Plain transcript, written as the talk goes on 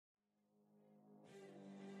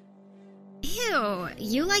Oh,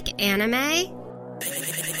 you like anime?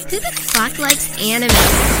 Who the fuck likes anime?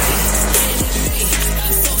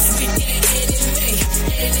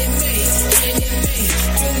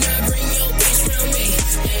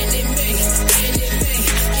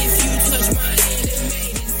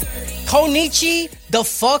 Konichi the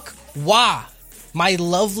fuck wa. My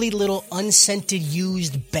lovely little unscented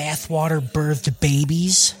used bathwater birthed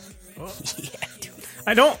babies. Oh. Yeah, dude.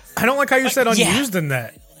 I don't like how you said yeah. unused in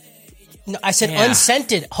that. No, I said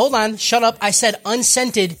unscented. Hold on, shut up. I said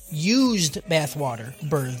unscented used bathwater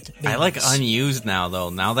birthed babies. I like unused now, though.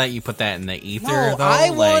 Now that you put that in the ether, No, though, I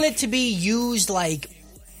like, want it to be used like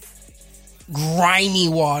grimy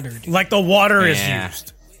water. Dude. Like the water is Yeah.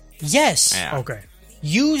 used. Yes, Yeah. Okay.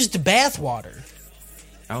 used bathwater.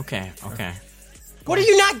 Okay. What are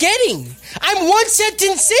you not getting? I'm one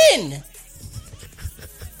sentence in.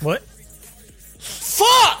 What?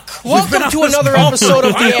 Fuck! Welcome to another episode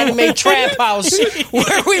of the Anime Trap House,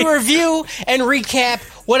 where we review and recap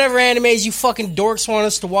whatever animes you fucking dorks want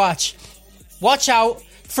us to watch. Watch out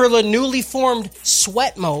for the newly formed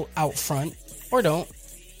Sweatmo out front, or don't.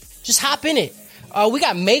 Just hop in it. We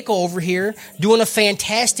got Mako over here doing a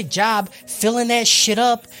fantastic job filling that shit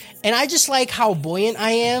up, and I just like how buoyant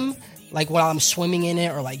I am, like while I'm swimming in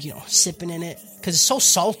it or like, you know, sipping in it. Because it's so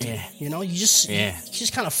salty, you know? You just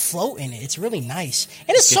kind of float in it. It's really nice.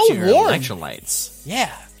 And it's Get so your warm. Electrolytes.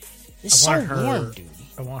 Yeah. It's so warm, dude.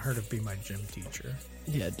 I want her to be my gym teacher.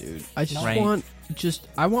 Yeah, dude. I just Right.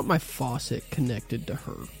 I want my faucet connected to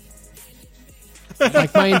her.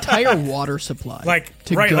 Like my entire water supply. Like,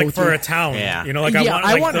 to right, go like for to. a town. Yeah. You know, like Yeah,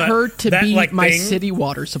 I want, her to that, be like, my thing. city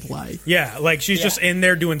water supply. Yeah, like she's just in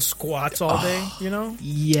there doing squats all day, you know?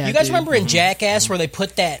 Yeah. You guys dude. remember in Jackass where they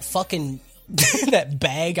put that fucking that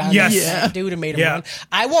bag on Yes. that Yeah. dude and made him Yeah. run?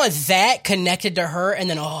 I want that connected to her and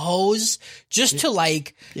then a hose just to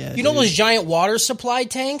like, Yeah, you know dude. those giant water supply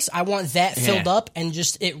tanks? I want that filled Yeah. up and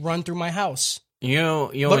just it run through my house. You know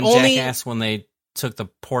But in only- Jackass when they took the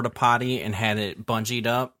porta potty and had it bungeed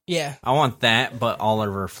up? Yeah. I want that, but all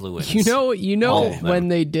of her fluids. You know All of them. when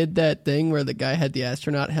they did that thing where the guy had the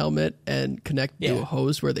astronaut helmet and connected to Yeah. a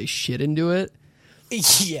hose where they shit into it?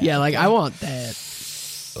 Yeah. Yeah, like I want that.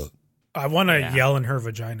 I want to yell in her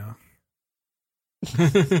vagina.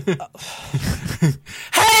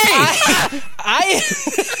 I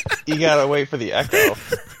You gotta wait for the echo.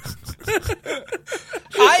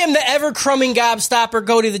 I am the ever-crumbing gobstopper.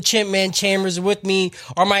 Go to the Chimp Man Chambers. With me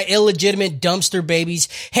are my illegitimate dumpster babies.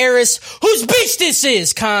 Harris, whose bitch this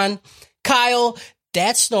is, Con. Kyle,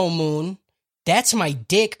 that's no moon. That's my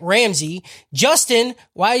dick, Ramsey. Justin,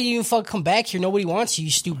 why do you even fuck come back here? Nobody wants you,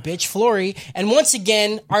 you stupid bitch, Flory. And once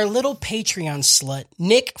again, our little Patreon slut,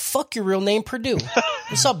 Nick, fuck your real name, Purdue.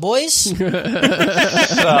 What's up, boys?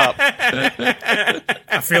 Stop.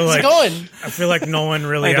 I feel like going? I feel like no one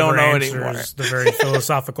really I don't ever know answers anymore. the very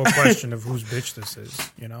philosophical question of whose bitch this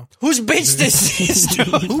is, you know? Whose bitch this is, dude?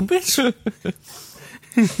 Who bitch?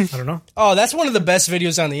 I don't know. Oh, that's one of the best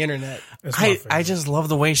videos on the internet. It's my I favorite. just love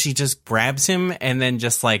the way she just grabs him and then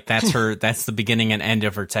just like that's the beginning and end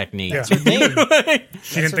of her technique. Yeah. Thing.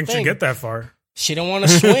 She didn't her think thing. she'd get that far. She don't want to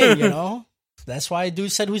swing, you know? That's why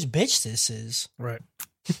dude said whose bitch this is. Right.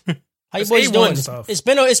 How you That's boys A1 doing? stuff. It's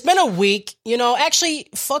been a week. You know, actually,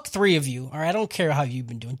 fuck three of you. All right, I don't care how you've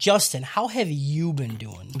been doing. Justin, how have you been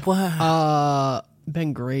doing?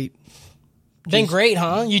 Been great. Been great,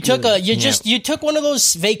 huh? You took you took one of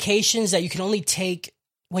those vacations that you can only take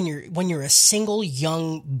when you're a single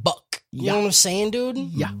young buck. You know what I'm saying, dude?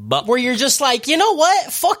 Yeah. But Where you're just like, you know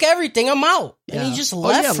what? Fuck everything. I'm out. And Yeah. he just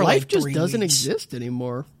left for life like just 3 doesn't weeks. exist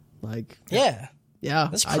anymore. Like Yeah. yeah,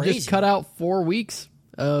 That's I crazy. just cut out 4 weeks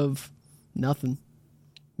of nothing.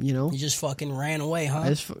 You know? You just fucking ran away,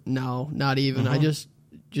 huh? No, not even. I just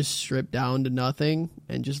stripped down to nothing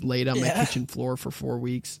and just laid on my Yeah. kitchen floor for 4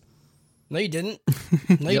 weeks. No, you didn't.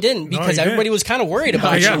 No, you didn't, No, because you everybody didn't. was kind of worried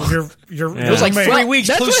about Yeah, you. your It was like roommate- 3 weeks.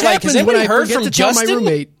 That's Plus, what like, has happens when anybody I heard forget from to tell Justin? my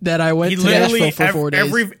roommate that I went He to literally Nashville for 4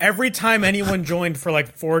 days. every time anyone joined for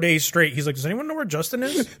like 4 days straight, he's like, "Does anyone know where Justin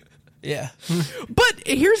is?" Yeah. But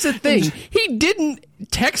here's the thing: he didn't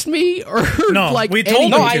text me or No, like we told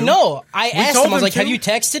anything. No, him I to. know. I asked told him. I was him like, "Have to. you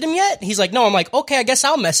texted him yet?" He's like, "No." I'm like, "Okay, I guess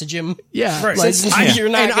I'll message him." Yeah, Right. like, Since you're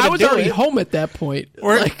not and gonna I was do already it. home at that point.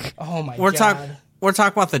 Like, Oh my we're god. We're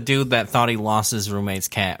talking about the dude that thought he lost his roommate's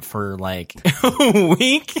cat for like a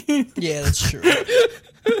week. Yeah, that's true.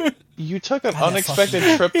 You took an that unexpected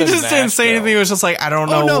trip to He just didn't say anything. He was just like, I don't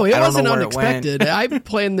know. oh no, it I don't wasn't know where it went. unexpected. I've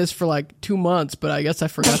planned this for like 2 months, but I guess I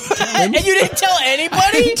forgot to tell him. And you didn't tell I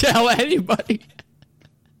anybody? didn't tell anybody.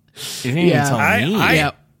 You didn't Yeah. even tell me.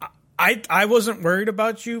 Yeah. I wasn't worried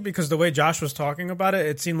about you because the way Josh was talking about it,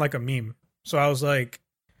 it seemed like a meme. So I was like,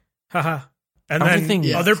 haha. And Everything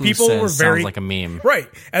then other Clue people says were very sounds like a meme. right.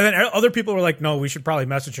 And then other people were like, no, we should probably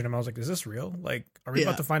message him. I was like, is this real? Like, are we Yeah.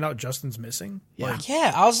 about to find out Justin's missing? Yeah. Like,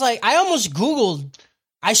 Yeah, I was like, I almost Googled.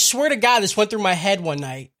 I swear to God, this went through my head one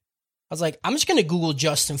night. I was like, I'm just gonna Google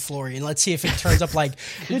Justin Flory and let's see if it turns up like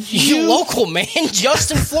you local man,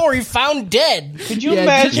 Justin Flory found dead. Could you Yeah,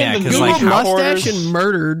 imagine yeah, the 'cause, news like, Google mustache reporters? and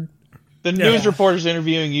murdered. The news reporters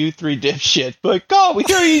interviewing you three dipshits. Like, oh, we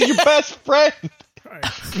hear he's your best friend.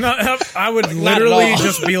 no, I would Not at literally all.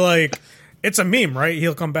 just be like, it's a meme, right?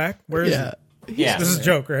 He'll come back. Where is Yeah. he? Yeah. This is a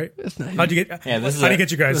joke, right? That's not How'd you get? Yeah, this is How'd you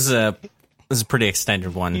get you guys? This is a pretty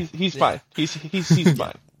extended one. He's fine. He's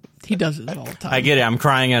fine. He does this all the time. I get it. I'm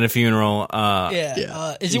crying at a funeral. Yeah.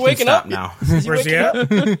 Yeah. Is he you can waking stop up now? Where's he at?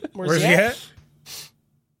 Where's he at?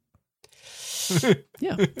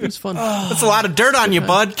 Yeah, it was fun. That's a lot of dirt on you,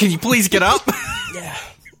 bud. Can you please get up? Yeah.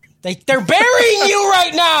 They're burying you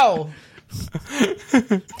right now.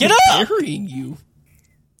 Get up. Burying you.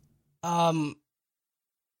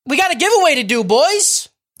 We got a giveaway to do, boys.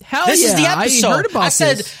 Hell This yeah. is the episode. I heard about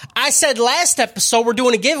this. I said last episode we're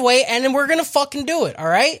doing a giveaway, and then we're gonna fucking do it. All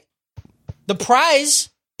right. The prize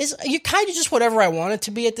is you kind of just whatever I want it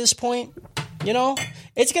to be at this point. You know,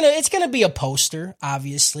 it's gonna be a poster,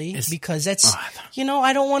 obviously, because that's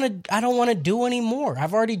I don't want to do any more.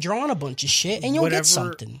 I've already drawn a bunch of shit, and you'll get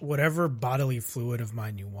something. Whatever bodily fluid of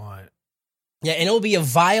mine you want. Yeah, and it'll be a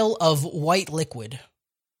vial of white liquid.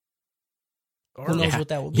 Who knows Yeah. what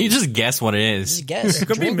that will be? You just guess what it is. Just guess. It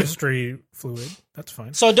could be Drink it. mystery fluid. That's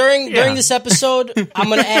fine. So during this episode, I'm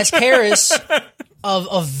going to ask Harris of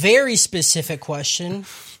a very specific question,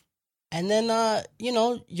 and then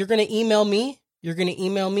you're going to email me. You're going to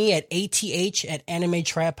email me at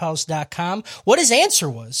ath@animetraphouse.com. What his answer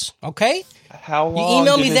was, okay? How long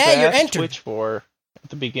email did me his that, you're ass entered. twitch for at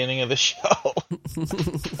the beginning of the show?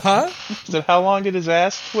 Huh? So how long did his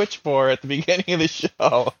ass twitch for at the beginning of the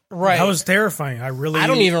show? Right. That was terrifying. I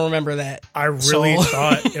don't even remember that. I really So-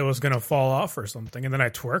 thought it was gonna fall off or something, and then I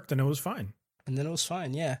twerked and it was fine. And then it was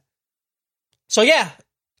fine, yeah. So yeah,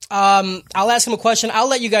 I'll ask him a question. I'll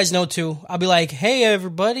let you guys know too. I'll be like, "Hey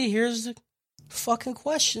everybody, here's the fucking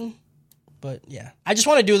question." But yeah, I just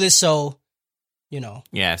want to do this so,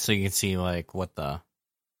 Yeah, so you can see like what the.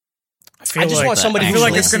 I just want somebody I who feel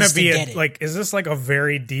like it's listens gonna be to get it. like, is this like a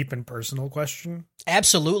very deep and personal question?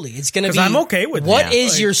 Absolutely, it's gonna 'Cause be. I'm okay with what that.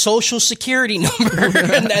 is Like- your social security number,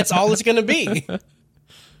 and that's all it's gonna be.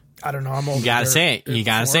 I don't know. I'm over You gotta there. say it. You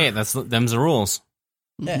gotta say it. Them's the rules.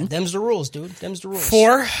 Yeah, them's the rules, dude. Them's the rules.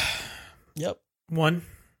 4, Yep. 1.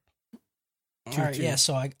 All right. Yeah.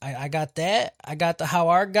 So I got that. I got the how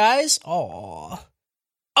are guys. Oh,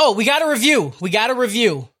 we got a review.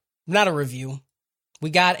 Not a review. We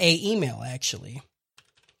got a email actually,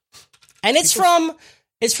 and it's from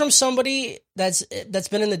somebody that's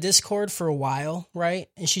been in the Discord for a while, right?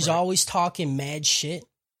 And she's always talking mad shit.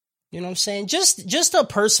 You know what I'm saying? Just a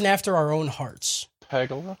person after our own hearts.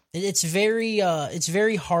 Pegala? It's very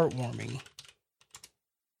heartwarming.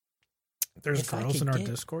 There's If I girls could in our get-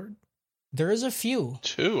 Discord. There is a few,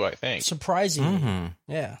 2, I think. surprisingly. Mm-hmm.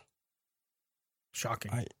 Yeah, Shocking.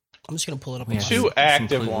 I'm just gonna pull it up. We on have my- 2 active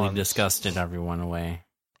completely ones. disgusted everyone away.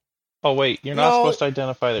 Oh wait, you're not No. supposed to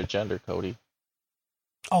identify their gender, Cody.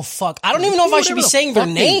 Oh fuck! I don't even know if I should be saying their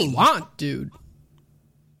name. Want, dude.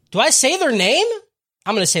 Do I say their name?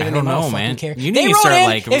 I'm gonna say their I name. don't I don't know, fucking man. care. You They need to wrote start, in.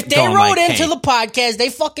 like, If they going wrote like, into hey. the podcast, they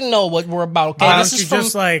fucking know what we're about. Okay, Why this don't is you from.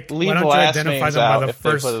 just like? Leave Why the don't you last identify names them by out the if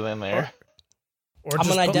first? they put it in there. Or I'm just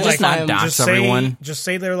gonna put, identify like, them. Dox just say, everyone. Just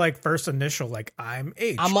say their like first initial, like I'm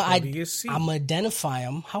H. Cody is C. I'm identify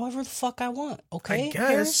them however the fuck I want. Okay, I guess.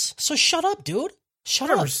 Harris? So shut up, dude. Shut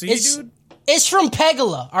Whatever, up. C, it's, dude. It's from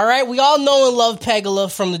Pegala. All right, we all know and love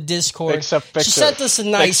Pegala from the Discord. Except she Victor. sent us a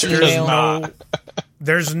nice Victor does email. not.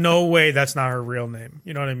 There's no way that's not her real name.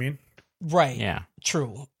 You know what I mean? Right. Yeah.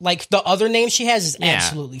 True. Like the other name she has is Yeah.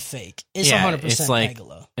 absolutely fake. It's Yeah, 100% it's like-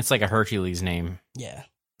 Pegala. It's like a Hercules name. Yeah.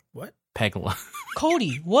 What? Pegala.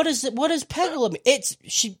 Cody, what is it? What does Pegala mean? It's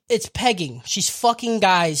pegging. She's fucking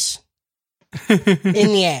guys in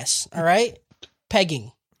the ass. All right,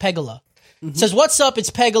 pegging. Pegala says, "What's up? It's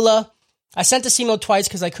Pegala. I sent this email twice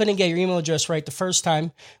because I couldn't get your email address right the first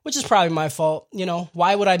time, which is probably my fault. You know,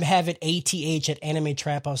 why would I have it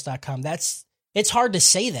ath@animetraphouse.com? It's hard to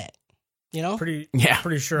say that. You know, Pretty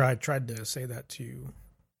sure I tried to say that to you.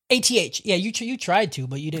 ATH. Yeah, you tried to,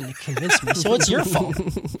 but you didn't convince me. So it's your fault.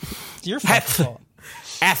 It's your fucking fault."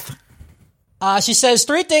 F. She says,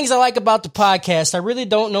 3 things I like about the podcast. I really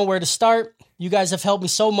don't know where to start. You guys have helped me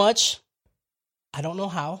so much. I don't know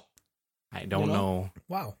how. I don't know.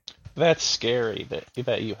 Wow. That's scary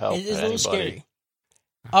that you helped It is a anybody. little scary.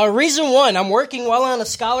 Reason 1, I'm working while on a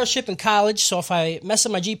scholarship in college, so if I mess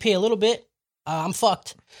up my GPA a little bit, I'm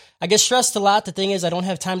fucked. I get stressed a lot. The thing is, I don't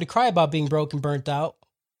have time to cry about being broke and burnt out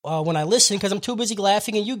when I listen because I'm too busy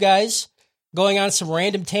laughing at you guys going on some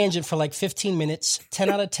random tangent for like 15 minutes. 10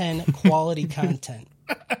 out of 10 quality content.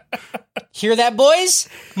 Hear that, boys?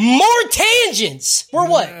 More tangents! We're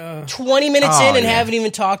what, 20 minutes in and haven't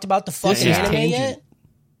even talked about the fucking anime yet?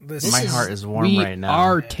 My heart is warm right now.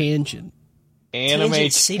 Our tangent. Anime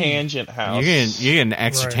Tangent tangent house. You're getting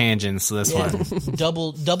extra tangents this one.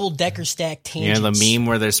 Double decker stack tangents. You know the meme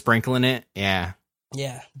where they're sprinkling it? Yeah.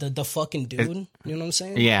 Yeah, the fucking dude. You know what I'm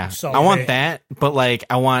saying? Yeah. So I want great. that, but like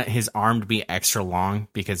I want his arm to be extra long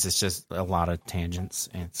because it's just a lot of tangents.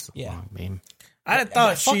 And it's a long meme. I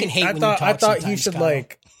thought fucking hate when you talk I thought he sometimes, should Kyle.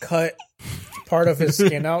 like cut part of his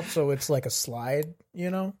skin out so it's like a slide, you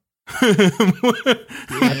know?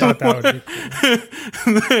 I thought that would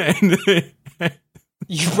be cool.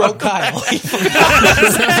 You broke Kyle.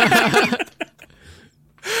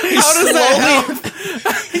 How does that help?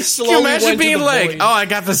 Can you imagine being like, oh, I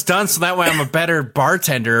got this done, so that way I'm a better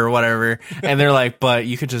bartender or whatever. And they're like, but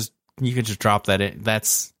you could just drop that.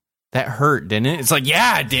 That hurt, didn't it? It's like,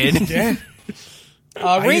 yeah, I did.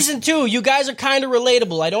 Yeah. Reason 2, you guys are kind of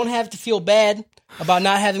relatable. I don't have to feel bad about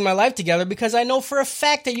not having my life together because I know for a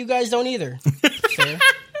fact that you guys don't either. Fair.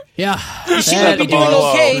 Yeah. You seem to Set be the doing bar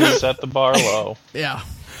low. okay. Set the bar low. Yeah.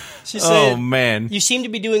 She said, Oh man. you seem to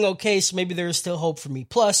be doing okay, so maybe there is still hope for me.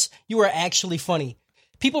 Plus, you are actually funny.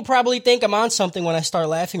 People probably think I'm on something when I start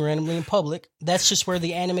laughing randomly in public. That's just where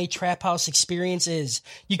the anime trap house experience is.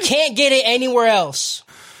 You can't get it anywhere else.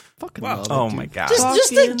 Fucking Wow. love it, Oh dude. my god.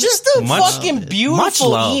 Just a Much- fucking much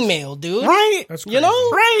beautiful love. email, dude. Right? That's You know?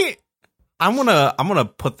 Right. I'm gonna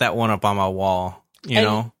put that one up on my wall. You And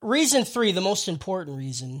know? reason 3, the most important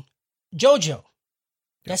reason, JoJo.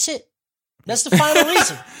 That's it. That's the final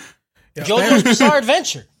reason. Yeah. JoJo's Bizarre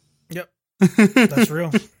Adventure. Yep. That's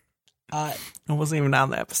real. I wasn't even on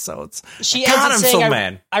the episodes. She God, ends I'm it saying, so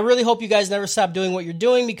mad. I really hope you guys never stop doing what you're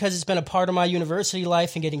doing because it's been a part of my university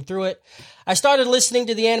life and getting through it. I started listening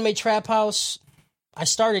to the Anime Trap House. I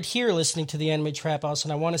started here listening to the Anime Trap House,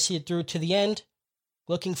 and I want to see it through to the end.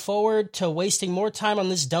 Looking forward to wasting more time on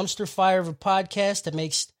this dumpster fire of a podcast that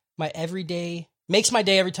makes my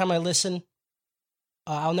day every time I listen.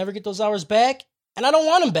 I'll never get those hours back, and I don't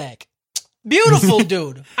want them back. Beautiful,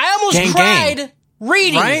 dude. I almost Gang, cried gang.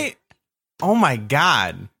 reading it. Right? Oh my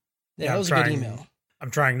god. Yeah, Yeah, that was a good email. I'm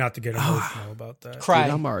trying not to get emotional about that. Cry,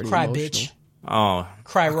 Dude, I'm already cry, emotional. bitch. Oh.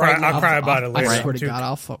 Cry right now. I'll cry about it I later. swear to I'm God,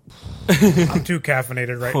 I'll fuck. too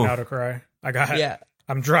caffeinated right now to cry. Yeah.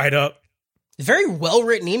 I'm dried up. Very well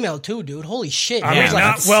wwritten email too, dude. Holy shit! I There mean,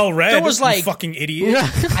 was not well read. There was you like, fucking idiot.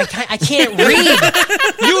 I can't read.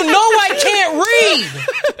 You know I can't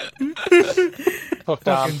read. Hooked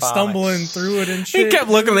on Fucking phonics. stumbling through it and He shit. kept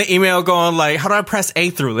looking at the email going like, how do I press A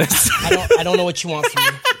through this? I don't know what you want from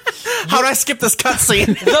me. How do I skip this cutscene?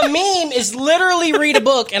 The meme is literally read a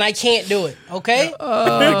book, and I can't do it. Okay.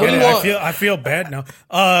 I what do you get it. want? I feel bad now.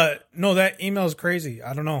 No, that email is crazy.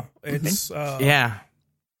 I don't know. It's Yeah.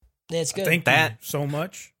 It's good. thank That- you so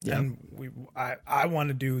much. Yeah. And I want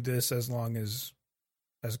to do this as long as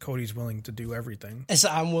Cody's willing to do everything. So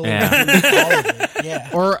I'm willing Yeah. to do all of it. Yeah.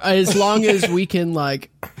 Or as long as we can, like,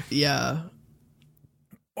 yeah.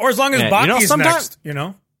 Or as long as Yeah, Baki's sometimes- next, you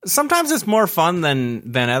know? Sometimes it's more fun than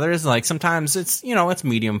others. Like sometimes it's, it's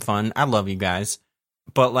medium fun. I love you guys.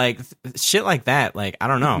 But like shit like that, like I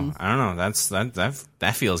don't know. I don't know.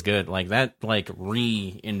 That feels good. Like that like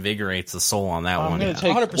reinvigorates the soul on that I'm one. going to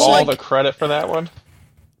take 100%. all the credit for that one.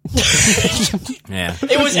 Yeah.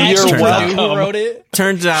 It was You're actually Purdue welcome. who wrote it.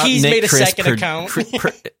 Turns out He's Nick made a Chris second account.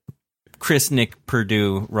 Chris Nick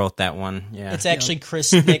Purdue wrote that one. Yeah. It's actually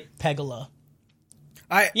Chris Nick Pegula.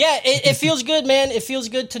 Yeah, it feels good, man. It feels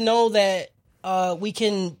good to know that we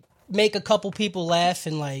can make a couple people laugh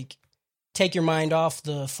and like take your mind off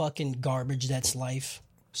the fucking garbage that's life.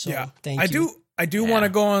 So Yeah. thank you. I do want to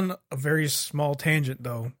go on a very small tangent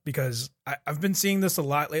though, because I've been seeing this a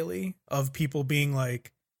lot lately of people being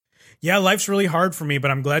like, yeah, life's really hard for me, but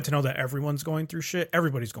I'm glad to know that everyone's going through shit.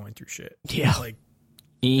 Everybody's going through shit. Yeah. Like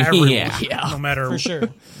everyone, Yeah. no matter For sure.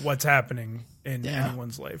 what's happening in Yeah.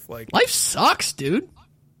 anyone's life. Like Life sucks, dude.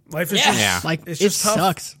 life is Yeah. just, Yeah. Like, It's it just tough.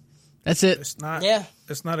 sucks. That's it. it's not Yeah.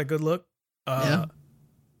 it's not a good look. Yeah.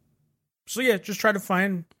 So yeah, just try to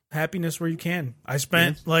find happiness where you can. I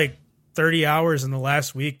spent like 30 hours in the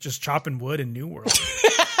last week just chopping wood in New World.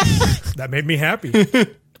 That made me happy.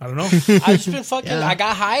 I don't know. I just been fucking. Yeah. I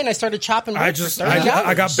got high and I started chopping. I wood just for 30 I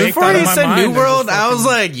got hours. baked Before out of you my said mind New and World, just I was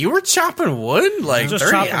fucking- like, you were chopping wood? Like Just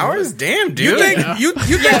 30 chopping hours? wood. Damn, dude. You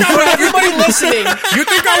think Yeah, for everybody listening, You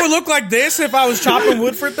think I would look like this if I was chopping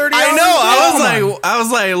wood for 30 hours? I know. Come on. I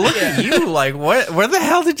was like, look at you. Like, what? Where the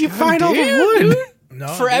hell did you find all the wood? No,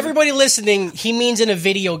 for dude. everybody listening, he means in a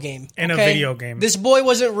video game. In a okay? video game. This boy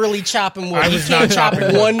wasn't really chopping wood. I He was can't not chop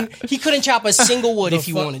chopping one. He couldn't chop a single wood if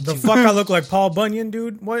he wanted The to. fuck I look like Paul Bunyan,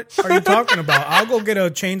 dude? What are you talking about? I'll go get a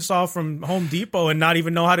chainsaw from Home Depot and not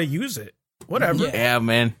even know how to use it. Whatever. Yeah,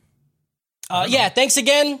 man. Yeah, thanks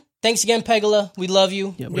again. Thanks again, Pegala. We love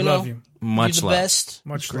you. Yeah, We love you. Much You're the love. best.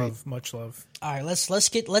 Much love. Much love. All right, let's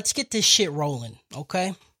get this shit rolling,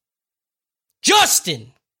 okay?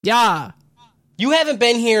 Justin, Yeah. you haven't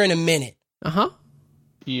been here in a minute.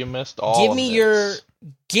 You missed all.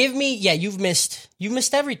 You've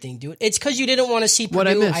missed everything, dude. It's because you didn't want to see Purdue.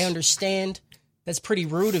 What'd I miss? I understand. That's pretty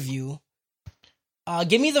rude of you.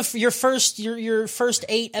 Give me your first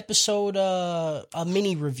 8 episode a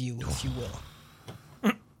mini review, if you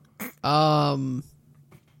will.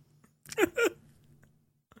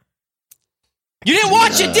 You didn't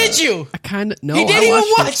watch it, did you? I kind of no. You didn't I even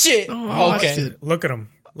watched watch it. I watched Okay. it. Look at him.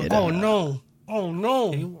 Oh no. Oh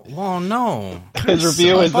no. Well, no. His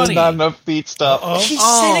review is funny. not enough feet stuff. He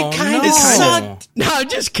said it kind of sucked. No, I'm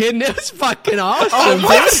just kidding. It was fucking awesome. Oh,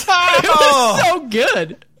 It was so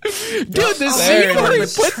good. Dude, the scene where he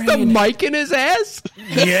puts the mic in his ass.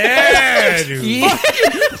 Yeah, dude.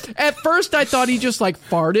 At first, I thought he just like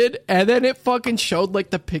farted, and then it fucking showed like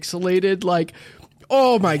the pixelated, like,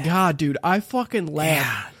 oh my god, dude, I fucking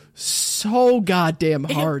laughed so goddamn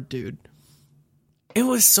hard, dude. It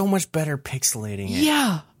was so much better pixelating it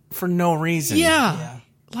Yeah, for no reason. yeah,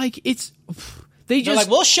 like it's they They're just like,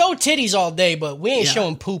 we'll show titties all day, but we ain't Yeah.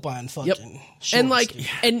 showing poop on fucking shorts, and like dude.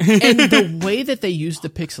 and the way that they use the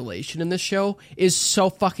pixelation in this show is so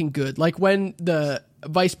fucking good. Like when the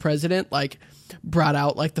vice president like brought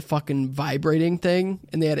out like the fucking vibrating thing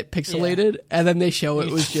and they had it pixelated and then they show it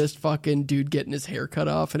was just fucking dude getting his hair cut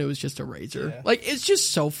off and it was just a razor. Like it's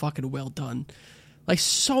just so fucking well done. Like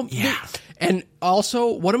so and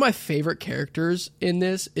also one of my favorite characters in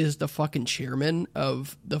this is the fucking chairman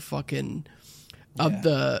of the fucking of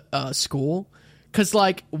the school. Cause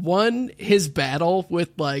like his battle with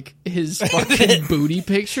like his fucking booty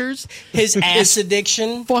pictures, his ass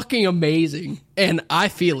addiction. fucking amazing, and I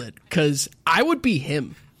feel it because I would be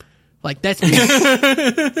him. Like that's me.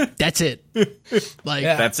 That's it. Like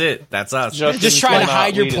yeah, That's it. That's us. Just trying to Not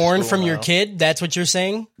hide your lead a porn school from your now. kid. That's what you're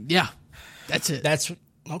saying. that's it. That's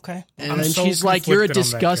okay. And I'm then so she's like, "You're a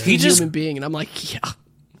conflicted on that disgusting character. human being," and I'm like, "Yeah."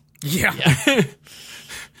 Yeah.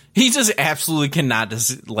 He just absolutely cannot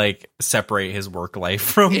just like separate his work life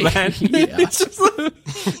from that. Yeah. It's just like-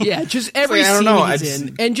 Yeah, just every like, I don't scene know, he's I just-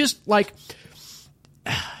 in, and just like,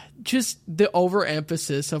 just the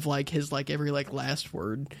overemphasis of like his like every like last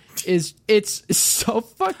word it's so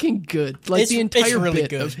fucking good. Like the It's entire really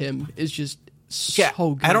bit good. of him is just so yeah,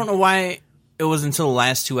 good. I don't know why it was until the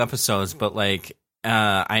last 2 episodes, but like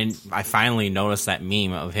I finally noticed that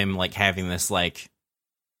meme of him like having this like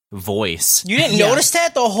voice. You didn't notice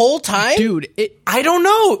that the whole time, dude. I don't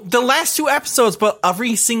know the last 2 episodes, but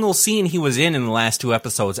every single scene he was in the last 2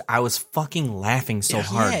 episodes, I was fucking laughing so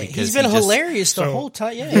hard Yeah, because he's been he just- hilarious the So- whole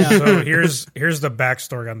time. Yeah. So here's the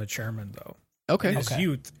backstory on the chairman though. Okay, In his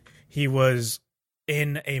youth, he was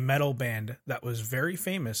in a metal band that was very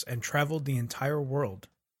famous and traveled the entire world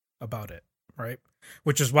about it, right?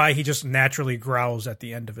 Which is why he just naturally growls at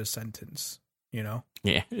the end of his sentence, you know?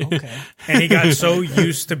 Yeah. Okay. And he got so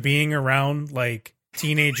used to being around like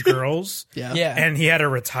teenage girls yeah, Yeah. and he had to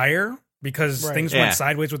retire because Right. things Yeah. went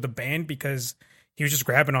sideways with the band because he was just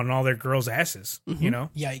grabbing on all their girls' asses, you know?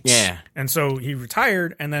 Yikes. Yeah. And so he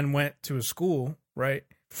retired and then went to a school, right?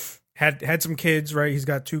 Had some kids, right? He's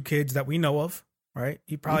got 2 kids that we know of, right?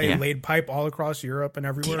 He probably Yeah. laid pipe all across Europe and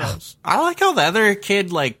everywhere else. I like how the other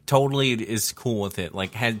kid like totally is cool with it.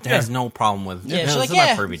 Like has no problem with. Yeah, she's this like, is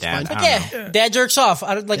yeah, my pervy dad. Like, I don't know. yeah, dad jerks off.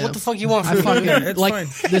 I don't, like, Yeah. what the fuck you want from I me? fucking it's like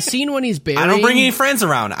fine. the scene when he's burying. I don't bring any friends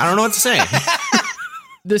around. I don't know what to say.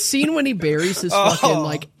 The scene when he buries his fucking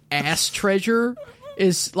like ass treasure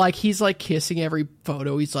is like he's like kissing every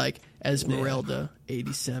photo. He's like Esmeralda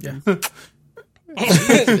 87.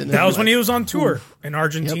 That was when he was on tour in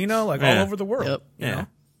Argentina, like all Yeah. over the world. Yep. You Yeah. know?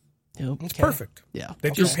 Yep. It's perfect. Yeah. They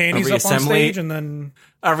threw panties Every up on assembly- stage and then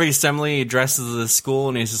Every assembly he dresses the school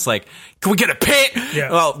and he's just like, "Can we get a pit?"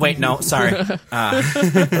 Yeah. Well, wait, no, sorry.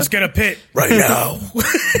 let's get a pit right now.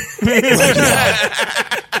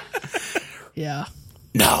 Yeah.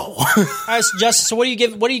 No. All right, so Justin, so what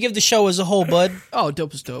do you give the show as a whole, bud? Oh,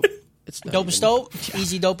 dope is dope. It's not Dope as even- dope?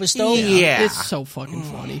 Easy dope as dope? Yeah. It's so fucking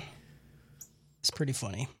funny. It's pretty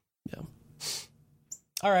funny. Yeah.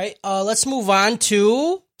 All right, let's move on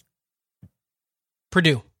to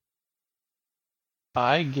Purdue.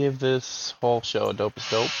 I give this whole show a dope as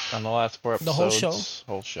dope. On the last 4 episodes. The whole show?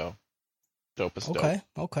 Whole show. Dope as dope.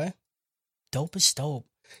 Okay. Dope is dope.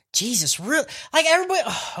 Jesus, real like everybody.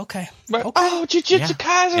 Oh, okay. But, okay. oh, Jujutsu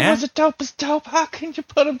Kaisen was a dope as dope. How can you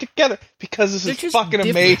put them together? Because this is fucking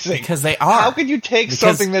amazing. Because they are. How can you take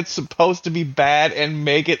something that's supposed to be bad and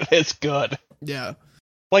make it this good? Yeah.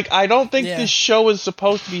 Like, I don't think this show is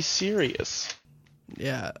supposed to be serious.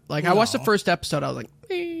 Yeah. Like, I watched the first episode. I was like,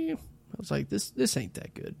 I was like, this ain't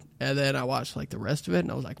that good. And then I watched like the rest of it,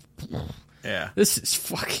 and I was like, yeah, this is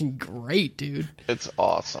fucking great, dude. It's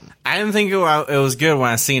awesome. I didn't think it was good when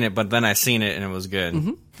I seen it, but then I seen it and it was good.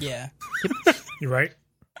 Mm-hmm. Yeah. You're right.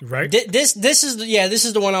 This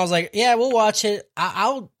is the one I was like, yeah, we'll watch it.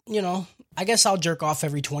 I'll I guess I'll jerk off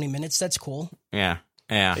every 20 minutes. That's cool. Yeah.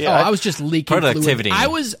 I was just leaking productivity.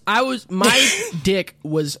 Fluid. I was my dick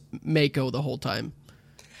was Mako the whole time.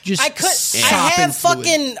 Just I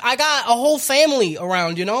got a whole family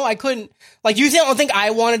around, I couldn't, like, you don't think I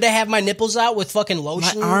wanted to have my nipples out with fucking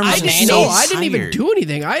lotion? I didn't even do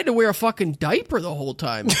anything. I had to wear a fucking diaper the whole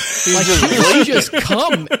time. Like, you just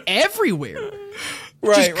come everywhere.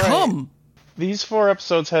 Right. Come. These 4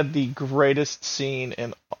 episodes had the greatest scene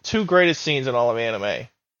and 2 greatest scenes in all of anime.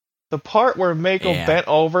 The part where Mako bent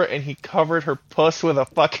over and he covered her puss with a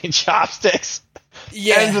fucking chopsticks.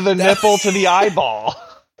 End of the nipple to the eyeball.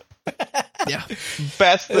 Yeah,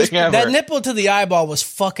 best thing ever. That nipple to the eyeball was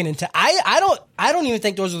fucking intense. I don't even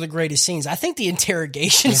think those were the greatest scenes. I think the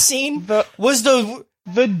interrogation scene was the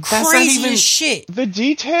craziest shit. The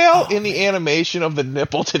detail in the animation of the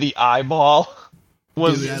nipple to the eyeball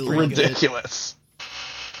was ridiculous.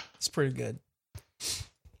 It's pretty good.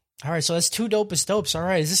 All right, so that's 2 dopest dopes. All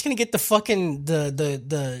right, is this gonna get the fucking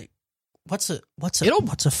the what's a 5? It'll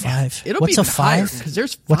what's be a 5? Because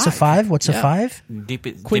there's 5. What's a 5? What's a 5?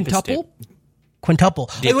 Quintuple.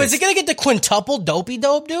 Hey, was it gonna get the quintuple dopey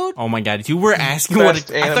dope, dude? Oh my god, you were asking I thought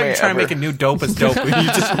you were trying to make a new dopest dope. You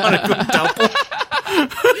just want to quintuple.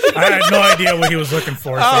 I had no idea what he was looking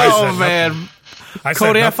for. So I said man,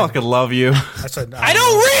 Cody, I fucking love you. I said I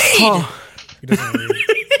don't read. He doesn't read.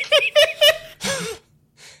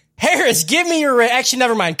 Harris, give me your actually,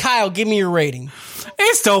 never mind. Kyle, give me your rating.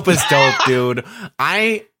 It's dope as dope, dude.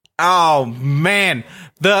 Oh man.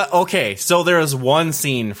 So there was one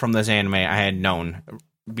scene from this anime I had known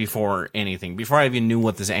before I even knew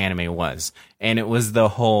what this anime was, and it was the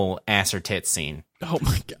whole ass or tit scene. Oh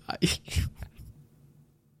my god.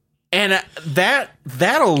 And that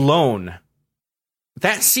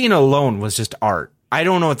scene alone was just art. I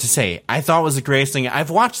don't know what to say. I thought it was the greatest thing. I've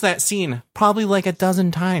watched that scene probably like a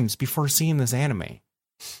dozen times before seeing this anime.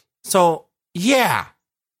 So, yeah.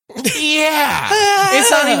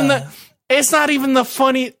 It's not even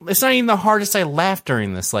the hardest I laughed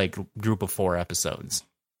during this like group of 4 episodes.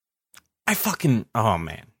 Oh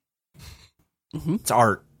man. Mm-hmm. It's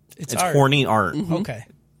art. It's art. Horny art. Mm-hmm.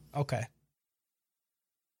 Okay.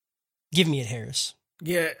 Give me it, Harris.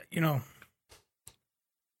 Yeah,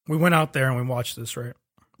 we went out there and we watched this, right?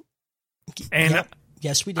 And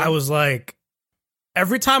yes, we did. I was like,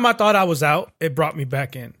 every time I thought I was out, it brought me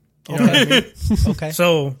back in. You know what I mean? Okay.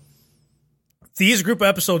 So these group of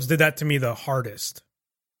episodes did that to me the hardest.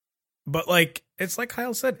 But like, it's like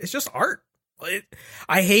Kyle said, it's just art.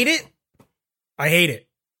 I hate it.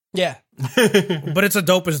 Yeah. But it's a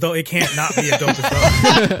dope as dope. It can't not be a dope as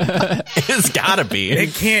dope. It's gotta be.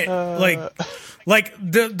 It can't like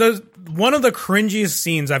the one of the cringiest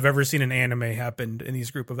scenes I've ever seen in anime happened in these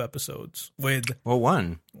group of episodes with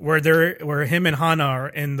where him and Hana are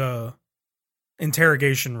in the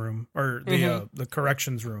interrogation room or the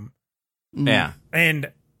corrections room. Yeah.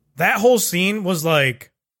 And that whole scene was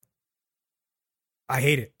like, I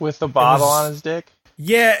hate it. With the bottle on his dick?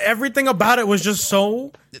 Yeah, everything about it was just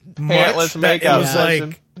so much that it was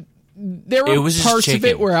like... There were parts of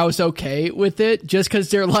it where I was okay with it, just because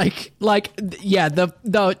they're the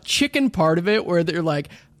chicken part of it where they're like,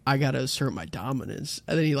 I gotta assert my dominance,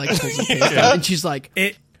 and then he like pulls the pants out, and she's like,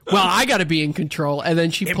 well, I gotta be in control, and then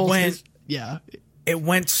she pulls it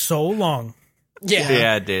went so long.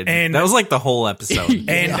 Yeah, it did. And that was like the whole episode.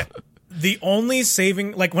 And the only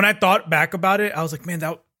saving, like when I thought back about it, I was like, man,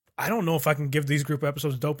 I don't know if I can give these group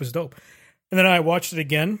episodes dope as dope. And then I watched it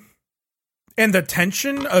again. And the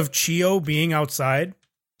tension of Chio being outside,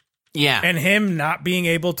 and him not being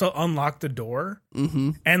able to unlock the door,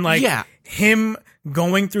 and him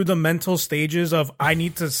going through the mental stages of I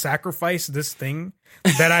need to sacrifice this thing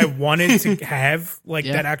that I wanted to have,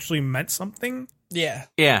 that actually meant something. Yeah,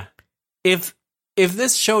 yeah. If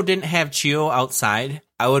this show didn't have Chio outside,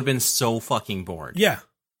 I would have been so fucking bored. Yeah,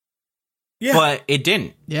 but it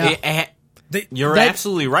didn't. Yeah. You're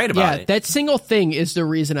absolutely right about it. That single thing is the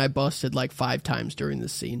reason I busted like 5 times during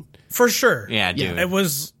this scene. For sure. Yeah, dude. It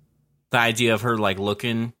was the idea of her like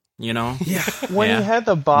looking, you know? Yeah. When he had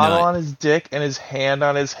the bottle on his dick and his hand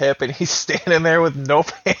on his hip and he's standing there with no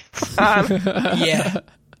pants on. Yeah.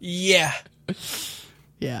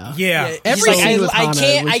 Every scene with I Hana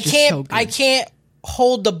can't was I just can't so good. I can't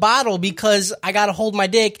hold the bottle because I gotta hold my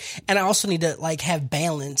dick and I also need to like have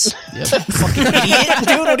balance. Fucking idiot,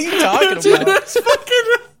 dude. What are you talking about? That's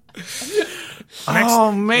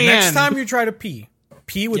fucking. Man! Next time you try to pee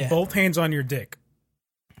with both hands on your dick.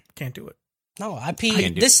 Can't do it. No, I pee.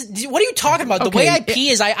 What are you talking about? The way I pee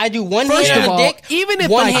is I do one First hand of on the all, dick, even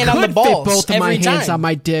if one I hand could on the balls. fit both of my every hands time. on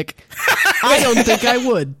my dick, I don't think I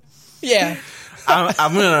would. Yeah. I'm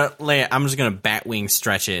just gonna batwing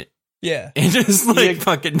stretch it. Yeah. And just like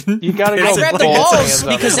fucking. You gotta I go grab the both balls hands on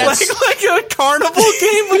because it. that's like a carnival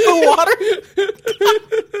game with the water.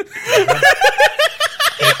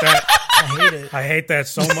 I hate it. I hate that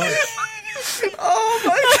so much. Oh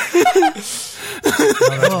my god.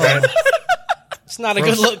 That's bad. It's not a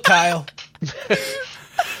good look, Kyle.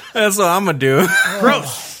 That's what I'm gonna do.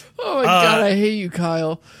 Gross. Oh my god, I hate you,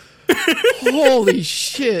 Kyle. Holy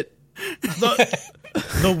shit.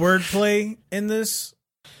 The wordplay in this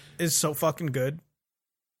is so fucking good.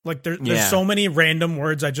 Like there's so many random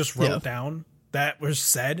words I just wrote down that were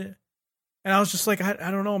said, and I was just like,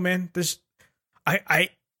 I don't know, man. This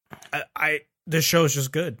show is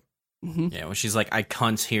just good. Mm-hmm. Yeah, when she's like, I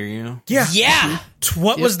can't hear you. Yeah.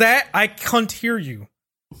 What was that? I can't hear you.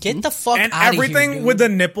 Get the fuck And out of here. everything dude. with the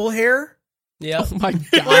nipple hair. Yep. Oh my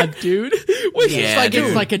god, dude. Which is like dude.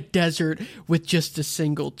 it's like a desert with just a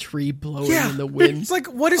single tree blowing in the wind. It's like,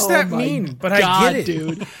 what does that my mean? But God, I get it,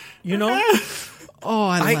 dude. You know? Oh,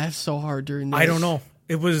 I laughed so hard during this. I don't know.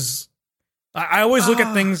 It was. I always look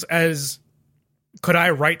at things as, could I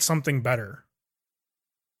write something better?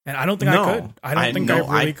 And I don't think I could. I don't think I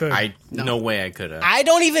really could. No way I could have. I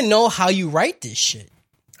don't even know how you write this shit.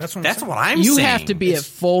 That's what That's I'm what I'm You saying. have to be at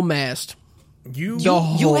full mast. You The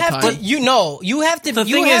whole have time. to you have to The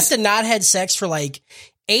you thing have is- to not had sex for like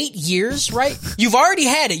 8 years, right? You've already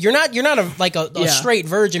had it. You're not a straight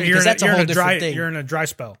virgin because that's a whole different thing. You're in a dry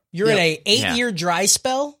spell. You're in a 8-year dry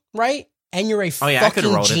spell, right? And you're a I fucking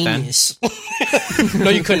could've wrote it then. genius. No,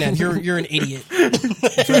 you couldn't have. You're an idiot.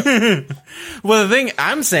 Well, the thing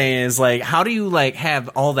I'm saying is, like, how do you, like, have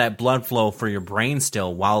all that blood flow for your brain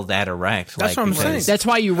still while that erect? That's what I'm saying. That's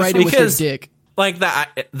why you write it with your because- dick. Like,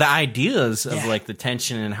 the ideas of, like, the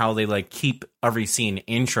tension and how they, like, keep every scene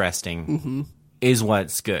interesting is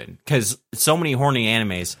what's good. Because so many horny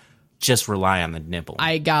animes just rely on the nipple.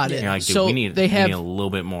 I got it. You're like, dude, so we need a little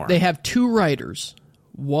bit more. They have 2 writers.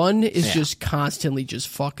 One is just constantly just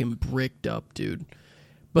fucking bricked up, dude.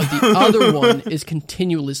 But the other one is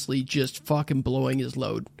continuously just fucking blowing his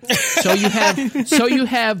load. So you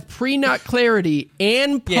have pre-nut clarity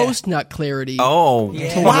and post-nut clarity. Oh,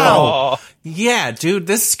 Yeah. wow. Yeah, dude,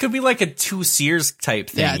 this could be like a 2 Sears type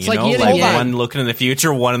thing. Yeah, it's you like know? yin and Like yang. one looking in the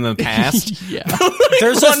future, one in the past. Yeah.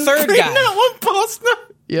 There's a third guy. One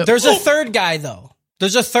post-nut. Yep. There's a third guy though.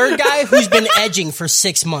 There's a third guy who's been edging for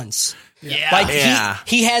 6 months. Yeah. Like Yeah.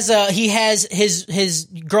 he has his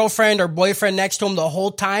girlfriend or boyfriend next to him the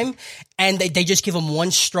whole time, and they just give him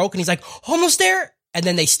one stroke, and he's like almost there, and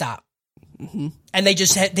then they stop, and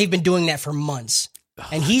they've been doing that for months,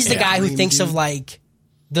 and he's the guy who thinks of like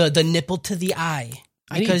the nipple to the eye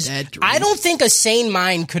I need because that I dream. don't think a sane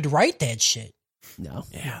mind could write that shit. No.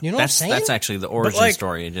 Yeah, You know what I'm that's saying? that's actually the origin like-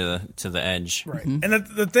 story to the edge. Right. And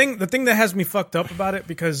the thing that has me fucked up about it,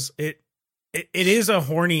 because it is a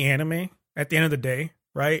horny anime at the end of the day,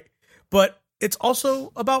 right? But it's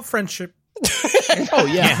also about friendship. Oh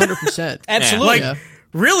yeah, 100%. Absolutely. Like Yeah.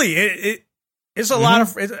 really, it's a lot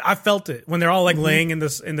of. I felt it when they're all like laying in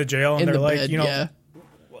the jail and In they're the like, bed, you know, yeah.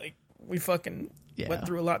 like we fucking Yeah. went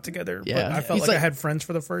through a lot together. Yeah. But I felt He's like I like- had friends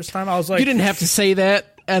for the first time. I was like, You didn't have to say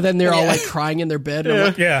that, and then they're all Yeah. like crying in their bed. And I'm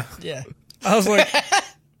like, yeah. yeah. I was like,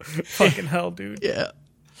 fucking hell, dude. yeah.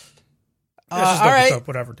 That's just all dope as right. dope,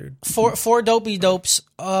 whatever, dude. Four dopey dopes.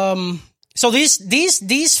 So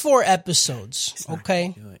these 4 episodes,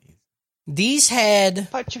 okay. These had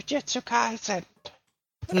But Jujutsu Kaisen.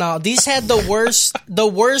 these had the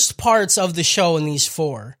worst parts of the show in these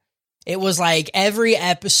 4. It was like every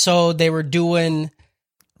episode they were doing,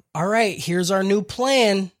 all right, here's our new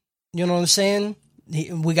plan. You know what I'm saying?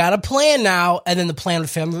 We got a plan now, and then the plan would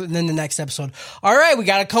fail, and then the next episode. All right, we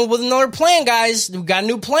got to come up with another plan, guys. We got a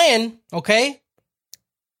new plan, okay?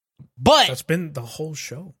 But That's been the whole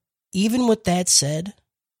show. even with that said,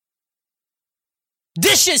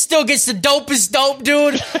 This shit still gets the dopest dope,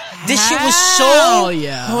 dude. This shit was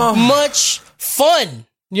so much fun.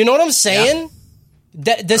 You know what I'm saying?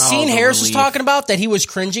 The scene Harris was talking about that he was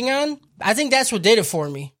cringing on, I think that's what did it for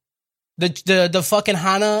me. The fucking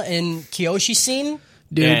Hana and Kyoshi scene.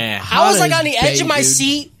 Dude, I was like on the edge of my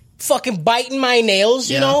seat, fucking biting my nails,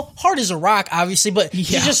 you know? Hard as a rock, obviously, but he's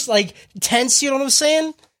just like tense, you know what I'm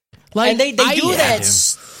saying? Like, and they do that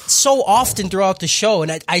so often throughout the show,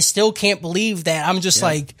 and I still can't believe that. I'm just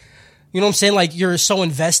like, you know what I'm saying? Like, you're so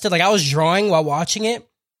invested. Like, I was drawing while watching it,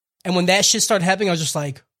 and when that shit started happening, I was just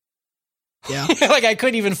like, like, I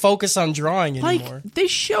couldn't even focus on drawing anymore. Like, they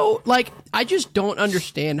show, like, I just don't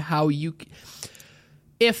understand how you,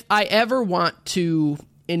 if I ever want to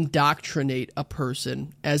indoctrinate a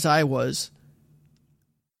person, as I was,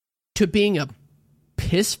 to being a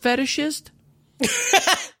piss fetishist,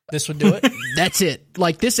 this would do it. That's it.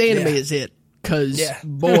 Like, this anime is it. Because,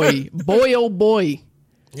 boy, oh boy,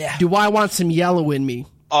 do I want some yellow in me.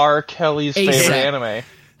 R. Kelly's favorite anime.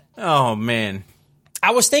 Oh, man.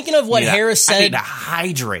 I was thinking of what Harris said. I need to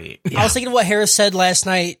hydrate. I was thinking of what Harris said last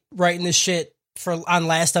night, writing this shit on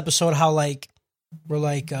last episode, how, like, we're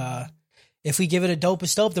like, if we give it a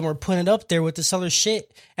dopest dope, then we're putting it up there with this other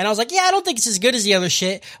shit. And I was like, yeah, I don't think it's as good as the other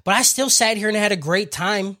shit, but I still sat here and had a great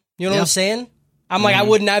time. You know what I'm saying? I'm like, I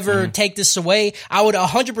would never take this away. I would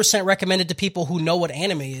 100% recommend it to people who know what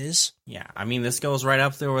anime is. Yeah, I mean, this goes right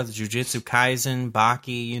up there with Jujutsu Kaisen,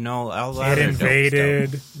 Baki, you know, all that. It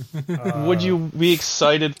Invaded. Would you be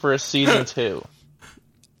excited for a season 2?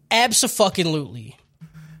 Abso-fucking-lutely.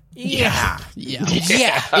 Yeah.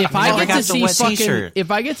 If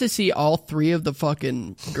I get to see all 3 of the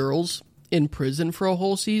fucking girls in prison for a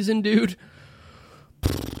whole season, dude,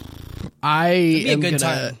 I am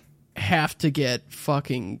gonna have to get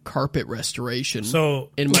fucking carpet restoration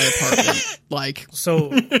in my apartment.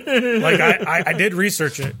 I did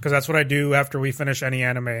research it because that's what I do after we finish any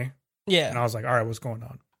anime. Yeah. And I was like, all right, what's going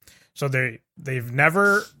on? So they've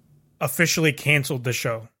never officially canceled the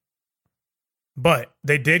show. But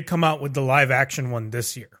they did come out with the live action one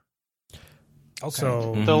this year. Okay.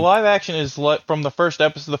 So the live action is from the first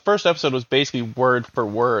episode. The first episode was basically word for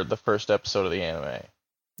word the first episode of the anime.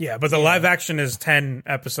 Yeah, but the live action is 10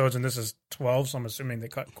 episodes and this is 12, so I'm assuming they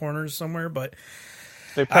cut corners somewhere, but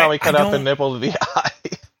they probably cut out the nipple to the eye.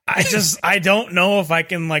 I don't know if I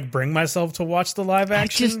can like bring myself to watch the live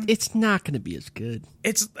action. It's not going to be as good.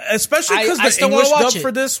 It's especially because the English dub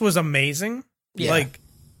for this was amazing. Yeah. Like,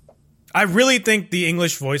 I really think the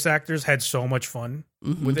English voice actors had so much fun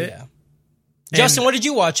with it. Yeah. Justin, what did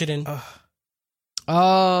you watch it in?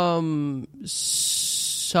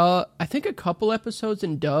 So I think a couple episodes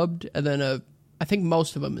in dubbed, and then I think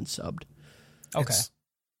most of them in subbed. Okay,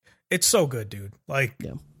 it's so good, dude. Like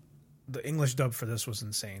the English dub for this was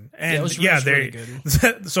insane, and it was really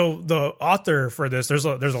good. So the author for this, there's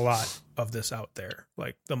a lot of this out there.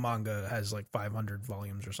 Like the manga has like 500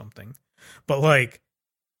 volumes or something, but like.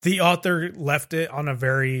 The author left it on a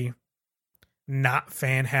very not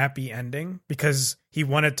fan happy ending because he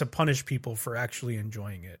wanted to punish people for actually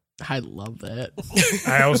enjoying it. I love that.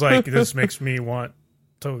 I was like, this makes me want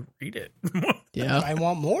to read it. Yeah. I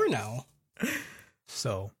want more now.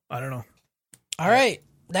 So, I don't know. All right.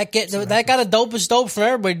 That got a dopest dope from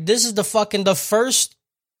everybody. This is the first.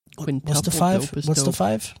 What's the 5? What's the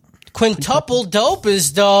 5? Quintuple dope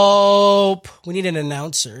is dope. We need an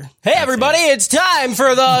announcer. Hey, everybody, it's time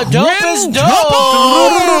for the dopest dope.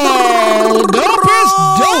 Dopest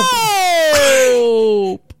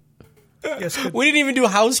dope. Yes, we didn't even do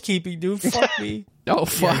housekeeping, dude. Fuck me. Oh,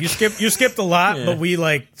 fuck. Yeah, you skipped a lot, but we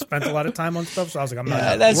like spent a lot of time on stuff, so I was like, I'm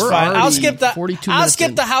not. That's fine. I'll skip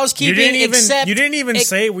the housekeeping. You didn't even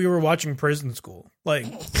say we were watching Prison School. Like,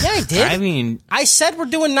 yeah, I did. I mean, I said we're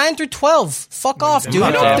doing 9 through 12. Fuck off, dude.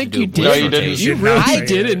 I don't think you did. No, you didn't. You really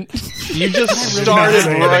didn't. You just started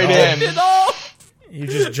right in. You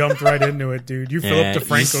just jumped right into it, dude. You Philip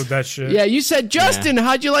DeFranco that shit. Yeah, you said, Justin,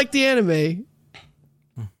 how'd you like the anime?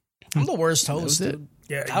 I'm the worst host.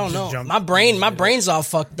 Yeah, I don't know. My brain's all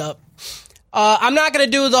fucked up. I'm not going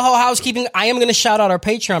to do the whole housekeeping. I am going to shout out our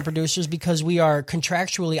Patreon producers because we are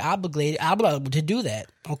contractually obligated to do that.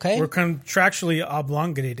 Okay? We're contractually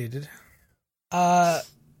obligated. The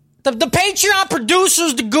Patreon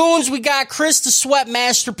producers, the goons, we got Chris the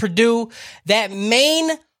Sweatmaster Purdue, that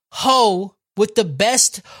main hoe with the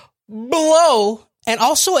best blow, and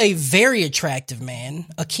also a very attractive man,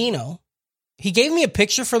 Aquino. He gave me a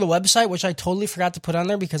picture for the website, which I totally forgot to put on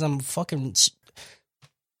there because I'm fucking...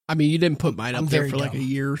 I mean, you didn't put mine up there for like a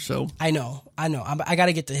year or so. I know. I got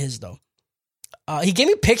to get to his, though. He gave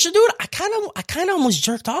me a picture, dude. I kind of almost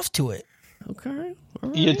jerked off to it. Okay.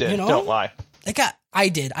 Right. You did. You know? Don't lie. They got I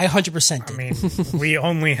did. I 100% did. I mean, we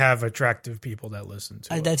only have attractive people that listen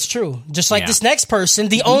to us. That's true. Just like this next person,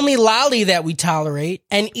 the only lolly that we tolerate,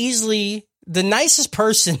 and easily the nicest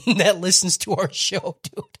person that listens to our show,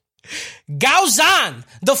 dude. Gaozan,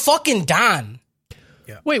 the fucking Don.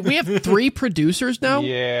 Yeah. Wait, we have 3 producers now?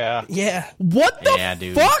 Yeah. Yeah. What the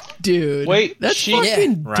dude. fuck, dude? Wait, that's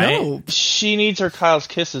fucking right? dope. She needs her Kyle's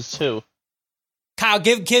kisses too. Kyle,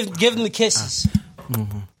 give him the kisses.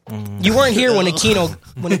 You weren't here when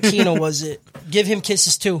Aquino was it. Give him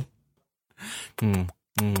kisses too. A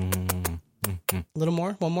little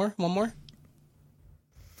more. One more.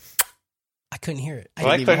 I couldn't hear it.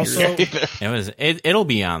 I couldn't hear either. It'll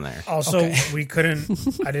be on there. Also, we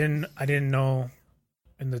couldn't. I didn't know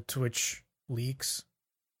in the Twitch leaks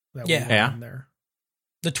that we weren't in there.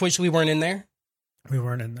 The Twitch, we weren't in there. We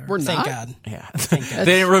weren't in there. We're Thank not? God. Yeah. Thank God.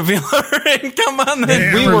 They didn't reveal her ring. Come on.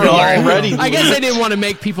 We were already. I guess they didn't want to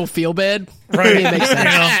make people feel bad. Right. It makes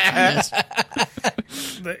sense. Yes.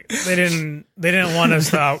 They didn't want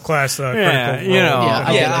us to outclass the critical you role. know. Yeah,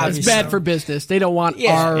 I Yeah, get it. obviously. It's bad for business. They don't want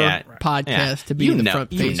our podcast to be the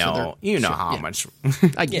front face of their You know shit. how Yeah. much.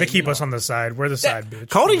 I get They it. keep us on the side. We're the side bitch.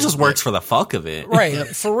 Cody just works for the fuck of it. Right,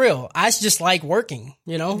 for real. I just like working,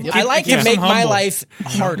 you know? I like Keep to make him my humble. life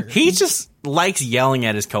harder. He just likes yelling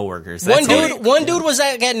at his coworkers. One dude was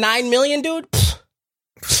at 9 million, dude.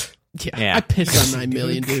 Yeah. I pissed on 9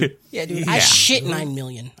 million, dude. Yeah, dude. I shit 9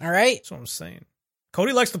 million, all right? That's what I'm saying.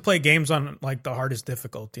 Cody likes to play games on like the hardest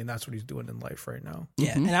difficulty, and that's what he's doing in life right now.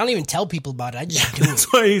 Yeah, and I don't even tell people about it. I just do it.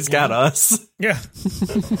 That's why he's got us. Yeah,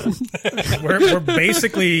 we're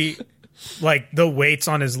basically like the weights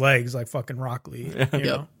on his legs, like fucking Rock Lee. You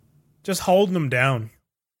know, just holding him down.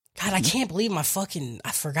 God, I can't believe I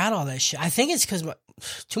forgot all that shit. I think it's because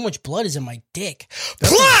too much blood is in my dick.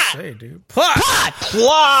 That's what I say, dude. Plot.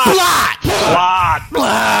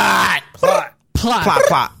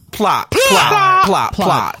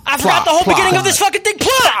 I forgot the whole beginning of this fucking thing.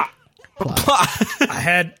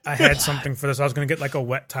 I had something for this. I was gonna get like a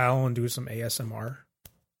wet towel and do some ASMR.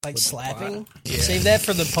 Like slapping? Save that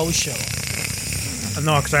for the post show.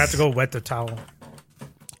 No, because I have to go wet the towel.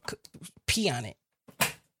 Pee on it.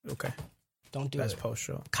 Okay, Don't do that's it. post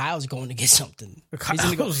show. Kyle's going to get something.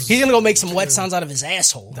 Kyle's- He's gonna go make some wet sounds out of his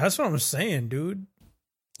asshole. That's what I'm saying, dude.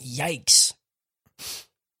 Yikes.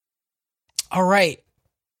 All right.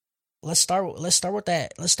 Let's start with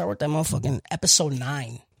that. Let's start with that motherfucking episode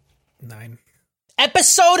 9. 9.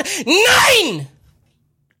 Episode 9.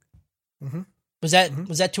 Mhm. Was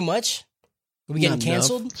that too much? Are we getting Not enough.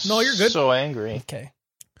 canceled? No, you're good. So angry. Okay.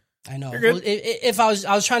 I know. You're good. Well, if I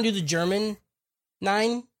was trying to do the German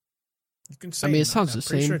 9. You can say I mean, it nine. sounds I'm the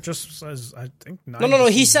pretty same. Sure it just says, I think 9. No.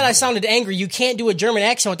 He said I sounded angry. You can't do a German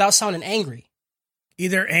accent without sounding angry.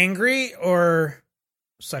 Either angry or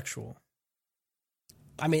sexual.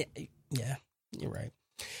 I mean, yeah, you're right.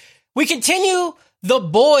 We continue the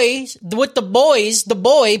boy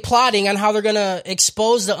plotting on how they're going to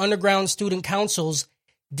expose the Underground Student Council's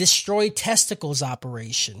Destroy Testicles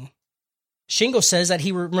operation. Shingo says that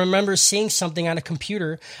he remembers seeing something on a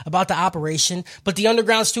computer about the operation, but the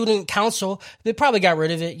Underground Student Council, they probably got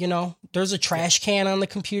rid of it, you know? There's a trash can on the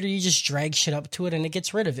computer, you just drag shit up to it and it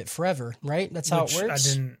gets rid of it forever, right? That's how it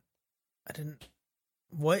works? I didn't.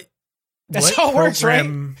 What? That's how it works, right?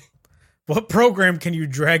 What program can you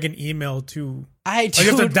drag an email to? Dude, You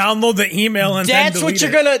have to download the email and then delete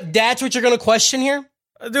that's what you're gonna question here?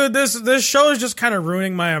 Dude, this show is just kind of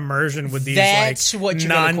ruining my immersion with these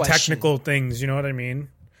non-technical things. You know what I mean?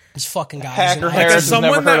 These fucking guys. Hacker and Harris has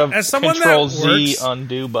someone never heard that- of as someone that Control Z works-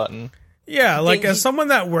 undo button. Yeah, like as someone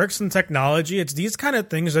that works in technology, it's these kind of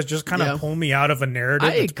things that just kind of pull me out of a narrative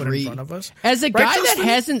I that's put in agree. front of us. As a Right, guy that Justin?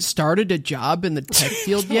 hasn't started a job in the tech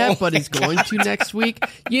field yet, but is going to next week,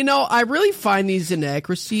 you know, I really find these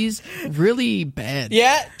inaccuracies really bad.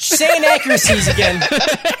 Yeah, say inaccuracies again.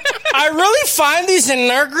 I really find these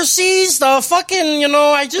inaccuracies, the fucking, you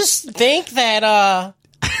know, I just think that,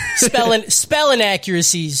 spell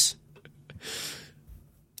inaccuracies.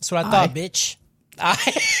 That's what I thought, bitch.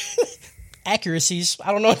 Accuracies.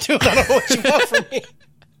 I don't know, dude. I don't know what you want from me.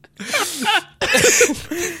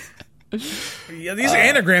 Yeah, these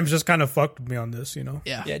anagrams just kind of fucked with me on this, you know?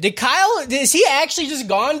 Yeah. Yeah, is he actually just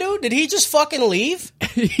gone, dude? Did he just fucking leave?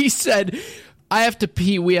 He said, I have to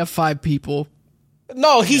pee. We have 5 people.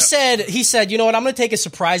 No, he said, you know what, I'm going to take a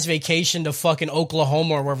surprise vacation to fucking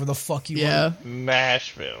Oklahoma or wherever the fuck you Yeah.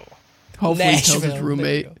 Nashville. Hopefully he tells his Nashville.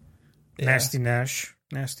 roommate. Nasty Nash.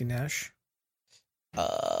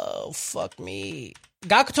 Oh, fuck me.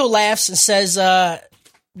 Gakuto laughs and says that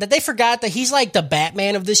they forgot that he's like the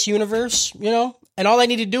Batman of this universe, you know? And all they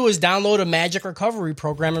need to do is download a magic recovery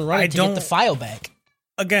program and run it to get the file back.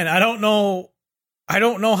 again, I don't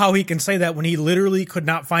know how he can say that when he literally could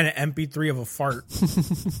not find an MP3 of a fart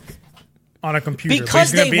on a computer.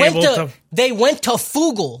 Because they went to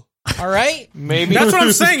Fugle. All right? Maybe that's what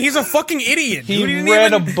I'm saying. He's a fucking idiot. He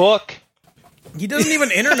read a book. He doesn't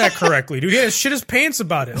even internet correctly, dude. He has shit his pants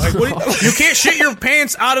about it. Like, you can't shit your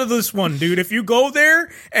pants out of this one, dude. If you go there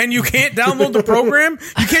and you can't download the program,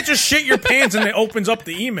 you can't just shit your pants and it opens up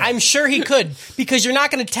the email. I'm sure he could, because you're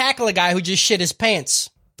not going to tackle a guy who just shit his pants.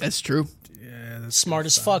 That's true. Yeah, that's smart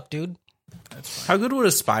as fuck, dude. How good would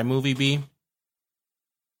a spy movie be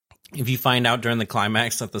if you find out during the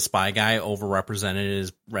climax that the spy guy overrepresented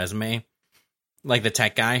his resume, like the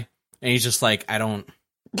tech guy, and he's just like, I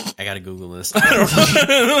gotta Google this.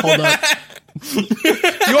 Hold up.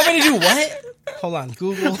 You want me to do what? Hold on,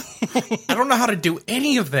 Google. I don't know how to do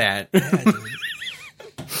any of that.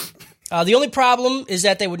 The only problem is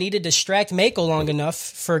that they would need to distract Mako long enough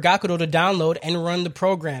for Gakudo to download and run the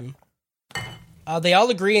program. They all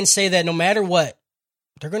agree and say that no matter what,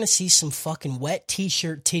 they're going to see some fucking wet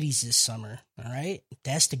t-shirt titties this summer. All right?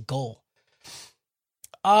 That's the goal.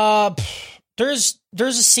 There's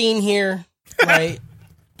a scene here, right?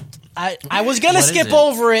 I was going to skip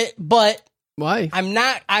over it, but why? I'm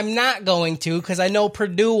not going to, because I know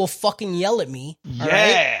Purdue will fucking yell at me. Yeah.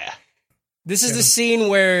 Right? This is the scene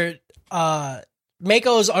where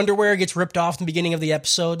Mako's underwear gets ripped off in the beginning of the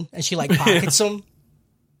episode, and she like pockets them,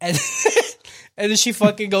 and and then she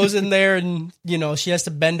fucking goes in there, and she has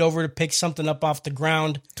to bend over to pick something up off the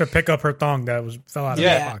ground to pick up her thong that fell out of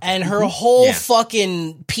her pocket. And her whole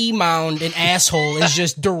fucking pee mound and asshole is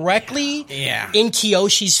just directly in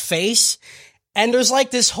Kiyoshi's face, and there's like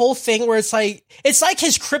this whole thing where it's like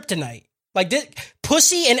his kryptonite, like this,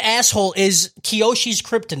 pussy and asshole is Kiyoshi's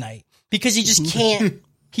kryptonite. Because he just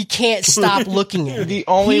can't stop looking at it. The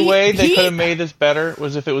only way they could have made this better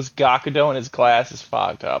was if it was Gakudo and his glass is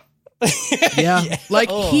fogged up. Yeah.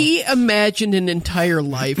 He imagined an entire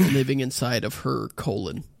life living inside of her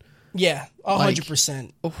colon. Yeah,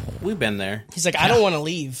 100%. We've been there. He's like, I don't want to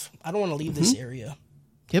leave. I don't want to leave this area.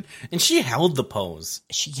 Yep. And she held the pose.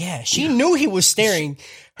 She knew he was staring.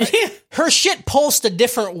 Her shit pulsed a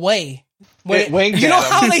different way. You know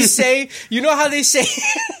how they say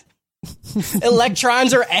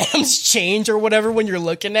electrons or atoms change or whatever when you're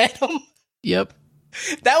looking at them? Yep.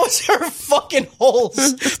 That was her fucking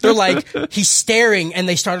holes. They're like, he's staring, and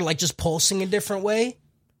they started like just pulsing a different way.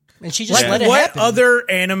 And she just let it happen. What other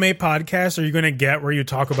anime podcast are you going to get where you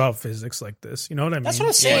talk about physics like this? You know what I mean? That's what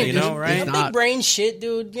I'm saying. Right? It's big brain shit,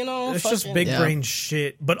 dude. It's just big brain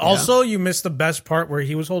shit. But also, you missed the best part where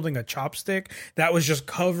he was holding a chopstick that was just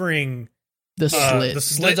covering the slit.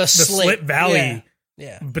 The slit valley.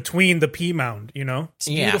 Yeah. Between the pea mound, It's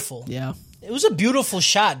beautiful. Yeah. It was a beautiful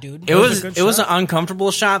shot, dude. It was an uncomfortable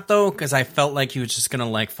shot though, because I felt like he was just gonna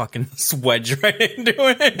like fucking wedge right into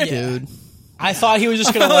it, dude. I thought he was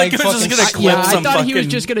just gonna like fucking. I thought he was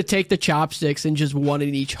just gonna take the chopsticks and just one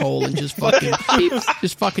in each hole and just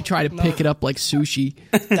fucking try to pick it up like sushi.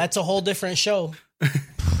 That's a whole different show.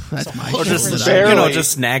 That's my or just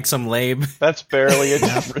just snag some lab. That's barely a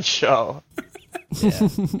different show. Yeah.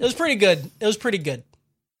 It was pretty good.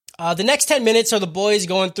 The next 10 minutes are the boys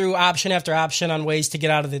going through option after option on ways to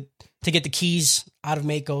get the keys out of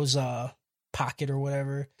Mako's pocket or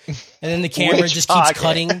whatever, and then the camera just keeps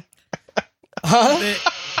cutting.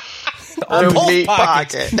 Both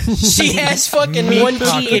pockets. She has fucking one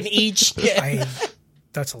key in each.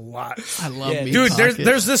 That's a lot. I love dude.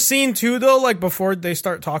 There's this scene too though, like before they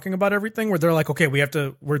start talking about everything, where they're like, okay, we're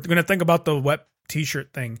gonna think about the wet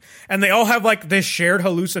t-shirt thing, and they all have like this shared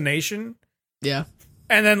hallucination. Yeah.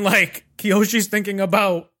 And then, like, Kiyoshi's thinking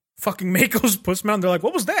about fucking Mako's puss mound. They're like,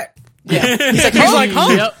 what was that? Yeah. He's like,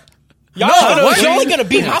 huh? Yep. You're only going to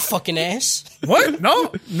beat my fucking ass. What?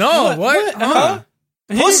 No. What? Huh?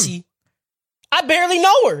 Pussy. I barely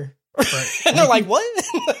know her. Right. And they're like, what?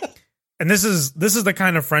 And this is the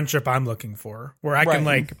kind of friendship I'm looking for, where I can,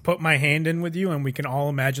 like, put my hand in with you and we can all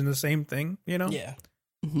imagine the same thing, you know? Yeah.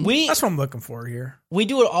 That's what I'm looking for here. We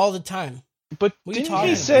do it all the time. But didn't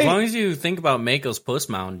he say... As long as you think about Mako's puss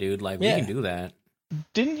mound, dude, like, we can do that.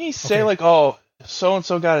 Didn't he say, like, oh,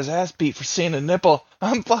 so-and-so got his ass beat for seeing a nipple.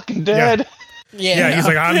 I'm fucking dead. Yeah, he's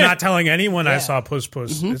like, I'm not telling anyone I saw puss.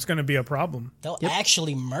 It's going to be a problem. They'll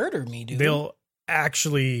actually murder me, dude. They'll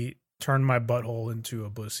actually turn my butthole into a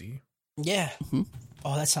pussy. Yeah.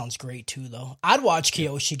 Oh, that sounds great, too, though. I'd watch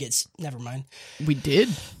Kiyoshi gets... Never mind. We did.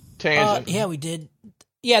 Tangent. Yeah, we did.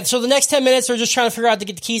 Yeah, so the next 10 minutes, they're just trying to figure out to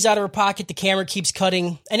get the keys out of her pocket. The camera keeps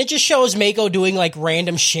cutting, and it just shows Mako doing, like,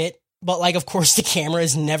 random shit. But, like, of course, the camera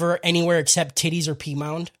is never anywhere except titties or pee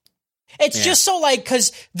mound. It's just so like,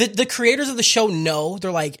 because the creators of the show know,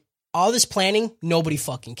 they're like, all this planning, nobody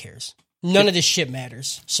fucking cares. None of this shit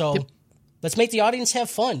matters. So let's make the audience have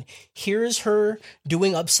fun. Here's her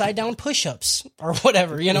doing upside down push-ups or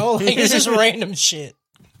whatever, you know? Like, it's just random shit.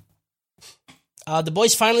 The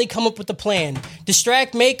boys finally come up with the plan.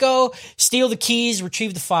 Distract Mako, steal the keys,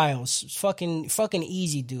 retrieve the files. It's fucking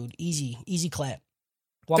easy, dude. Easy clap.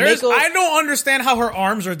 While I don't understand how her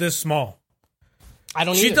arms are this small. I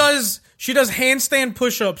don't She either. She does handstand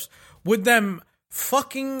push-ups with them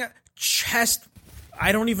fucking chest.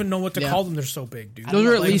 I don't even know what to call them. They're so big, dude. Those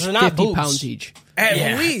are at least they're not 50 boobs. pounds each.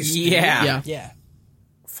 At least. Yeah. Yeah.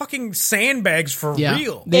 Fucking sandbags for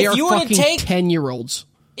real. They If are you were to fucking take- 10-year-olds.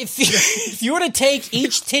 If you were to take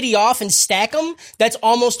each titty off and stack them, that's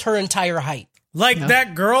almost her entire height. Like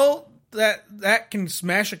that girl that can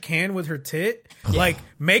smash a can with her tit. Like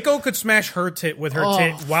Mako could smash her tit with her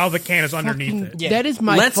tit while the can is underneath it. Yeah. That is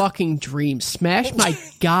my fucking dream. Smash my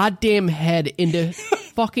goddamn head into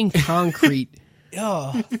fucking concrete.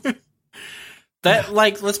 That,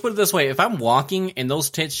 like, let's put it this way. If I'm walking and those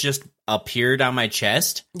tits just appeared on my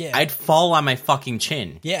chest, I'd fall on my fucking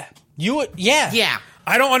chin. Yeah. You would, yeah.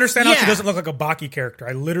 I don't understand how she doesn't look like a Baki character.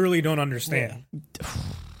 I literally don't understand.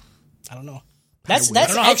 I don't know. That's I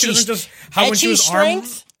don't know how she doesn't just when she was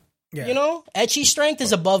strength. Yeah. You know, Ecchi strength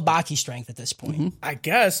is above Baki strength at this point. I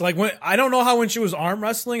guess. Like I don't know how when she was arm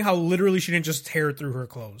wrestling, how literally she didn't just tear through her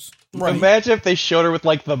clothes. Right. Imagine if they showed her with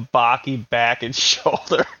like the Baki back and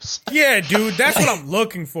shoulders. Yeah, dude, that's what I'm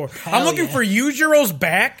looking for. I'm looking for Yujiro's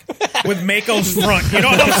back with Mako's front. You know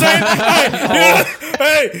what I'm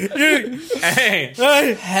saying?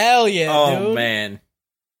 Hey. Hell yeah, Oh, dude. man.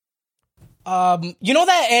 You know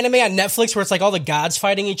that anime on Netflix where it's like all the gods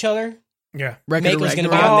fighting each other? Yeah. Mako's going to be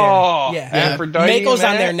Ragnarok. on there. Yeah. Aphrodite Mako's in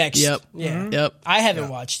on that? there next. Yep. Yeah. Yep. I haven't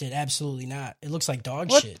watched it. Absolutely not. It looks like dog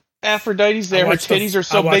What? shit. Aphrodite's there. Her watched the- titties are I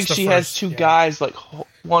so watched big the she has first, two yeah. guys, like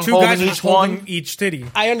one Two holding guys each just holding one. each titty.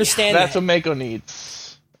 I understand That's that. what Mako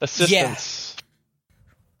needs. Assistance.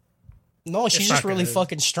 No, she's It's just not really good.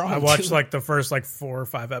 fucking strong. I watched dude. like the first 4 or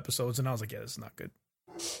 5 episodes and I was like, yeah, this is not good.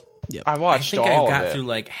 I I watched think all I got of it. through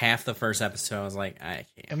like half the first episode. I was like, I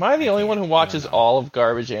can't. Am I the only one who watches all of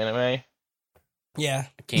garbage anime? Yeah.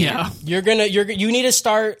 I can't. Yeah. You need to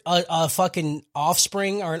start a fucking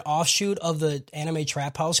offspring or an offshoot of the anime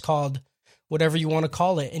trap house called whatever you want to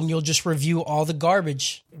call it, and you'll just review all the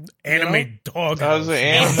garbage. Anime dog. That was house. an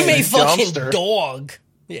anime Fucking dumpster. dog.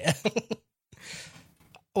 Yeah.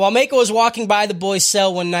 While Mako was walking by the boys'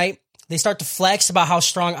 cell one night, they start to flex about how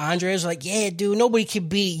strong Andre is. Like, yeah, dude, nobody can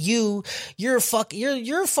beat you. You're a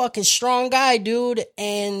fucking strong guy, dude.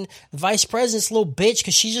 And the vice president's a little bitch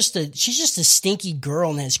because she's just a stinky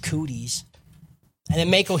girl and has cooties. And then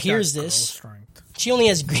Mako hears Girl this. strength. She only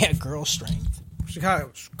has girl strength. She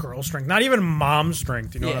got girl strength. Not even mom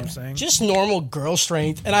strength. You know what I'm saying? Just normal girl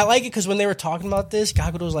strength. And I like it because when they were talking about this,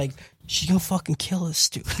 Gakuto was like, she's gonna fucking kill us,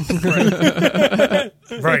 dude.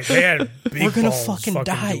 Right. They had big We're gonna balls fucking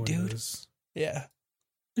die, doing dude. this. Yeah.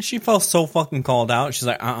 She felt so fucking called out. She's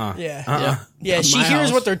like, Yeah. Yeah, Not she my hears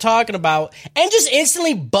house. what they're talking about and just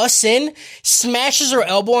instantly busts in, smashes her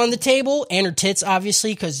elbow on the table and her tits,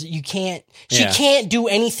 obviously, because she can't do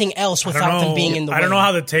anything else I don't without them know. being in the way. I don't know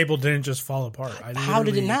how the table didn't just fall apart. How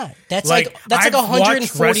did it not? That's Like, like I've watched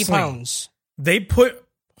 140 wrestling. pounds. They put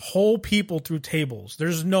whole people through tables.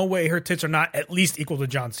 There's no way her tits are not at least equal to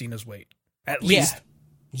John Cena's weight. At least.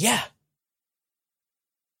 Yeah.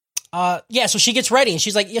 So she gets ready and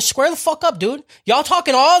she's like, yeah, square the fuck up, dude. Y'all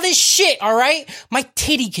talking all this shit, all right? My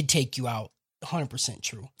titty could take you out. 100%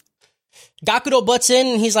 true. Gakudo butts in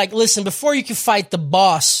and he's like, listen, before you can fight the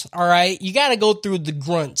boss, all right, you gotta go through the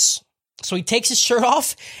grunts. So he takes his shirt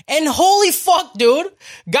off and holy fuck, dude,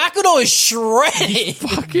 Gakudo is shredded.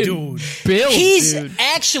 Fucking Dude. build, He's dude.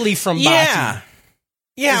 actually from Baki. Yeah.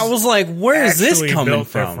 Yeah, I was like, where is this Actually coming built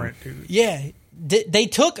from? different, dude. Yeah. They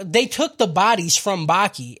took the bodies from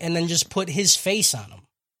Baki and then just put his face on them.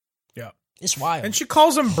 Yeah. It's wild. And she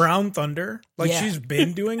calls him Brown Thunder. Like, Yeah. she's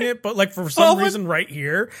been doing it, but, like, for some reason right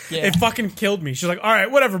here, it fucking killed me. She's like, all right,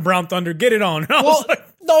 whatever, Brown Thunder, get it on. And I was like,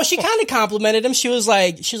 no, she kind of complimented him. She was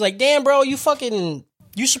like, damn, bro, you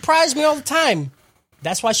surprise me all the time.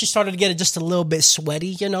 That's why she started to get just a little bit sweaty,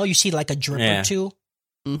 you know? You see, like, a drip Yeah. or two.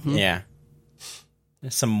 Yeah.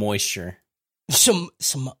 There's some moisture. Some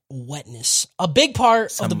wetness. A big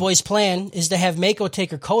part of the boys' plan is to have Mako take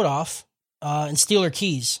her coat off and steal her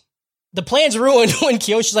keys. The plan's ruined when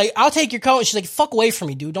Kyoshi's like, I'll take your coat. And she's like, fuck away from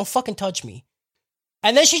me, dude. Don't fucking touch me.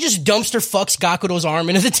 And then she just dumpster fucks Gakudo's arm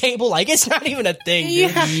into the table. Like, it's not even a thing,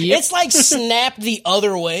 dude. Yep. It's like snapped the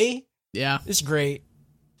other way. Yeah. It's great.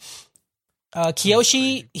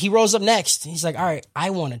 Kiyoshi, he rose up next. He's like, all right, I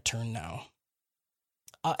want to turn now.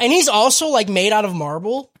 And he's also like made out of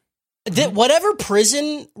marble. Whatever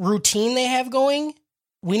prison routine they have going,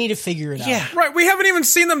 we need to figure it out. Right. We haven't even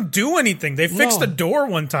seen them do anything. They fixed the door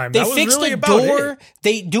one time. They that was fixed really the about door.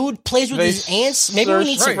 It. Dude plays with his ants. Maybe we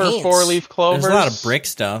need some for ants. 4-leaf clovers. There's a lot of brick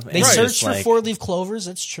stuff. They search for 4-leaf clovers.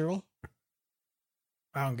 That's true.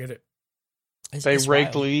 I don't get it. They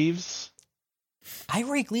rake leaves. I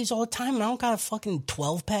rake leaves all the time, and I don't got a fucking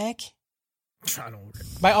 12-pack. I don't.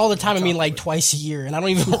 By all the time, I mean like twice a year, and I don't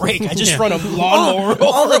even rake. I just run a lawnmower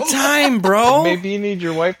all the time, bro. Maybe you need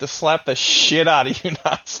your wife to slap the shit out of you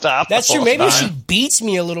nonstop. That's true. Maybe she beats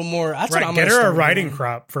me a little more. That's what I'm get gonna her a start riding doing.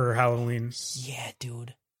 crop for Halloween. Yeah,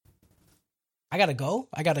 dude. I gotta go.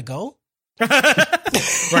 Writing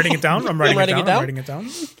it down. I'm writing it down.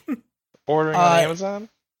 Ordering on Amazon.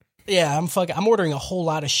 Yeah, I'm ordering a whole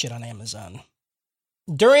lot of shit on Amazon.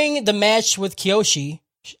 During the match with Kiyoshi,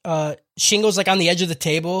 Shingo's like on the edge of the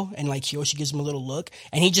table, and like Kiyoshi gives him a little look,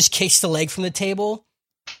 and he just kicks the leg from the table.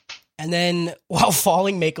 And then while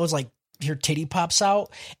falling, Mako's like, her titty pops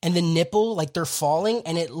out, and the nipple, like they're falling,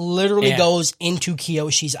 and it literally goes into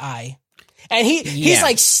Kiyoshi's eye. And he's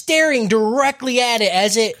like staring directly at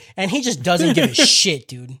it and he just doesn't give a shit,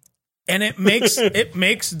 dude. And it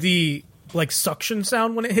makes the like suction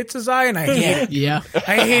sound when it hits his eye, and I hate it. Yeah.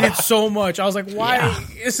 I hate it so much. I was like, why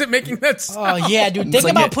is it making that sound? Oh yeah, dude. Think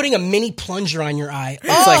about putting a mini plunger on your eye.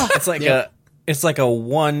 It's like a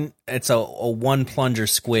one plunger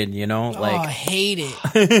squid, you know? Like I hate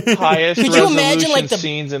it. Highest Could you imagine like the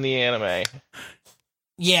scenes in the anime?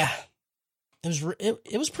 Yeah.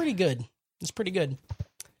 It was pretty good. It's pretty good.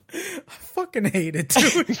 I fucking hate it,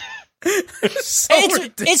 dude.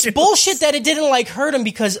 It's bullshit that it didn't like hurt him,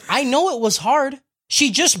 because I know it was hard. She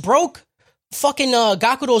just broke fucking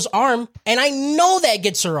Gakudo's arm, and I know that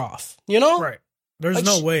gets her off. You know, right? There's like,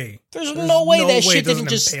 no way. There's no way that shit didn't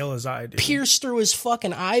just impale his eye, dude. Pierce through his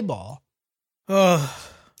fucking eyeball. So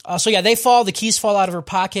yeah, they fall. The keys fall out of her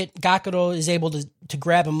pocket. Gakudo is able to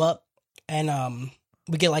grab him up, and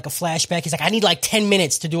we get like a flashback. He's like, I need like 10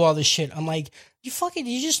 minutes to do all this shit. I'm like,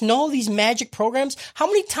 you just know these magic programs? How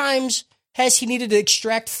many times has he needed to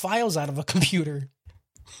extract files out of a computer?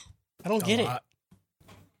 I don't get it. A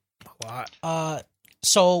lot.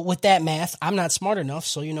 So with that math, I'm not smart enough.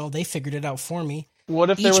 So, they figured it out for me. What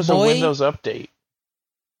if there was a Windows update?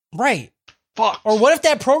 Right. Fuck. Or what if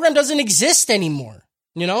that program doesn't exist anymore?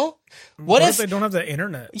 What if they don't have the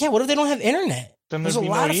internet? Yeah, what if they don't have internet? Then there's a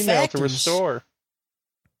lot of email factors to restore.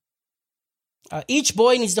 Each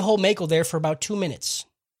boy needs to hold Mako there for about 2 minutes.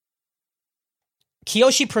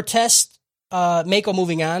 Kiyoshi protests Mako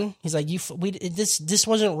moving on. He's like, this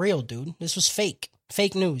wasn't real, dude. This was fake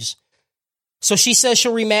news. So she says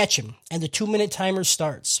she'll rematch him, and the 2-minute timer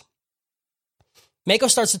starts. Mako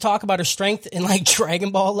starts to talk about her strength in like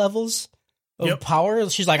Dragon Ball levels of power.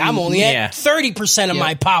 She's like, I'm only at 30% of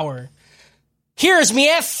my power. Here's me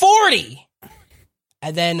at 40.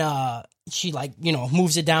 And then she like,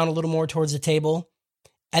 moves it down a little more towards the table.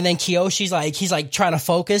 And then Kiyoshi's like, he's like trying to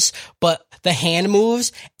focus, but the hand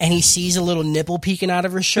moves and he sees a little nipple peeking out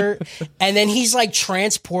of her shirt. And then he's like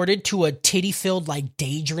transported to a titty filled like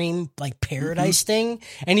daydream, like paradise thing.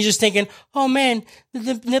 And he's just thinking, oh man,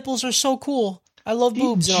 the nipples are so cool. I love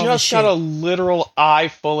boobs. He and all this just shit. got a literal eye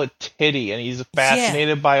full of titty and he's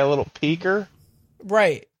fascinated by a little peeker.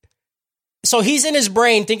 Right. So he's in his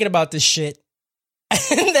brain thinking about this shit.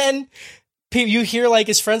 And then you hear like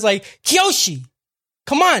his friends like, Kiyoshi,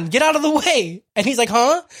 come on, get out of the way. And he's like,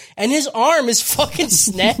 huh? And his arm is fucking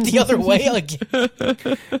snapped the other way again.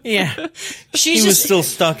 Yeah. He was still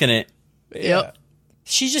stuck in it. Yep.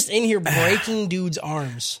 She's just in here breaking dudes'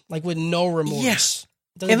 arms, like with no remorse.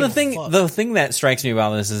 Yeah. And the thing that strikes me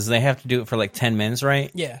about this is they have to do it for like 10 minutes,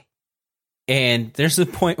 right? Yeah. And there's a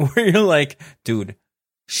point where you're like, dude,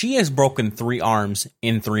 she has broken 3 arms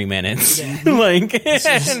in 3 minutes. Yeah. Like,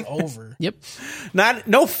 it's over. Yep.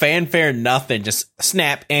 No fanfare, nothing. Just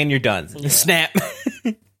snap and you're done. Yeah. Snap.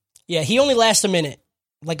 Yeah, he only lasts a minute,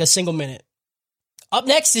 like a single minute. Up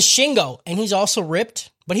next is Shingo, and he's also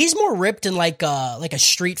ripped, but he's more ripped in like a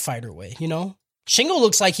Street Fighter way, Shingo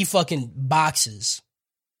looks like he fucking boxes.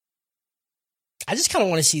 I just kind of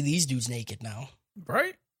want to see these dudes naked now.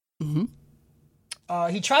 Right? Mm-hmm.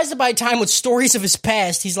 He tries to buy time with stories of his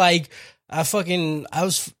past. He's like, you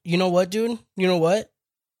know what, dude? You know what?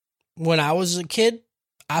 When I was a kid,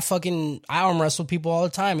 I arm wrestled people all the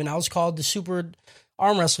time, and I was called the super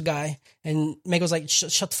arm wrestle guy. And Mako's like,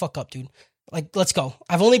 shut the fuck up, dude. Like, let's go.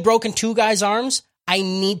 I've only broken 2 guys' arms. I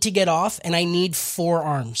need to get off, and I need 4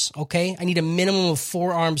 arms, okay? I need a minimum of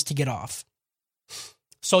 4 arms to get off.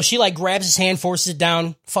 So she like grabs his hand, forces it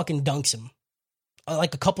down, fucking dunks him.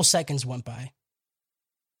 Like a couple seconds went by.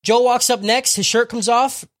 Joe walks up next. His shirt comes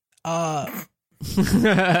off. Doesn't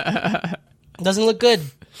look good.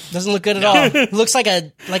 Doesn't look good at all. Looks like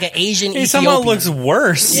an Asian. He somehow looks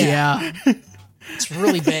worse. Yeah. It's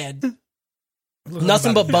really bad.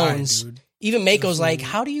 Nothing but bones. Even Mako's like,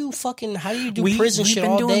 how do you do prison shit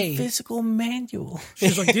all day? Physical manual.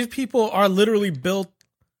 She's like, these people are literally built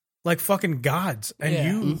like fucking gods,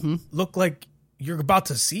 and you look like you're about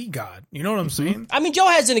to see God. You know what I'm saying? I mean, Joe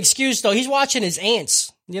has an excuse though. He's watching his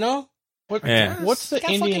ants. You know. What's the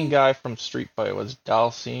Indian guy from Street Fighter? Was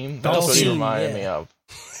Dalsim? That's what he reminded me of.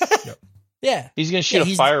 Yeah. He's gonna shoot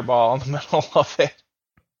a fireball in the middle of it.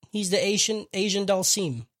 He's the Asian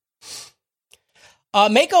Dalsim.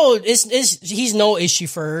 Mako he's no issue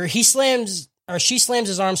for her. She slams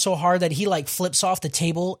his arm so hard that he like flips off the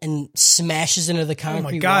table and smashes into the concrete wall.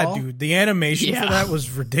 Oh my god, dude. The animation for that was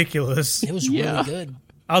ridiculous. It was really good.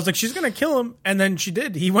 I was like, she's going to kill him. And then she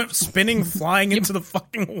did. He went spinning, flying into the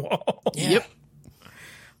fucking wall. Yeah. Yep.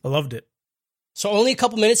 I loved it. So only a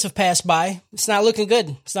couple minutes have passed by. It's not looking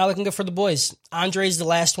good. It's not looking good for the boys. Andre's the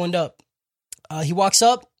last one up. He walks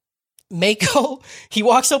up. Mako, he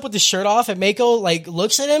walks up with his shirt off, and Mako like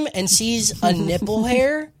looks at him and sees a nipple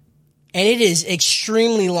hair, and it is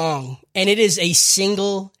extremely long, and it is a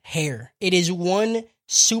single hair. It is one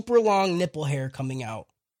super long nipple hair coming out.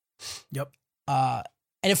 Yep.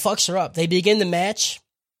 And it fucks her up. They begin the match.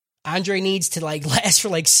 Andre needs to like last for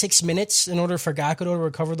like 6 minutes in order for Gakudo to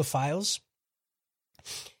recover the files.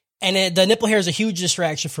 And the nipple hair is a huge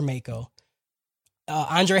distraction for Mako.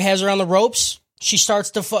 Andre has her on the ropes. She starts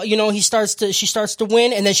to, she starts to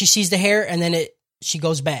win, and then she sees the hair, and then she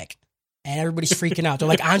goes back, and everybody's freaking out. They're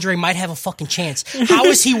like, Andre might have a fucking chance. How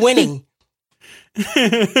is he winning?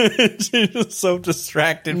 She's so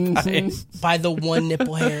distracted by the one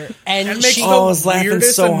nipple hair, and it makes the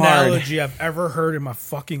weirdest analogy I've ever heard in my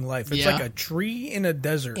fucking life. It's like a tree in a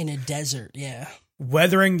desert. In a desert, yeah.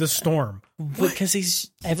 Weathering the storm. Because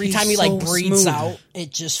every time he like breathes out, it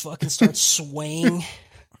just fucking starts swaying.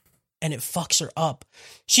 And it fucks her up.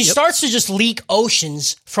 She starts to just leak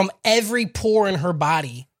oceans from every pore in her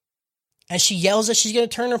body. And she yells that she's going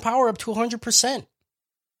to turn her power up to 100%.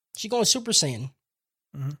 She's going Super Saiyan.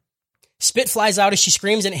 Mm-hmm. Spit flies out as she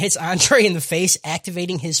screams, and it hits Andre in the face,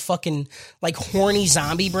 activating his fucking like horny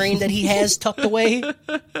zombie brain that he has tucked away.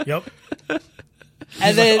 Yep.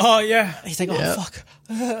 And then, like, oh yeah. He's like, oh fuck.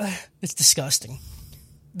 It's disgusting.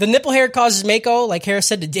 The nipple hair causes Mako, like Harris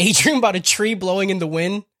said, to daydream about a tree blowing in the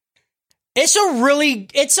wind. It's a really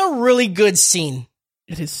good scene.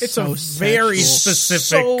 It's a very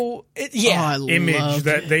specific image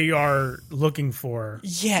that they are looking for.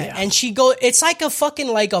 Yeah, and it's like a fucking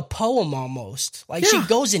like a poem almost. Like she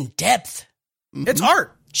goes in depth. It's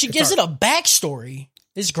art. She gives it a backstory.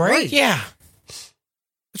 It's great. Right. Yeah.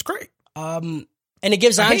 It's great. And it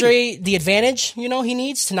gives Andre the advantage, he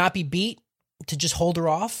needs to not be beat, to just hold her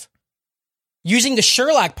off. Using the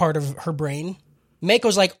Sherlock part of her brain,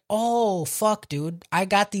 Mako's like, oh, fuck, dude. I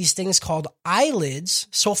got these things called eyelids,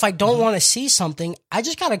 so if I don't want to see something, I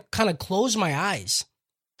just gotta kind of close my eyes.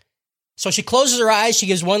 So she closes her eyes, she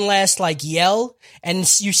gives one last, yell, and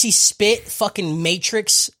you see Spit fucking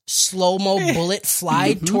Matrix slow-mo bullet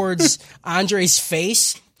fly towards Andre's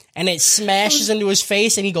face, and it smashes into his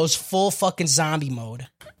face, and he goes full fucking zombie mode.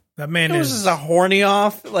 That man is just a horny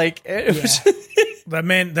off. That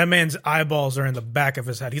man's eyeballs are in the back of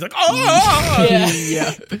his head. He's like, oh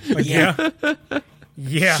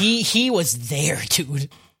yeah. He was there, dude.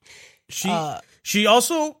 She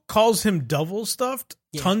also calls him Double Stuffed,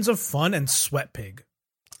 Tons of Fun, and Sweat Pig.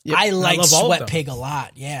 Yep. I like Sweat Pig a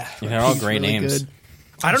lot. Yeah, they're all great really names. Good.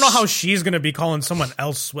 I don't know how she's gonna be calling someone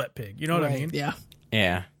else Sweat Pig. You know what I mean? Yeah.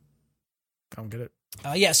 I don't get it.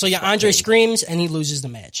 Andre screams and he loses the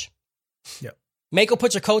match. Yep. Mako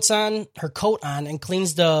puts her coat on, and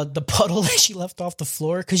cleans the puddle that she left off the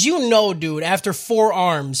floor. Because dude, after 4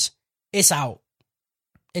 arms, it's out.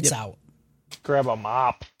 It's out. Grab a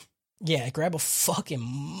mop. Yeah, grab a fucking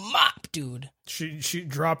mop, dude. She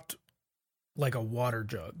dropped like a water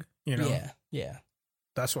jug, Yeah.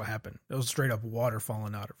 That's what happened. It was straight up water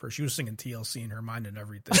falling out of her. She was singing TLC in her mind and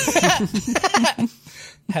everything.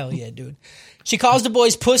 Hell yeah, dude. She calls the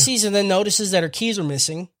boys pussies and then notices that her keys are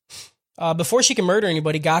missing. Before she can murder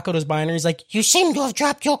anybody, Gakudo's behind her. He's like, "You seem to have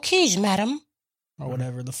dropped your keys, madam." Or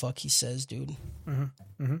whatever the fuck he says, dude.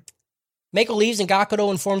 Mako leaves and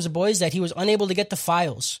Gakudo informs the boys that he was unable to get the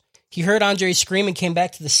files. He heard Andre scream and came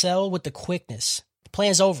back to the cell with the quickness. The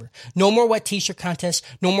plan's over. No more wet t-shirt contests.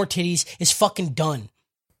 No more titties. It's fucking done.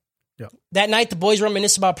 Yep. That night, the boys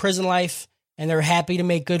reminisce about prison life. and they're happy to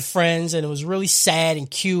make good friends, and it was really sad and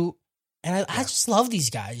cute. And I just love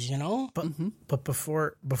these guys, you know? But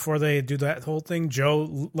before they do that whole thing,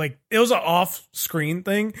 Joe, like, it was an off-screen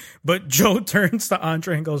thing, but Joe turns to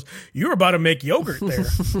Andre and goes, "You were about to make yogurt there."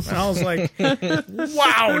 And I was like,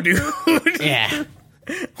 wow, dude. Yeah.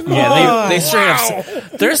 Yeah, they straight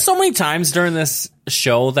up. There's so many times during this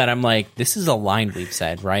show that I'm like, this is a line we've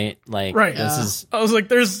said, right? Like, Right. This is. I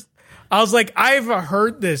was like, I've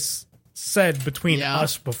heard this said between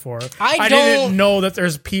us before. I didn't know that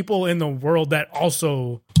there's people in the world that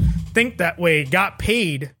also think that way, got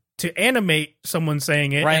paid to animate someone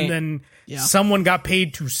saying it, Right. and then someone got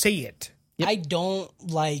paid to say it. Yep. I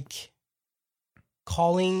don't like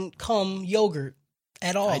calling cum yogurt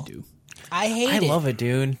at all. I do. I hate it. I love it,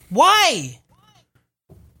 dude. Why?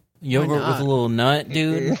 Yogurt with a little nut,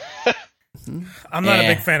 dude. I'm not a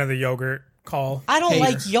big fan of the yogurt call. I don't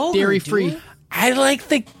like yogurt. Dairy free. I like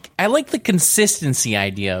the consistency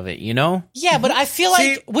idea of it, you know? Yeah, but I feel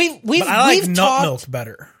like we've nut talked milk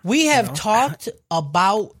better. We have talked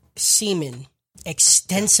about semen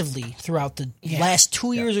extensively throughout the last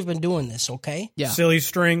 2 years we've been doing this, okay? Yeah. Silly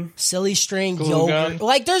string. Silly string, Glue yogurt. gun.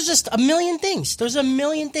 Like, there's just a million things. There's a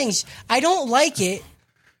million things. I don't like it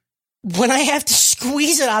when I have to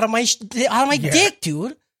squeeze it out of my dick,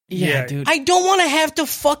 dude. Yeah, dude. I don't want to have to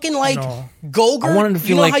fucking, like, No. Go-gurt. I want it to feel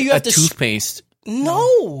you know like how you a have to toothpaste.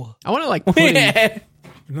 No. I want to like pudding.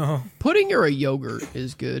 No. Pudding or a yogurt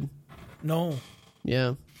is good. No.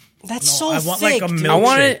 Yeah. That's No, so I want thick, like a dude.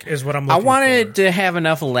 milkshake is what I'm looking for. I wanted it to have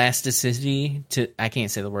enough elasticity to. I can't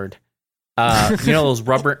say the word. You know those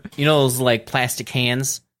rubber. You know those like plastic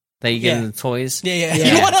hands that you get in the toys. Yeah.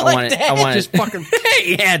 Yeah. You want it I like want it. that? I want Just it. fucking.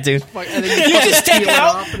 Yeah, dude. And then You just take it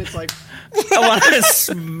out? off and it's like. I want to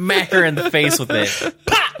smack her in the face with it.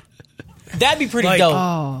 That'd be pretty Like, dope.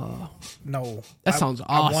 Oh, No. that sounds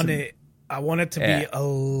awesome. I want it to Yeah. be a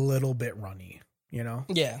little bit runny, you know?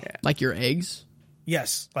 Yeah. Like your eggs.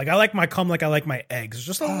 Yes. Like I like my cum like I like my eggs.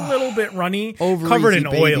 Just a little bit runny, Over covered easy,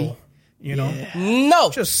 in baby. oil, you know?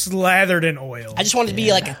 No. Just slathered in oil. I just want it to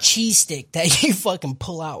be like a cheese stick that you fucking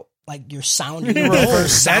pull out. Like you're sounding,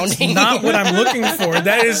 reverse That's sounding. not what I'm looking for.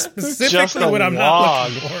 That is Just specifically a what I'm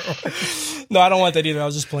log. not looking for. No, I don't want that either. I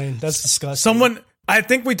was just playing. That's disgusting. I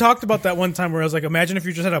think we talked about that one time where I was like, imagine if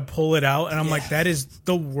you just had to pull it out, and I'm like, that is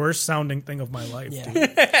the worst sounding thing of my life, Yeah. dude.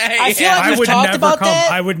 I feel like I we've would talked never about come.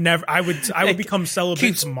 that. I would become celibate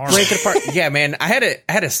Keeps tomorrow. breaking apart. Yeah, man. I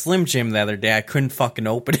had a Slim Jim the other day. I couldn't fucking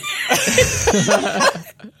open it.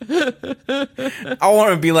 I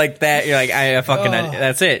want to be like that. You're like,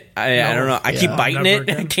 that's it. I don't know. I keep biting never it.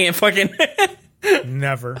 I again. can't fucking.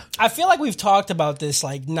 Never. I feel like we've talked about this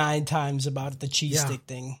like 9 times about the cheese stick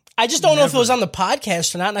thing. I just don't know if it was on the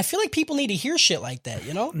podcast or not, and I feel like people need to hear shit like that,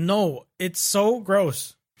 you know? No, it's so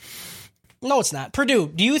gross. No, it's not. Purdue,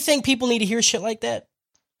 do you think people need to hear shit like that?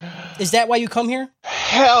 Is that why you come here?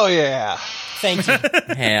 Hell yeah. Thank you.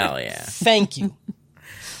 Hell yeah. Thank you.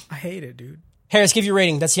 I hate it, dude. Harris, give your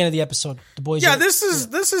rating. That's the end of the episode. The boys. Yeah, are- this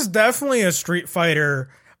is definitely a Street Fighter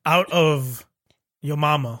out of Yo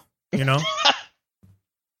Mama. You know,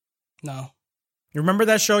 No. you remember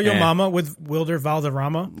that show Yo Yeah. Mama with Wilder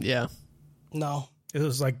Valderrama? Yeah. No. It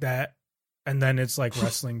was like that, and then it's like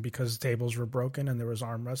wrestling because tables were broken and there was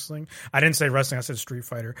arm wrestling. I didn't say wrestling; I said Street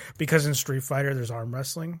Fighter because in Street Fighter there's arm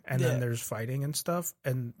wrestling and Yeah. then there's fighting and stuff.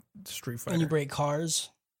 And Street Fighter, And you break cars.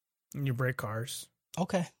 And you break cars.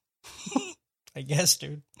 Okay. I guess,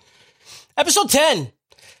 dude. Episode 10.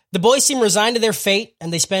 The boys seem resigned to their fate,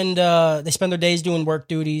 and they spend their days doing work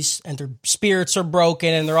duties, and their spirits are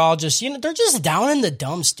broken, and they're all just, they're just down in the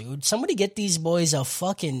dumps, dude. Somebody get these boys a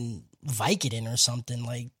fucking Vicodin or something,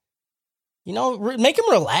 like, make them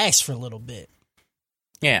relax for a little bit.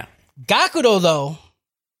 Yeah. Gakudo, though,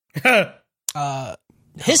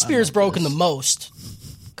 his spirit's broken the most,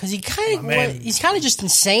 because he's kind of just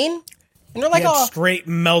insane. And they're like, He had oh, straight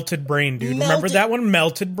melted brain, dude. Remember Melted- that one?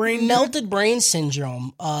 Melted brain? melted brain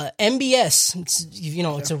syndrome, MBS.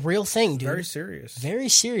 It's a real thing, dude. Very serious. Very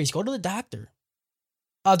serious. Go to the doctor.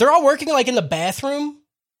 They're all working like in the bathroom,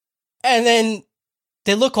 and then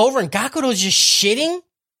they look over and Gakudo's just shitting,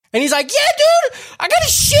 and he's like, "Yeah, dude, I gotta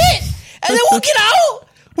shit, and then we'll get out.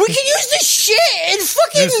 We can use this shit and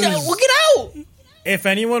fucking we'll get out." If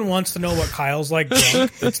anyone wants to know what Kyle's like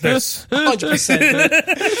drunk, it's this. 100%.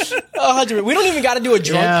 100%. We don't even got to do a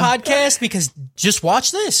drunk Yeah. podcast because just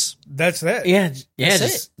watch this. That's it. Yeah.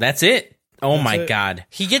 That's That's it. Oh my it. God.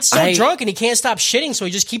 He gets so drunk and he can't stop shitting, so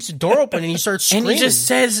he just keeps the door open and he starts And screaming. he just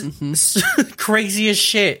says crazy as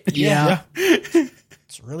shit. Yeah.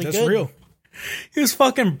 it's really That's good. real. He was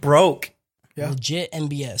fucking broke. Yeah. Legit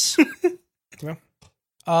MBS. Yeah.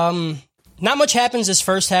 Not much happens this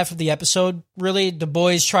first half of the episode. Really, the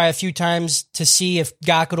boys try a few times to see if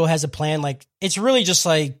Gakudo has a plan. Like, it's really just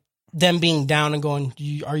like them being down and going,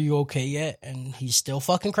 are you okay yet? And he's still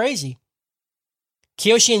fucking crazy.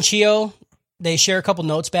 Kiyoshi and Chiyo, they share a couple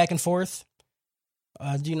notes back and forth.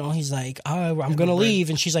 He's like, I'm going to leave.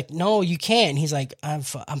 And she's like, no, you can't. And he's like, I'm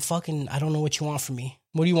fucking, I don't know what you want from me.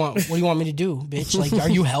 What do you want? What do you want me to do, bitch? Like, are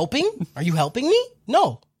you helping? Are you helping me?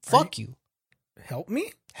 No, fuck you. Help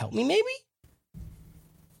me? Help me, maybe?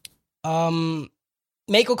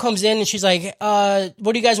 Mako comes in and she's like, what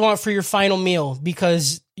do you guys want for your final meal?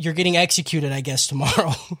 Because you're getting executed, I guess,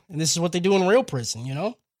 tomorrow. And this is what they do in real prison, you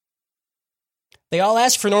know? They all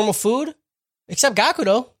ask for normal food, except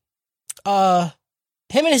Gakudo.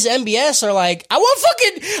 Him and his MBS are like, I want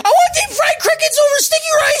deep fried crickets over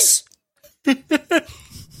sticky rice.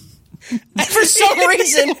 And for some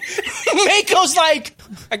reason, Mako's like,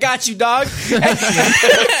 I got you, dog.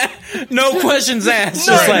 No questions asked.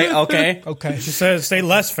 Just like, okay. She says, say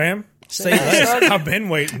less, fam. Say less. I've been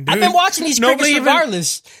waiting, dude. I've been watching these crickets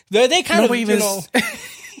regardless. They kind of,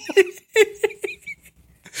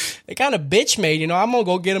 they kind of bitch made, I'm going to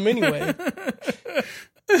go get them anyway.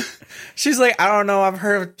 She's like, I don't know. I've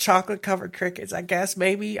heard of chocolate covered crickets. I guess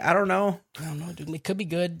maybe. I don't know, dude. It could be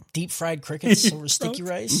good. Deep fried crickets over sticky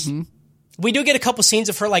rice. Mm-hmm. We do get a couple scenes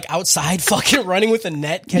of her like outside, fucking running with a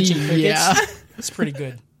net, catching crickets. Yeah, it's pretty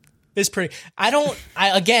good. It's pretty.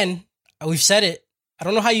 Again, we've said it. I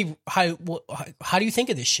don't know how do you think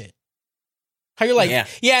of this shit? How you're like,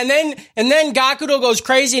 yeah, and then Gakudo goes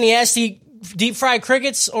crazy and he has to eat deep fried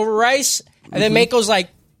crickets over rice, and then Mako's like,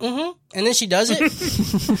 and then she does it.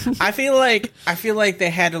 I feel like they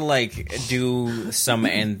had to like do some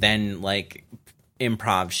and then like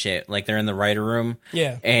improv shit. Like they're in the writer room,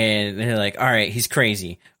 and they're like, "All right, he's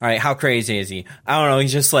crazy. All right, how crazy is he? I don't know.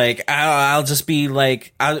 He's just like, I'll just be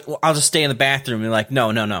like, I'll just stay in the bathroom." And they're like,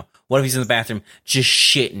 no. What if he's in the bathroom just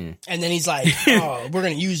shitting? And then he's like, "Oh, we're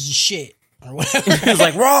gonna use the shit or whatever." He's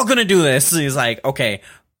like, "We're all gonna do this." And he's like, "Okay,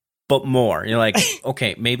 but more." You're like,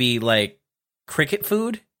 "Okay, maybe like cricket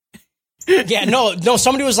food." Yeah, no.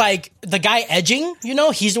 Somebody was like, the guy edging,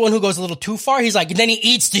 he's the one who goes a little too far. He's like, and then he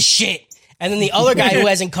eats the shit. And then the other guy who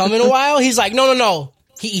hasn't come in a while, he's like, no.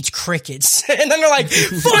 He eats crickets. And then they're like,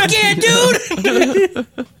 fuck yeah, dude.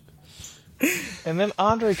 And then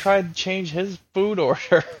Andre tried to change his food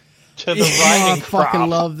order to the riding crop. I fucking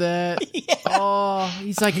love that. Yeah. Oh,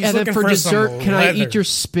 he's like, and then for dessert, can I eat your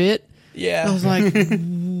spit? Yeah. I was like,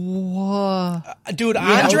 what? Dude,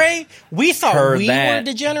 Andre, we thought we were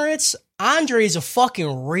degenerates. Andre's a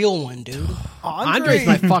fucking real one, dude. Andre's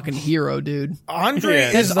my fucking hero, dude. Andre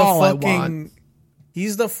is all I want.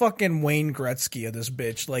 He's the fucking Wayne Gretzky of this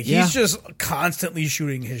bitch. Like, he's just constantly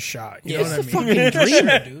shooting his shot. You know what I mean? Fucking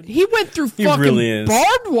dreamer, dude. He went through fucking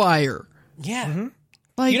barbed wire. Yeah. Mm-hmm.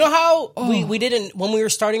 Like, you know how we didn't, when we were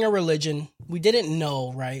starting our religion, we didn't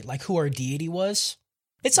know, right, like who our deity was?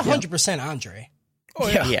 It's 100% Andre. Oh,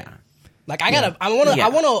 yeah. Yeah. Like, I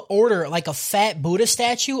want to order like a fat Buddha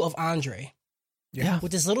statue of Andre. Yeah.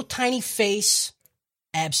 With his little tiny face.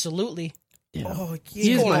 Absolutely. Yeah. Oh,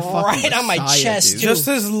 he's my fucking right on my chest, dude. Just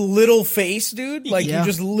his little face, dude. Like, you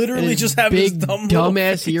just literally just have big, his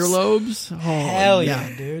dumbass earlobes. Oh, hell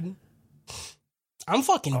yeah, dude. I'm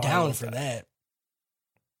fucking down for that.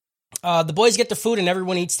 The boys get their food and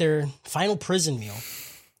everyone eats their final prison meal.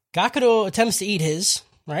 Gakudo attempts to eat his,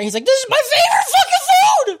 right? He's like, this is my favorite fucking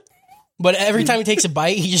food! But every time he takes a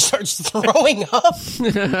bite, he just starts throwing up.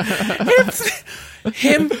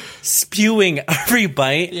 Him spewing every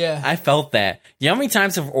bite. Yeah. I felt that. You know how many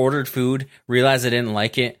times I've ordered food, realized I didn't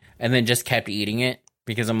like it, and then just kept eating it?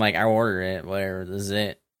 Because I'm like, I ordered it, whatever, this is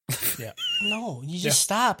it. Yeah. No, you just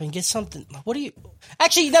stop and get something. What do you...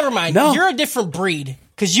 Actually, never mind. No. You're a different breed.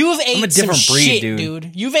 Because you've ate some shit,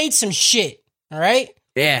 dude. You've ate some shit, all right?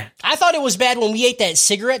 Yeah. I thought it was bad when we ate that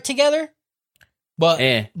cigarette together. But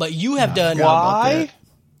you have done... Why?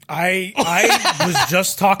 I was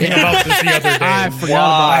just talking about this the other day. I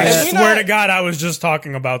forgot about it. I swear to God, I was just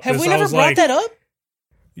talking about this. Have we never brought that up?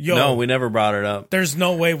 Yo, no, we never brought it up. There's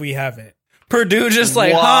no way we haven't. Purdue just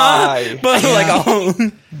like, why? Huh? But like,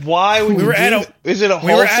 oh. Why would you is it a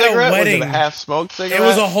whole cigarette? Was it a half-smoked cigarette? It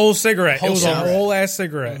was a whole cigarette. It was a whole ass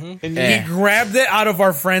cigarette. Mm-hmm. And he grabbed it out of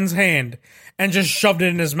our friend's hand and just shoved it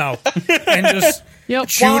in his mouth and just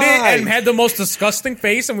chewed it and had the most disgusting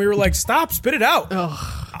face. And we were like, stop, spit it out.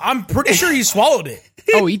 I'm pretty sure he swallowed it.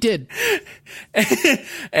 Oh, he did.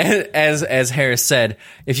 As Harris said,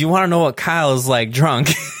 if you want to know what Kyle is like drunk.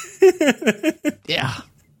 Yeah.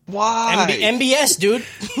 Why? MBS, dude.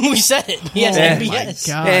 We said it. He has MBS.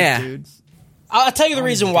 My God, dude. I'll tell you the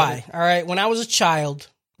reason why. All right. When I was a child,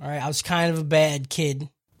 All right, I was kind of a bad kid,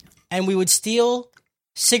 and we would steal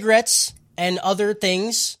cigarettes and other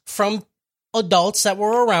things from adults that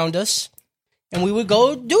were around us, and we would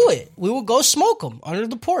go do it. We would go smoke them under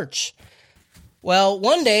the porch. Well,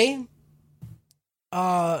 one day,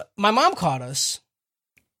 my mom caught us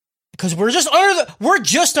because we're just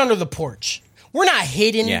under the porch. We're not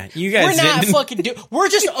hidden. Yeah, you guys. We're not fucking. We're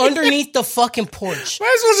just underneath the fucking porch.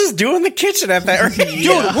 Might as well just do it in the kitchen at that rate.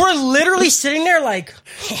 Dude, we're literally sitting there like,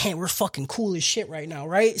 hey, we're fucking cool as shit right now,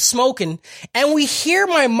 right? Smoking, and we hear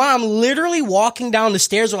my mom literally walking down the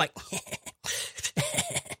stairs. We're like,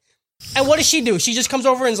 and what does she do? She just comes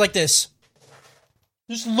over and is like this,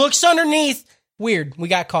 just looks underneath. Weird. We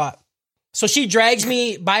got caught. So she drags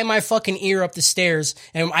me by my fucking ear up the stairs,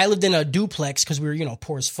 and I lived in a duplex because we were,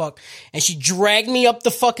 poor as fuck. And she dragged me up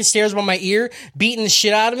the fucking stairs by my ear, beating the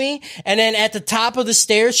shit out of me. And then at the top of the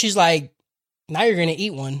stairs, she's like, now you're going to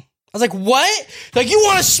eat one. I was like, what? Like, you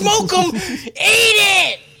want to smoke them? Eat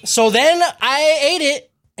it! So then I ate it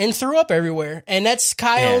and threw up everywhere. And that's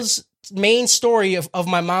Kyle's main story of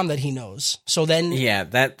my mom that he knows. So then, yeah,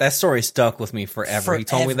 that story stuck with me forever. He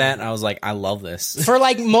told me that, and I was like, I love this. For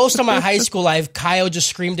like most of my high school life, Kyle just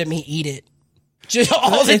screamed at me, "Eat it," just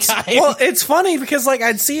all the time. Well, it's funny because like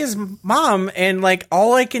I'd see his mom, and like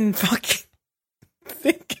all I can fucking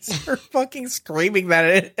think is her fucking screaming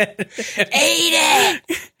that "Eat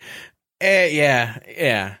it."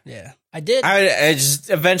 Yeah. I did. I just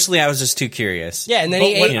eventually I was just too curious. Yeah, and then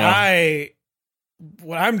he ate.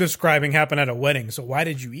 What I'm describing happened at a wedding, so why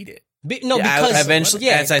did you eat it? Because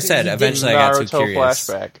eventually, as I said, eventually I got too curious.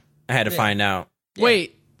 Flashback. I had to find out. Yeah.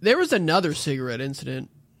 Wait, there was another cigarette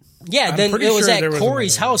incident. Yeah, then it was at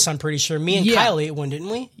Corey's house, I'm pretty sure. Me and Kyle ate one, didn't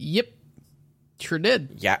we? Yep. Sure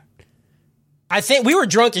did. Yeah. I think we were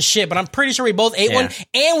drunk as shit, but I'm pretty sure we both ate one.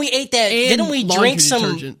 And we ate that. And didn't we drink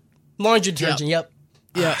some laundry detergent? Yep.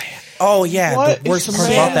 Yeah. Oh, yeah. The worst part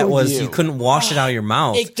about that was you couldn't wash it out of your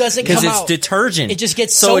mouth. It doesn't come out. Because it's detergent. It just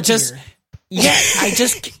gets so soakier.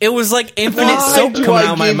 It was like infinite soap coming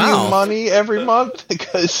out of my mouth. Why do I give you money every month?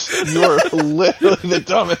 Because you're literally the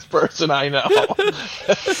dumbest person I know.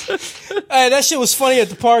 Hey, that shit was funny at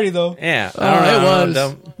the party, though. Yeah. It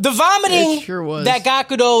was. The vomiting sure was. that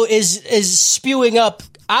Gakudo is spewing up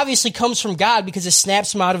obviously comes from God because it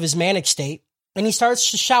snaps him out of his manic state. And he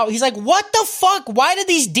starts to shout. He's like, what the fuck? Why did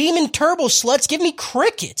these demon turbo sluts give me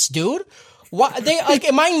crickets, dude? Why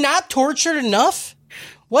am I not tortured enough?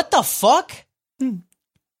 What the fuck?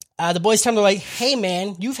 The boys tell him, they're like, hey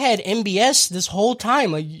man, you've had MBS this whole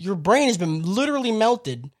time. Like, your brain has been literally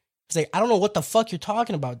melted. He's like, I don't know what the fuck you're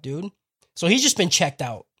talking about, dude. So he's just been checked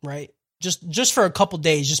out, right? Just for a couple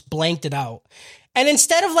days, just blanked it out. And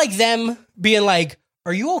instead of like them being like,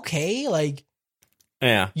 are you okay? Like,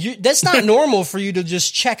 yeah, that's not normal for you to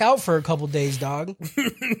just check out for a couple days, dog.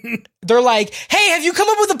 They're like, hey, have you come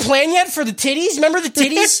up with a plan yet for the titties? Remember the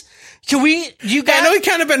titties? I know he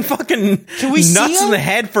kind of been fucking nuts in the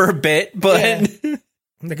head for a bit, but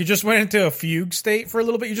like you just went into a fugue state for a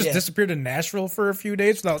little bit. You just disappeared in Nashville for a few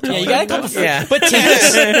days without telling you got a couple. But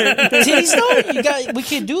titties though, we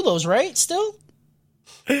can't do those, right? Still,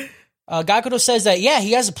 Gakudo says that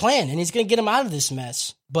he has a plan and he's gonna get him out of this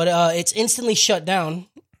mess, but it's instantly shut down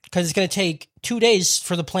because it's gonna take 2 days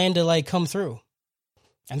for the plan to like come through,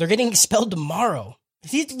 and they're getting expelled tomorrow.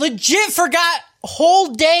 He legit forgot whole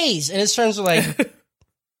days, and his friends are like,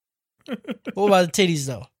 what about the titties,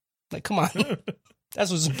 though? Like, come on. That's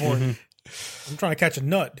what's important. I'm trying to catch a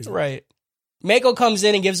nut, dude. Right. Mako comes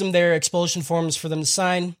in and gives them their expulsion forms for them to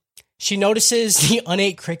sign. She notices the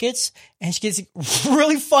unate crickets, and she gets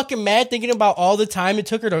really fucking mad thinking about all the time it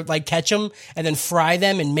took her to, like, catch them and then fry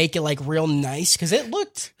them and make it, like, real nice, because it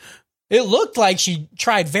looked like she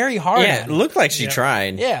tried very hard. Yeah, it looked like she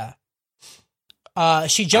tried. Yeah.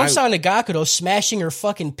 She jumps onto Gakudo, smashing her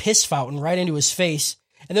fucking piss fountain right into his face,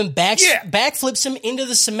 and then backflips him into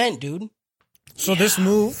the cement, dude. So this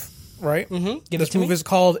move, right? Mm-hmm. This move is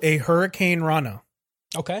called a Hurricane Rana.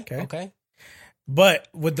 Okay. But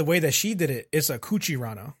with the way that she did it, it's a Coochie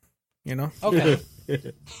Rana, you know? Okay.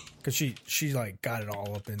 Because she like got it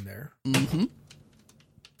all up in there. Mm-hmm.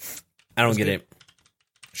 I don't get it.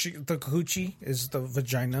 The Coochie is the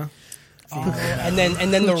vagina. And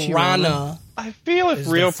then the Rana. I feel if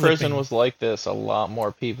real prison was like this, a lot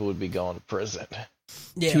more people would be going to prison.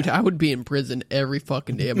 Yeah. Dude, I would be in prison every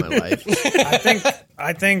fucking day of my life.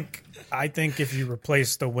 I think if you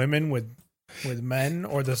replace the women with men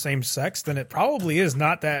or the same sex, then it probably is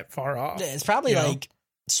not that far off. Yeah, it's probably like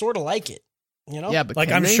sort of like it, you know? Yeah, but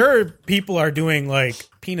like I'm sure people are doing like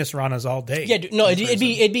penis ranas all day. Yeah, no, it'd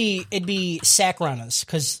be sack ranas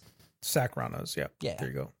because sack ranas. Yeah, there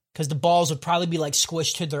you go. because the balls would probably be like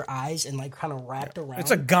squished to their eyes and like kind of wrapped around.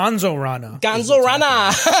 It's a Gonzo Rana. Gonzo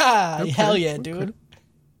Rana. Hell yeah, dude.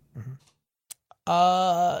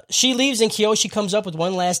 She leaves and Kiyoshi comes up with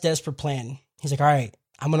one last desperate plan. He's like, all right,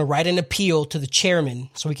 I'm going to write an appeal to the chairman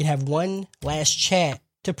so we can have one last chat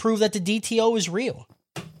to prove that the DTO is real.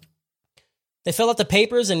 They fill out the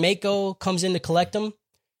papers and Mako comes in to collect them.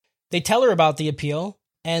 They tell her about the appeal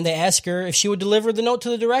and they ask her if she would deliver the note to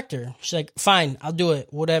the director. She's like, fine, I'll do it.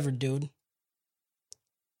 Whatever, dude.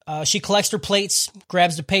 She collects her plates,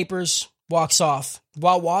 grabs the papers, walks off.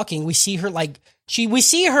 While walking, we see her we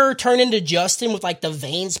see her turn into Justin with like the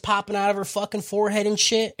veins popping out of her fucking forehead and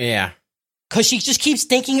shit. Yeah. Cause she just keeps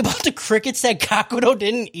thinking about the crickets that Kakuto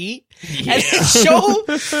didn't eat. Yeah. And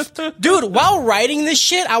the show, dude, while writing this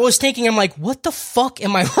shit, I was thinking, I'm like, what the fuck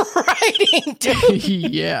am I writing, dude?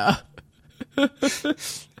 Yeah.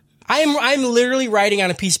 I'm literally writing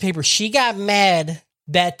on a piece of paper. She got mad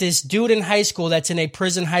that this dude in high school that's in a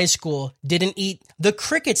prison high school didn't eat the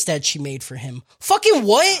crickets that she made for him. Fucking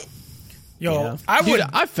what? Yo, yeah.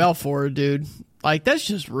 I fell for her, dude. Like, that's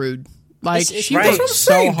just rude. Like, she right. worked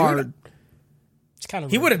so hard. Dude. It's kind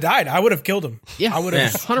of. He would have died. I would have killed him. Yeah, I would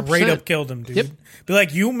have 100%. straight up killed him, dude. Yep. Be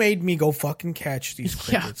like, you made me go fucking catch these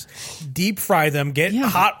crickets, deep fry them, get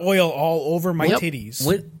hot oil all over my titties.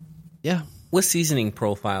 What seasoning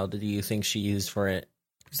profile did you think she used for it?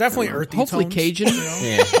 It's definitely earthy. Hopefully tones, Cajun.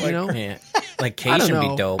 Yeah. Like Cajun would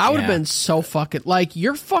be dope. I would have been so fucking like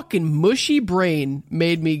your fucking mushy brain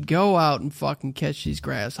made me go out and fucking catch these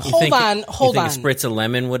grasshoppers. Hold on. You think a spritz of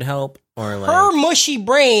lemon would help, or like her mushy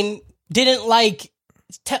brain didn't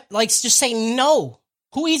just say no.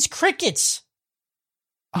 Who eats crickets?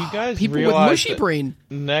 You guys people with realize mushy brain.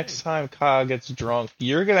 Next time Kyle gets drunk,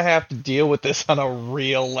 you're gonna have to deal with this on a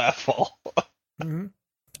real level. Mm-hmm.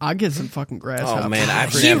 I'll get some fucking grasshoppers. Oh man,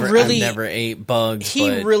 I've never ate bugs.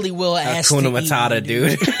 He really will ask Hakuna to Matata, eat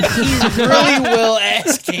dude. He really will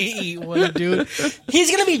ask to eat one, dude. He's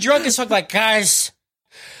gonna be drunk as fuck. Like, guys,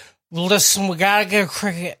 listen, we gotta get a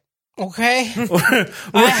cricket, okay? We're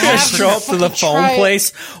gonna show up to the phone place.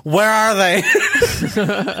 Where are they?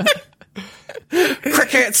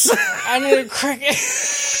 Crickets. I need a cricket.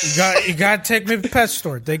 You gotta take me to the pet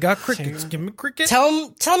store. They got crickets. Give me crickets. Tell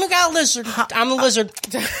him we got a lizard. I'm the lizard.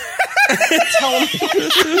 Tell him.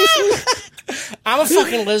 I'm a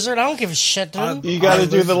fucking lizard. I don't give a shit, dude. You gotta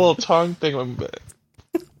do the little tongue thing.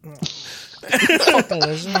 Fucking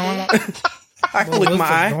lizard. I lick my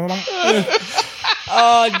eye.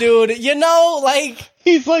 Oh, dude. You know, like...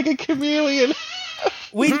 He's like a chameleon.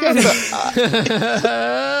 Yeah,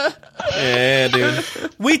 dude.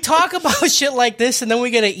 We talk about shit like this, and then we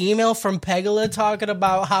get an email from Pegula talking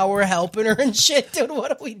about how we're helping her and shit, dude.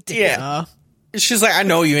 What do we do? Yeah. She's like, I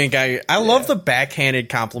know you ain't got your... I love the backhanded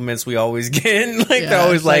compliments we always get. Like, they're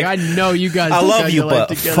always like, I know you guys. I love you, but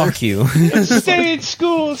together. fuck you. Stay in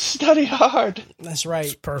school, study hard. That's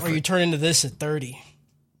right. Or you turn into this at 30.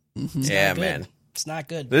 Mm-hmm. Yeah, man. It's not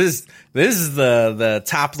good. This is the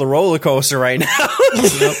top of the roller coaster right now.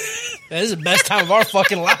 This is the best time of our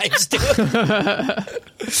fucking lives, dude.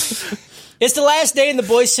 It's the last day, and the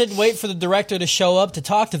boys sit and wait for the director to show up to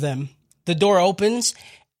talk to them. The door opens.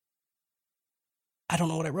 I don't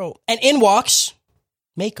know what I wrote. And in walks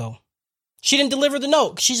Mako. She didn't deliver the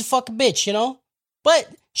note. She's a fucking bitch, you know? But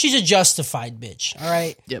she's a justified bitch, all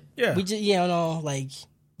right? Yep. Yeah. We just, like...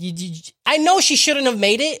 I know she shouldn't have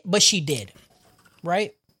made it, but she did.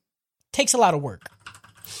 Right? Takes a lot of work.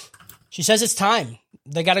 She says it's time.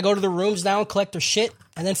 They got to go to the rooms now and collect their shit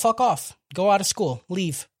and then fuck off. Go out of school.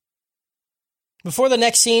 Leave. Before the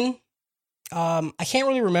next scene, I can't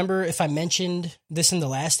really remember if I mentioned this in the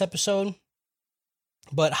last episode,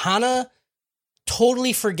 but Hana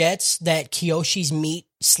totally forgets that Kiyoshi's meat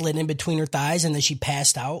slid in between her thighs and then she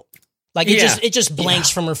passed out. Like, it just blanks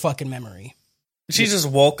from her fucking memory. She just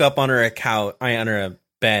woke up under a couch, under a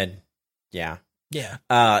bed. Yeah. Yeah.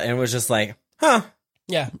 And was just like, huh.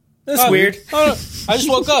 Yeah. That's weird. I just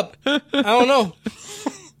woke up. I don't know.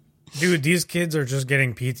 Dude, these kids are just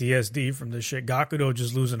getting PTSD from this shit. Gakudo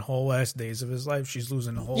just losing whole ass days of his life. She's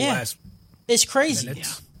losing whole ass. It's crazy.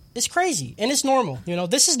 Minutes. It's crazy. And it's normal. You know,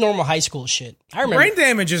 this is normal high school shit. I remember. Brain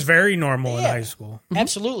damage is very normal in high school.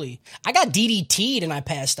 Absolutely. I got DDT'd and I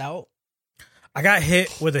passed out. I got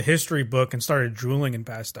hit with a history book and started drooling and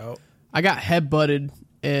passed out. I got headbutted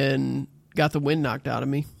and got the wind knocked out of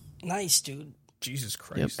me. Nice, dude. Jesus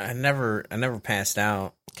Christ. I never passed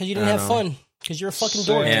out. Because you didn't have fun. Because you're a fucking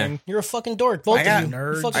dork. Yeah. You're a fucking dork. Both of you.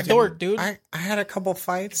 You're a fucking dork, dude. I had a couple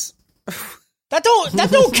fights That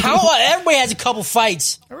don't count. Everybody has a couple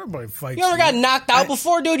fights. Everybody fights. You ever got knocked out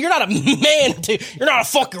before, dude? You're not a man. Dude. You're not a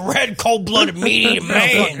fucking red, cold-blooded, meat-eating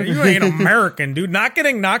man. You ain't American, dude. Not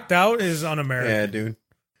getting knocked out is un-American. Yeah, dude.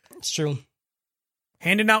 It's true.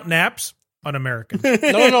 Handing out naps, un-American.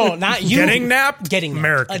 No, not you. Getting napped, Getting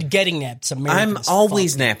American. Getting napped. American. I'm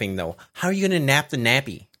always napping, though. How are you going to nap the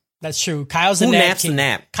nappy? That's true. Kyle's a Who nap naps king. the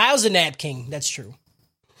nap? Kyle's a nap king. That's true.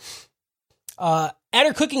 At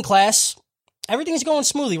her cooking class, everything's going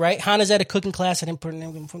smoothly, right? Hannah's at a cooking class. I didn't put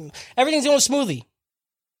it. Everything's going smoothly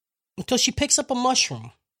until she picks up a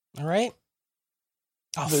mushroom. All right.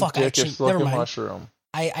 Oh the fuck! Actually, never mind. Mushroom.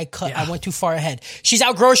 I went too far ahead. She's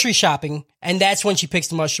out grocery shopping, and that's when she picks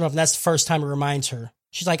the mushroom up, and that's the first time it reminds her.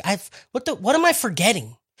 She's like, what am I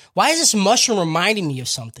forgetting? Why is this mushroom reminding me of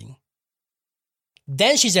something?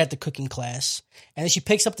 Then she's at the cooking class, and then she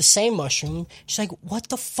picks up the same mushroom. She's like, what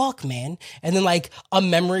the fuck, man? And then, like, a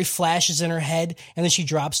memory flashes in her head, and then she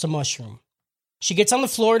drops the mushroom. She gets on the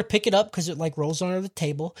floor to pick it up because it, like, rolls under the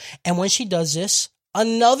table. And when she does this,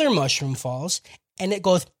 another mushroom falls, and it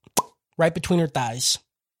goes right between her thighs.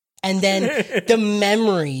 And then the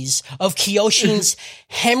memories of Kyoshin's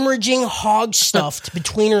hemorrhaging hog stuffed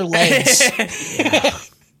between her legs.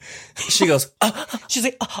 She goes, She's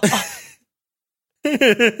like,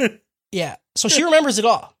 yeah. So she remembers it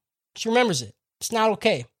all. She remembers it. It's not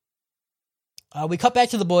okay. We cut back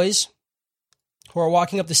to the boys who are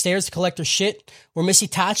walking up the stairs to collect their shit where Miss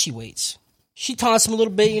Itachi waits. She taunts him a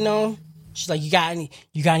little bit, you know. She's like, you got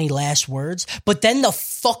any last words? But then the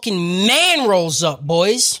fucking man rolls up,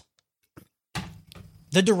 boys.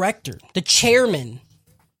 The director, the chairman.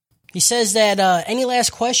 He says that any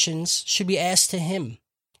last questions should be asked to him.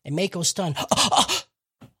 And Mako's stunned.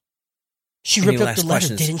 She ripped up the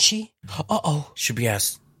letter, didn't she? Uh-oh. Should be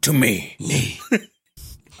asked to me. Me.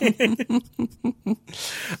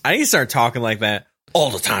 I need to start talking like that all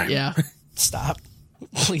the time. Yeah. Stop.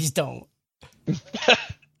 Please don't. You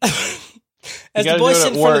gotta do it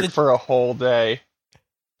at work for a whole day.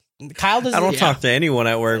 Kyle doesn't. I don't talk to anyone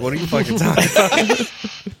at work. What are you fucking talking about?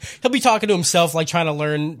 He'll be talking to himself, like trying to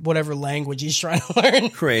learn whatever language he's trying to learn.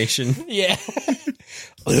 Creation. Yeah.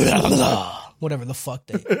 Whatever the fuck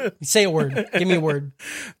they say. A word. Give me a word.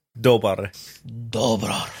 Dobar.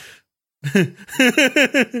 Dobar.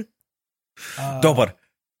 Dobar.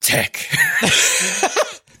 Tech.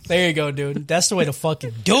 There you go, dude. That's the way to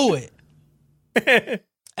fucking do it.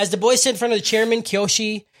 As the boys sit in front of the chairman,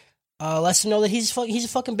 Kyoshi lets him know that he's a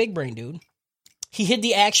fucking big brain, dude. He hid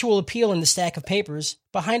the actual appeal in the stack of papers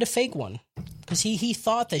behind a fake one because he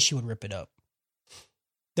thought that she would rip it up.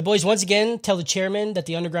 The boys once again tell the chairman that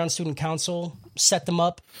the Underground Student Council set them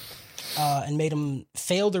up and made them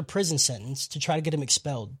fail their prison sentence to try to get him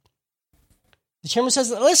expelled. The chairman says,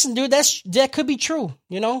 listen, dude, that could be true,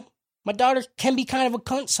 you know? My daughter can be kind of a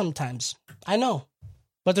cunt sometimes. I know.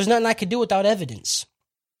 But there's nothing I could do without evidence.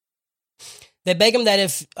 They beg him that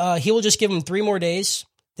if he will just give them 3 more days,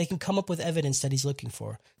 they can come up with evidence that he's looking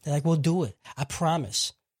for. They're like, we'll do it. I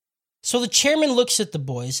promise. So the chairman looks at the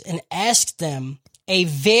boys and asks them a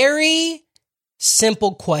very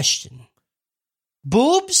simple question.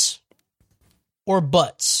 Boobs or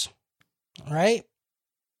butts? All right?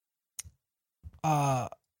 I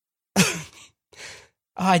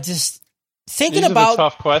just thinking These about are the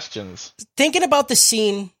tough questions. Thinking about the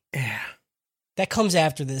scene that comes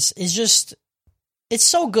after this is just, it's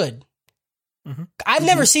so good. Mm-hmm. I've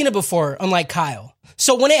never seen it before, unlike Kyle.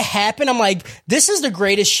 So when it happened, I'm like, this is the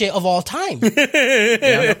greatest shit of all time.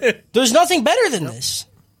 There's nothing better than this.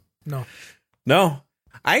 No.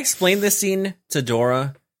 I explained this scene to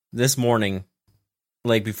Dora this morning,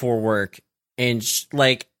 like before work, and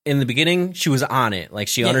in the beginning, she was on it. Like,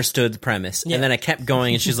 she understood the premise. Yeah. And then I kept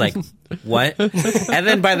going, and she's like, what? And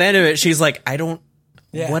then by the end of it, she's like,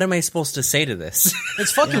 what am I supposed to say to this?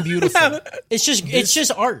 It's fucking beautiful. It's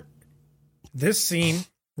just art. This scene,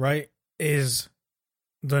 right, is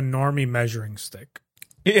the normie measuring stick.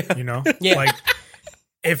 Yeah. You know? Yeah. Like,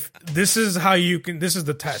 if this is how you can, this is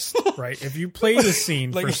the test, right? If you play the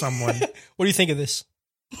scene for someone. What do you think of this?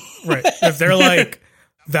 Right. If they're like,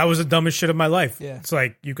 that was the dumbest shit of my life. Yeah. It's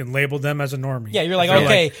like, you can label them as a normie. Yeah, you're like,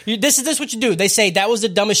 okay, this is what you do. They say, that was the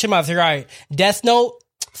dumbest shit of my life. You're all right. Death Note,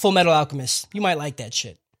 Full Metal Alchemist. You might like that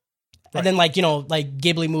shit. Right. And then, like, you know, like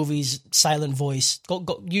Ghibli movies, silent voice.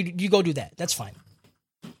 You go do that. That's fine.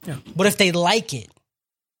 Yeah. But if they like it,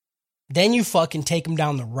 then you fucking take them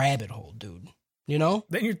down the rabbit hole, dude. You know?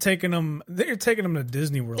 Then you're taking them to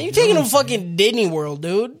Disney World. Then you're taking them fucking Disney World,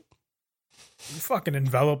 dude. You fucking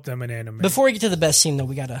envelop them in anime. Before we get to the best scene, though,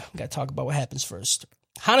 we gotta talk about what happens first.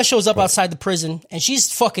 Hana shows up outside the prison, and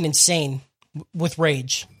she's fucking insane with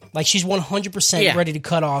rage. Like she's 100% ready to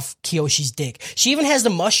cut off Kyoshi's dick. She even has the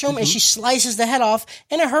mushroom and she slices the head off,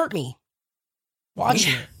 and it hurt me.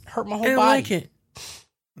 Watching it hurt my whole body. I like it.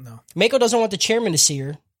 No. Mako doesn't want the chairman to see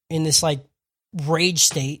her in this like rage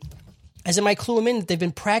state, as it might clue him in that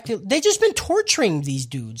they've just been torturing these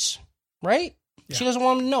dudes, right? Yeah. She doesn't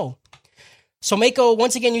want him to know. So Mako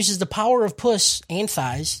once again uses the power of puss and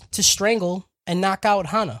thighs to strangle and knock out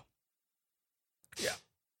Hana. Yeah.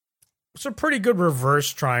 It's a pretty good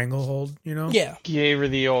reverse triangle hold, you know? Yeah. Gave her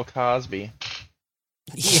the old Cosby.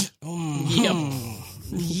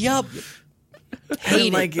 Yup.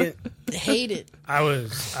 Hate it. Hate it. I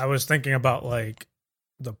was thinking about like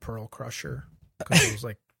the Pearl Crusher because it was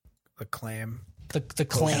like the clam. The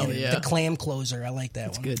clam. The clam closer. I like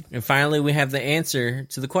that one. Good. And finally, we have the answer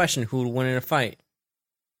to the question: who would win in a fight?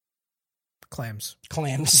 Clams.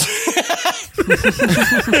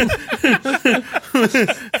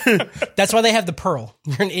 That's why they have the pearl.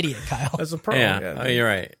 You're an idiot, Kyle. That's a pearl. Yeah. Oh, you're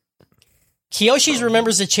right. Kyoshi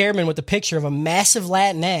remembers the chairman with a picture of a massive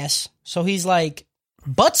Latin ass, so he's like,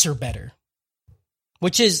 butts are better.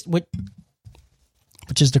 Which is the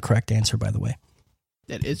correct answer, by the way.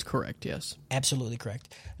 That is correct, yes. Absolutely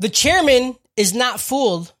correct. The chairman is not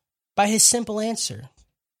fooled by his simple answer.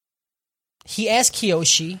 He asked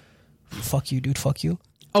Kyoshi, fuck you, dude, fuck you.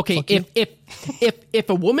 Okay, fuck if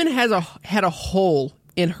a woman had a hole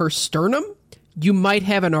in her sternum, you might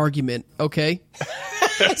have an argument, okay?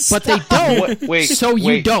 But they don't,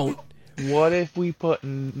 you don't. What if we put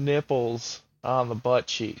nipples on the butt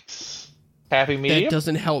cheeks? Happy medium? That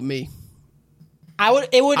doesn't help me. I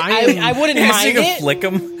wouldn't mind it. Flick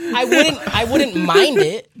 'em. I wouldn't mind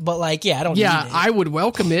it, but like, I don't need it. I would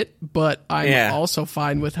welcome it, but I'm also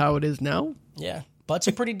fine with how it is now. Yeah. Butts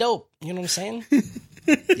are pretty dope. You know what I'm saying?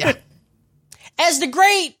 Yeah. As the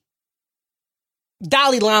great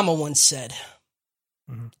Dalai Lama once said,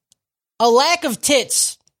 a lack of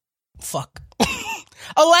tits. Fuck.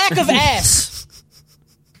 A lack of ass.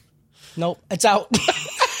 Nope. It's out.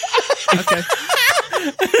 Okay.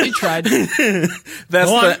 You tried.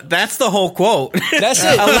 That's the whole quote. That's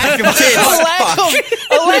it. A lack of tits.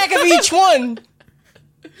 A lack of each one.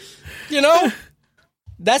 You know?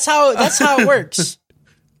 That's how it works.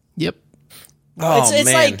 Yep.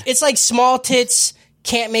 It's like small tits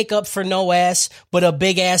can't make up for no ass, but a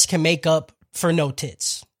big ass can make up for no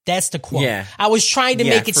tits. That's the quote. Yeah. I was trying to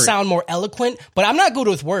make it sound more eloquent, but I'm not good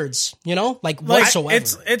with words, you know? Like whatsoever.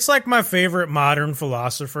 It's like my favorite modern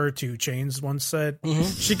philosopher, 2 Chainz, once said.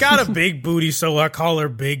 She got a big booty, so I call her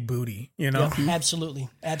Big Booty, you know? Yeah, absolutely.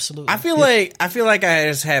 I feel like I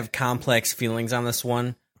just have complex feelings on this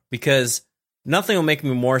one because nothing will make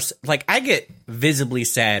me more like I get visibly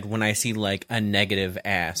sad when I see like a negative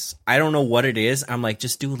ass. I don't know what it is. I'm like,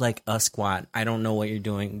 just do like a squat. I don't know what you're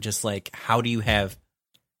doing. Just like, how do you have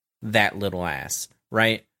that little ass,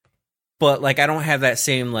 right? But like, I don't have that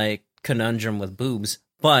same like conundrum with boobs.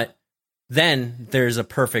 But then there's a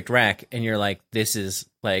perfect rack, and you're like, this is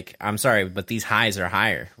like, I'm sorry, but these highs are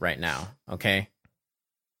higher right now. Okay.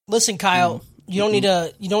 Listen, Kyle, you don't need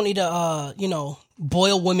to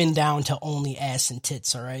boil women down to only ass and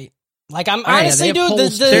tits. All right. Like I'm honestly,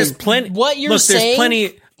 dude. There's plenty. What you're saying. There's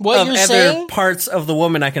plenty. Of other parts of the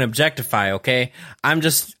woman I can objectify, okay? I'm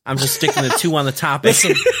just sticking the 2 on the topic.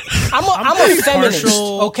 Listen, I'm a feminist,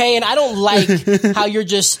 okay? And I don't like how you're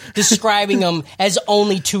just describing them as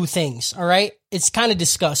only 2 things, all right? It's kind of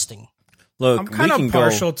disgusting. Look, I'm kind of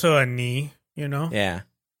partial to a knee, you know? Yeah.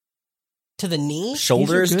 To the knee?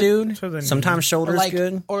 Shoulders, dude? Sometimes shoulders like,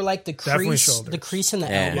 good. Or like the crease in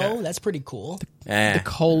the elbow. That's pretty cool. The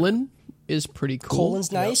colon is pretty cool.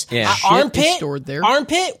 Colon's nice. Yeah. Armpit stored there.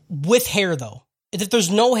 Armpit with hair though. If there's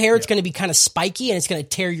no hair, it's going to be kind of spiky and it's going to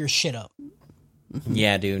tear your shit up.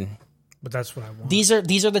 Yeah, dude. But that's what I want. These are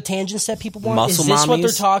the tangents that people want. Muscle is this mommies? What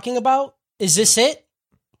they're talking about? Is this it?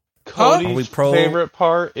 Cody's favorite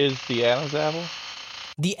part is the Adam's apple.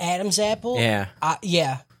 The Adam's apple? Yeah.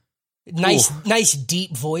 Yeah. Nice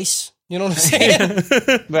deep voice. You know what I'm saying?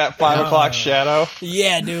 That 5 o'clock shadow.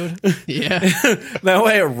 Yeah, dude. Yeah. That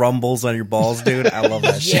way it rumbles on your balls, dude. I love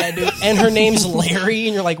that shit. Yeah, dude. And her name's Larry,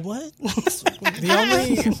 and you're like, what?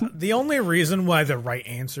 The only reason why the right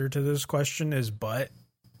answer to this question is butt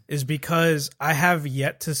is because I have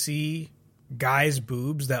yet to see guys'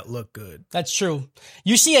 boobs that look good. That's true.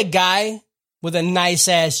 You see a guy with a nice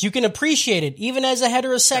ass, you can appreciate it, even as a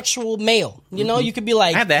heterosexual male. You know, you could be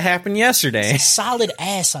like, I had that happen yesterday. A solid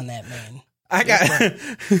ass on that man. I got.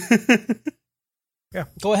 Yeah.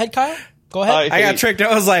 Go ahead, Kyle. Go ahead. I got tricked.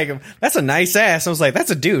 I was like, that's a nice ass. I was like,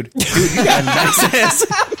 that's a dude. Dude, you got a nice ass.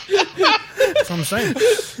 what I'm saying.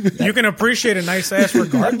 You can appreciate a nice ass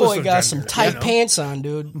regardless. That boy of got gender, some tight pants on,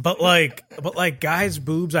 dude. But guys'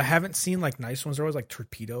 boobs, I haven't seen like nice ones. They're always like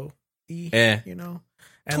torpedo-y, you know,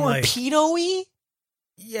 and torpedo-y.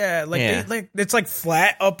 Yeah, like it's like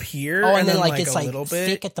flat up here. Oh, and then like a it's like little bit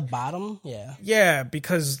thick at the bottom. Yeah. Yeah,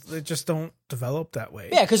 because they just don't develop that way.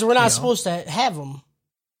 Yeah, because we're not supposed to have them.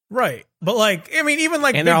 Right. But like, I mean, even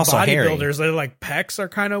like and big also bodybuilders, they're like pecs are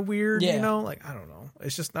kind of weird, Yeah. you know? Like, I don't know.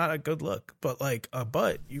 It's just not a good look. But like a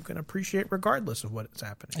butt, you can appreciate regardless of what is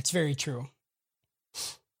happening. It's very true.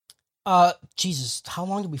 Jesus, how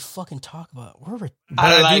long did we fucking talk about?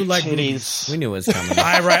 I like titties. We knew it was coming.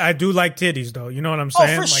 I do like titties, though. You know what I'm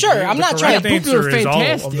saying? Oh, for sure. I'm not trying to. Boobs are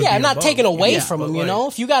fantastic. Yeah, I'm not taking away from them. You like, know,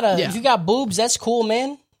 if you got boobs, that's cool,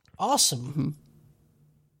 man. Awesome.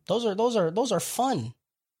 Mm-hmm. Those are fun.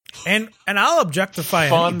 And I'll objectify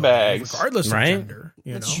fun anybody, bags, regardless of gender.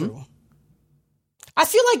 That's true. I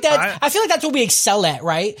feel like that. I feel like that's what we excel at,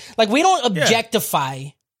 right? Like we don't objectify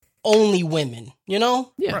only women. You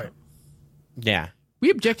know? Yeah. Right. Yeah. We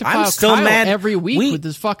objectify I'm still Kyle mad. every week with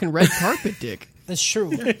this fucking red carpet dick. That's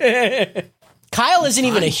true. Kyle isn't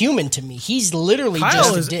even a human to me. He's literally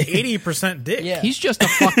Kyle just a dick. 80% dick. Yeah. He's just a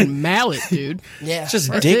fucking mallet, dude. Yeah. It's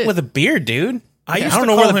just That's dick it. with a beard, dude. I used don't to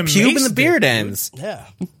know call where the him pube and Mace the beard dick, ends. Yeah.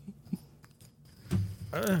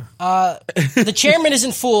 The chairman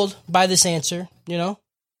isn't fooled by this answer, you know?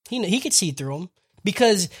 He could see through him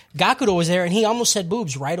because Gakudo was there and he almost said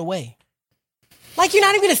boobs right away. Like, you're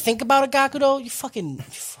not even going to think about it, Gakudo. You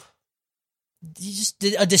just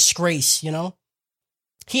did a disgrace, you know?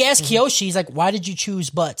 He asked Kyoshi, he's like, why did you choose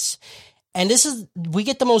butts? And we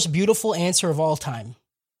get the most beautiful answer of all time.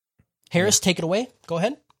 Harris, take it away. Go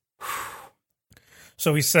ahead.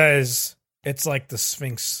 So he says it's like the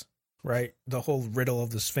Sphinx, right? The whole riddle of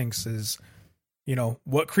the Sphinx is, you know,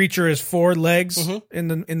 what creature is 4 legs in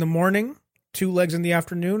the morning, 2 legs in the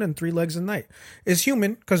afternoon, and 3 legs at night? Is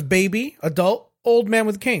human, because baby, adult, old man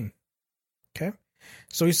with cane. Okay?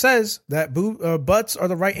 So he says that butts are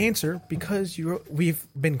the right answer because we've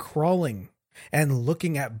been crawling and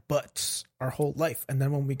looking at butts our whole life. And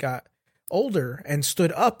then when we got older and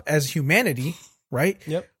stood up as humanity, right?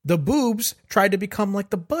 Yep. The boobs tried to become like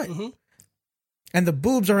the butt. And the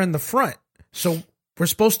boobs are in the front. So we're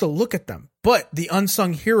supposed to look at them. But the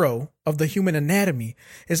unsung hero of the human anatomy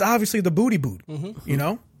is obviously the booty boot, you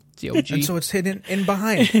know? The OG. And so it's hidden in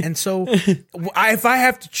behind. And so if I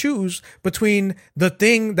have to choose between the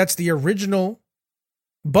thing that's the original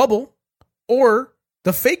bubble or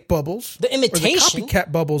the fake bubbles, the imitation, or the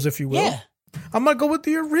copycat bubbles, if you will, I'm going to go with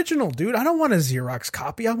the original, dude. I don't want a Xerox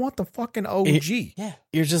copy. I want the fucking OG. Yeah.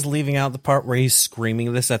 You're just leaving out the part where he's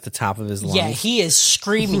screaming this at the top of his lungs. Yeah, he is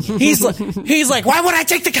screaming. He's like, why would I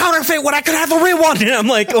take the counterfeit when I could have the real one? And I'm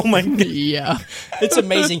like, oh my God. Yeah. It's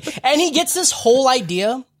amazing. And he gets this whole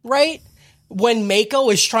idea, right? When Mako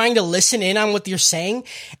is trying to listen in on what you're saying,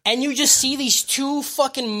 and you just see these 2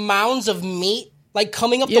 fucking mounds of meat like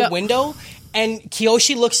coming up the window, and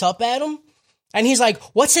Kyoshi looks up at him. And he's like,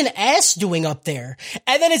 what's an ass doing up there?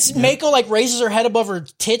 And then it's Mako like raises her head above her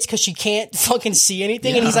tits because she can't fucking see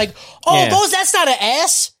anything. And he's like, that's not an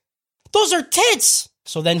ass. Those are tits.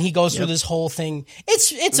 So then he goes through this whole thing.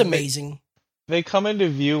 It's amazing. They come into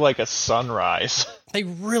view like a sunrise. They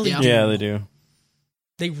really do. Yeah, they do.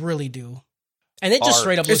 They really do. And it just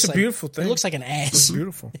straight up looks It's a beautiful thing. It looks like an ass. It's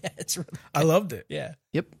beautiful. Yeah, it's really I loved it. Yeah.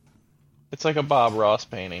 Yep. It's like a Bob Ross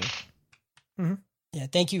painting. Yeah,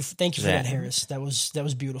 thank you for that, Harris. That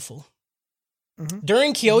was beautiful.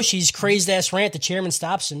 During Kyoshi's crazed ass rant, the chairman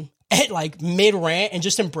stops him at like mid rant and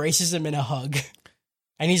just embraces him in a hug.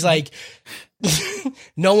 And he's like,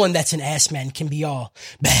 no one that's an ass man can be all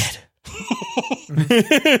bad.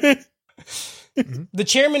 The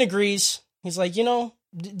chairman agrees. He's like, you know,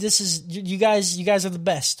 this is you guys are the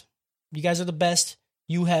best. You guys are the best.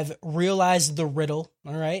 You have realized the riddle,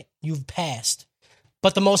 all right? You've passed.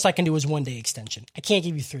 But the most I can do is 1 day extension. I can't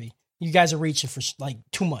give you 3. You guys are reaching for like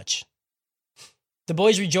too much. The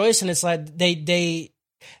boys rejoice, and it's like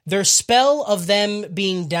their spell of them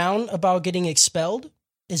being down about getting expelled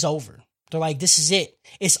is over. They're like, this is it.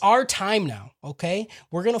 It's our time now, okay?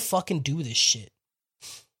 We're gonna fucking do this shit.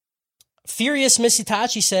 Furious Miss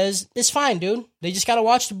Itachi says, it's fine, dude. They just gotta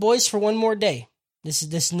watch the boys for 1 more day. This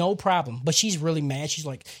is no problem. But she's really mad. She's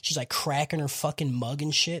like cracking her fucking mug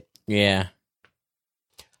and shit. Yeah.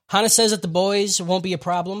 Hana says that the boys won't be a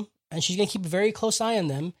problem, and she's going to keep a very close eye on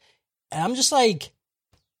them. And I'm just like,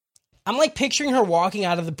 picturing her walking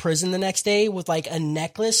out of the prison the next day with like a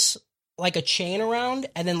necklace, like a chain around,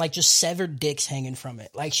 and then like just severed dicks hanging from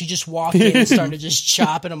it. Like she just walked in and started just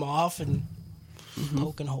chopping them off and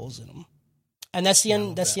poking holes in them. And that's the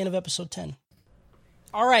end. That's the end of episode 10.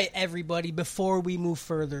 All right, everybody, before we move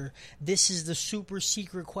further, this is the super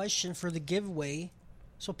secret question for the giveaway,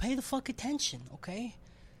 so pay the fuck attention, okay?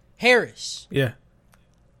 Harris. Yeah.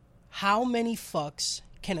 How many fucks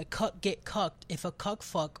can a cuck get cucked if a cuck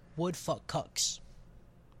fuck would fuck cucks?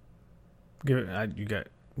 Give it. You got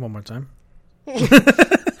one more time.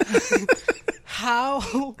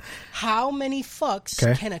 How many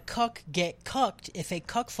fucks can a cuck get cucked if a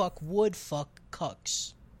cuck fuck would fuck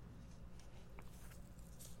cucks?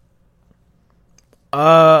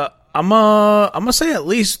 I'm gonna say at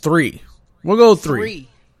least 3. We'll go 3.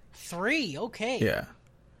 3, okay. Yeah.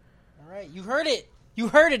 All right, you heard it. You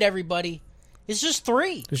heard it, everybody. It's just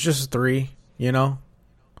 3. It's just 3, you know?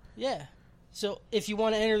 Yeah. So if you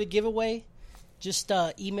want to enter the giveaway, just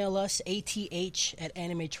email us,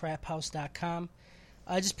 ath@animetraphouse.com.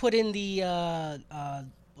 Just put in the,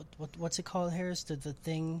 what's it called, Harris? The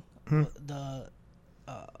thing? The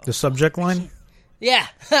subject line? Yeah.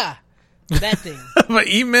 That thing. My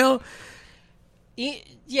email?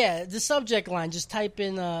 Yeah, the subject line. Just type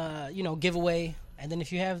in, giveaway. And then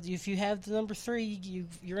if you have the number 3,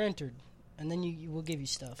 you're entered. And then you will give you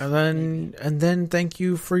stuff. And then thank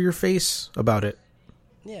you for your face about it.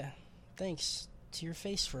 Yeah. Thanks to your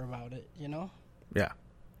face for about it, you know? Yeah.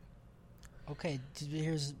 Okay,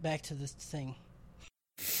 here's back to the thing.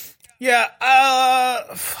 Yeah,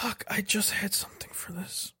 fuck, I just had something for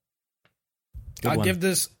this. I'll give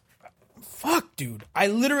this... Fuck, dude. I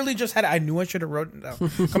literally just had it. I knew I should have wrote it down.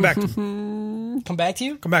 Come back to me. Come back to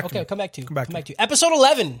you? Come back to okay, me. come back to you. Come back to you. Episode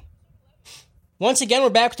 11. Once again, we're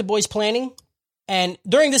back with the boys planning. And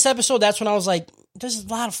during this episode, that's when I was like, there's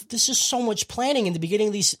is so much planning in the beginning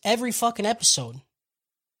of every fucking episode.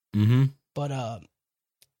 Mm-hmm. But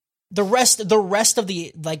the rest of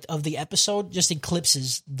the episode just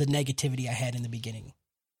eclipses the negativity I had in the beginning.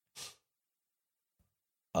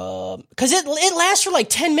 Because it lasts for like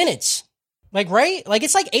 10 minutes. Like, right? Like,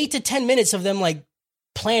 it's like 8 to 10 minutes of them, like,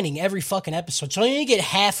 planning every fucking episode. So you only get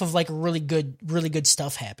half of, like, really good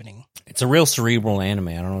stuff happening. It's a real cerebral anime.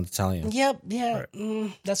 I don't know what to tell you. Yep, yeah.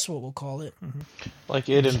 Right. That's what we'll call it. Mm-hmm. Like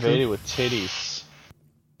It Invaded with titties.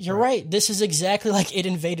 You're right. This is exactly like It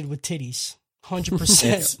Invaded with titties.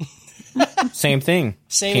 100%. Same thing.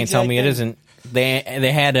 Can't tell me it isn't.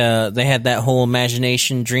 They had that whole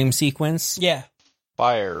imagination dream sequence. Yeah.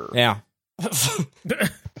 Fire. Yeah.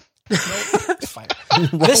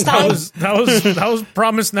 This time that was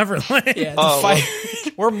Promised Neverland. Yeah, fire.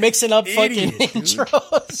 We're mixing up fucking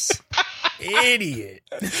intros. Idiot.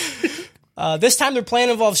 This time their plan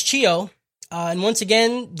involves Chio, and once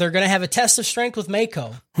again they're gonna have a test of strength with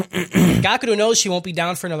Meiko. Gakudo knows she won't be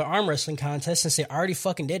down for another arm wrestling contest since they already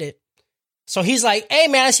fucking did it. So he's like, "Hey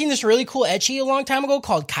man, I seen this really cool ecchi a long time ago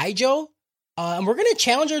called Kaijo, and we're gonna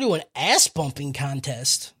challenge her to an ass bumping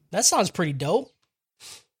contest. That sounds pretty dope."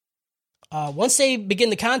 Once they begin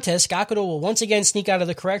the contest, Gakudo will once again sneak out of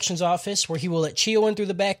the corrections office where he will let Chio in through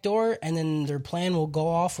the back door, and then their plan will go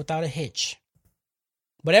off without a hitch.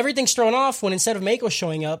 But everything's thrown off when instead of Meiko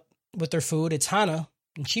showing up with their food, it's Hana,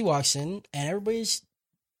 and she walks in, and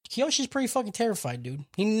Kiyoshi's pretty fucking terrified, dude.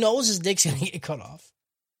 He knows his dick's gonna get cut off.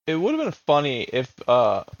 It would have been funny if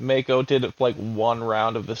Meiko did like one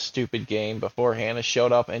round of the stupid game before Hannah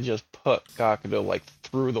showed up and just put Gakudo like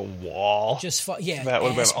through the wall. That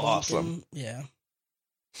would have been awesome. Yeah.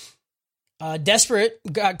 Desperate,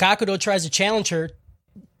 Gakudo tries to challenge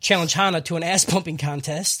Hana to an ass pumping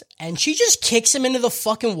contest, and she just kicks him into the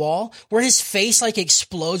fucking wall where his face like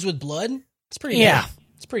explodes with blood. It's pretty dope.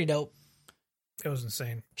 It's pretty dope. It was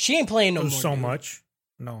insane. She ain't playing no more. So much.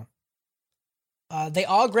 No. They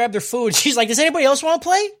all grab their food. She's like, "Does anybody else want to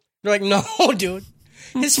play?" They're like, "No, dude.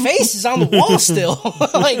 His face is on the wall still."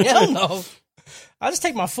 Like, hell no. I'll just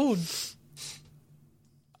take my food.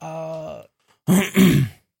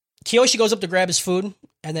 Kiyoshi goes up to grab his food,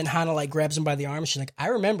 and then Hana like grabs him by the arm. She's like, "I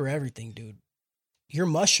remember everything, dude. Your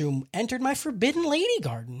mushroom entered my forbidden lady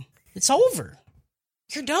garden. It's over.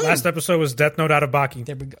 You're done." Last episode was Death Note out of Baki.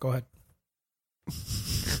 There we go. Go ahead.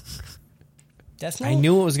 Death Note? I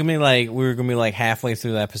knew it was gonna be like we were gonna be like halfway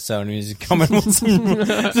through the episode, and he was coming with some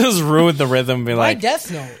just ruined the rhythm. Be like, why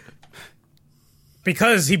Death Note?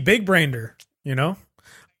 Because he big brained her. You know,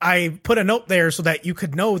 I put a note there so that you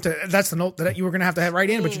could know that's the note that you were gonna have to write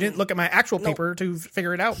in, but you didn't look at my actual paper to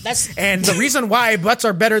figure it out. And the reason why butts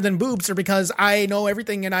are better than boobs are because I know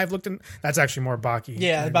everything and I've looked in. That's actually more Baki.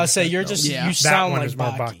 Yeah, I was about to say you sound like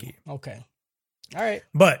Baki. Okay, all right,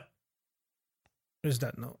 but there's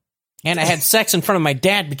that note. And I had sex in front of my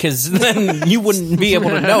dad because then you wouldn't be able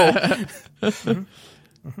to know.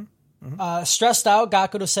 Stressed out,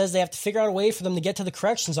 Gakudo says they have to figure out a way for them to get to the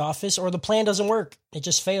corrections office or the plan doesn't work. It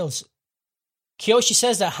just fails. Kiyoshi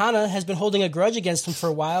says that Hana has been holding a grudge against him for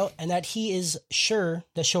a while and that he is sure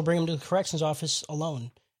that she'll bring him to the corrections office alone.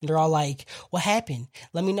 And they're all like, what happened?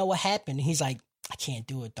 Let me know what happened. And he's like, I can't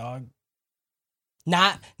do it, dog.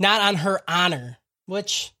 Not on her honor.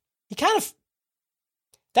 Which, that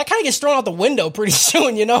kind of gets thrown out the window pretty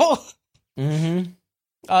soon, you know?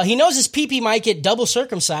 Mm-hmm. He knows his pee-pee might get double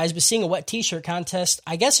circumcised, but seeing a wet t-shirt contest,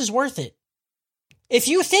 I guess, is worth it. If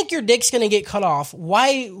you think your dick's going to get cut off,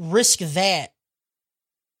 why risk that?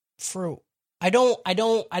 I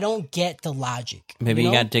don't get the logic. Maybe you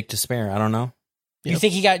know? he got dick to spare. I don't know. You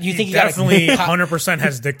think he got? You think he definitely got 100%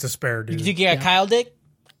 has dick to spare, dude. You think he got Kyle dick?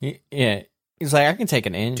 Yeah, he's like, I can take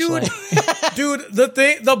an inch, dude. like. Dude,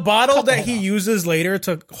 the bottle that he uses later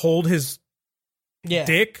to hold his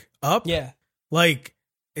dick up, like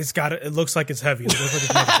it looks like it's heavy. It looks like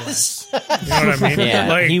it's metal glass. You know what I mean?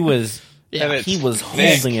 Yeah, like, he was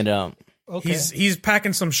holding it up. Okay. He's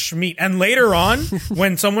packing some schmeat. And later on,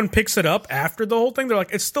 when someone picks it up after the whole thing, they're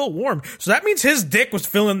like, it's still warm. So that means his dick was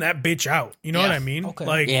filling that bitch out. You know what I mean? Okay.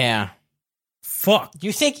 Like, fuck.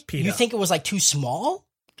 You think it was like too small?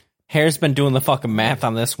 Hair's been doing the fucking math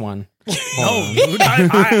on this one. No, dude,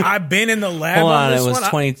 I've been in the lab. Hold on, this it was one.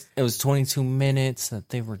 20. It was 22 minutes that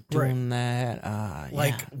they were doing that.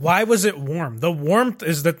 Why was it warm? The warmth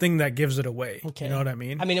is the thing that gives it away. Okay. You know what I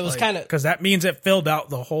mean? I mean, it was kind of because that means it filled out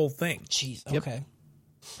the whole thing. Jeez. Okay.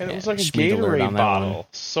 And it was like a Gatorade bottle.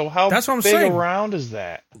 So how that's what I'm big saying. around is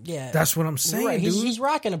that? Yeah, that's what I'm saying. Right. Dude. He's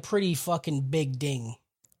rocking a pretty fucking big ding.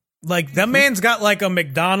 Like, that man's got like a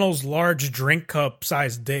McDonald's large drink cup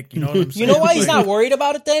sized dick. You know what I'm saying? You know why he's not worried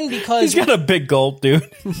about it then? Because he's got a big gulp, dude.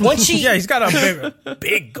 Once he's got a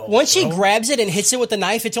big gulp. Once she grabs it and hits it with the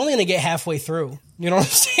knife, it's only going to get halfway through. You know what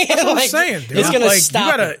I'm saying? That's what I'm saying, dude. It's going to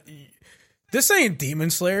stop. This ain't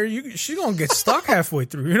Demon Slayer. She's going to get stuck halfway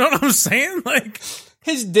through. You know what I'm saying? Like,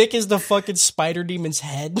 his dick is the fucking spider demon's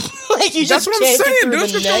head. Like, you that's just what can't I'm saying, get dude.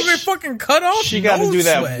 She's gonna get fucking cut off. She got to do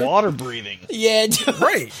that water breathing. Yeah, dude.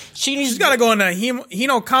 Right. She's got to go on that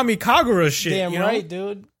Hino Kami Kagura shit. Damn right,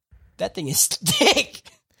 dude. That thing is thick.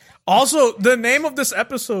 Also, the name of this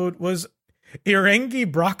episode was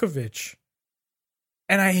Irengi Brockovich,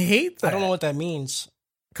 and I hate that. I don't know what that means.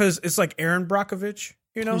 Because it's like Aaron Brockovich.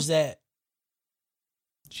 You know who's that?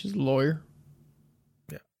 She's a lawyer.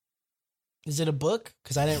 Is it a book?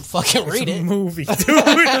 Because I didn't fucking read it. It's a movie, dude.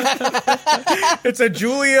 It's a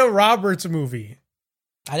Julia Roberts movie.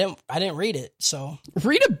 I didn't read it, so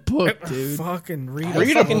read a book, dude. Fucking read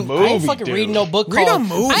a movie. I ain't fucking reading no book called. Read a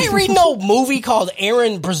movie. I ain't reading no movie called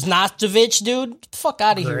Aaron Brznastovich, dude. Get the fuck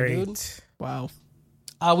out of here, dude. Wow.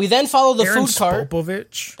 We then follow the Aaron food cart.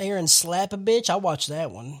 Spopovich. Aaron Slap a Bitch. I watched that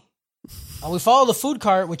one. We follow the food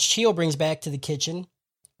cart, which Chio brings back to the kitchen,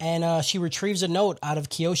 and she retrieves a note out of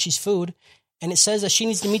Kiyoshi's food, and it says that she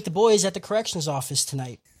needs to meet the boys at the corrections office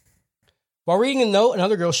tonight. While reading the note,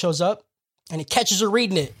 another girl shows up, and it catches her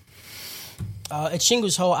reading it. It's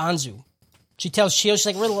Shingu's Ho Anzu. She tells Chio, she's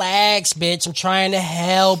like, relax, bitch. I'm trying to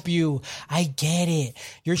help you. I get it.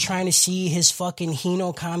 You're trying to see his fucking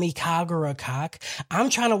Hino Kami Kagura cock.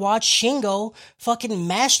 I'm trying to watch Shingo fucking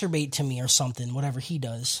masturbate to me or something, whatever he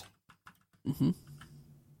does. Mm-hmm.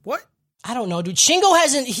 What? I don't know, dude. Shingo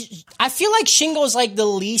hasn't... I feel like Shingo's like the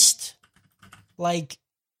least, like...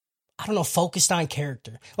 I don't know, focused on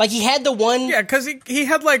character. Like, he had the one... Yeah, because he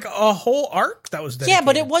had, like, a whole arc that was dedicated. Yeah,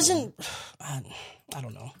 but it wasn't... I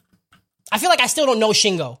don't know. I feel like I still don't know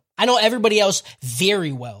Shingo. I know everybody else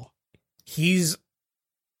very well. He's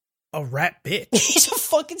a rat bitch. He's a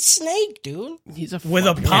fucking snake, dude. He's a with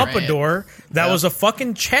a pompadour rat. that was a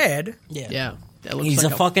fucking Chad. Yeah. That looks He's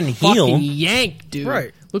like a fucking heel. Fucking yank, dude.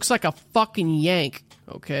 Right. Looks like a fucking yank,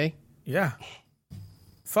 okay? Yeah.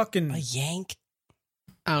 Fucking... A yank?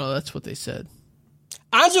 I don't know, that's what they said.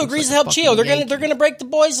 Anzu agrees to help Chio. They're gonna break the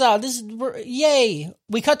boys out. Yay.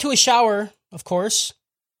 We cut to a shower, of course,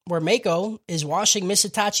 where Mako is washing Miss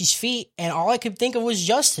Itachi's feet, and all I could think of was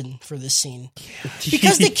Justin for this scene.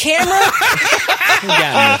 Because the camera... We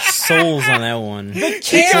got the souls on that one. The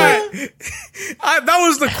camera... that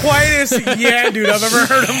was the quietest yeah, dude, I've ever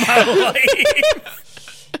heard in my life.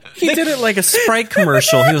 He did it like a Sprite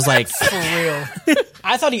commercial. He was like... For real.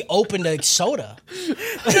 I thought he opened a soda.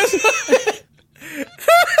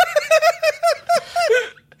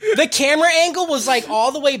 The camera angle was like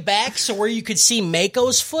all the way back, so where you could see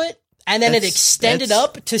Mako's foot, and then it extended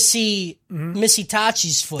up to see Miss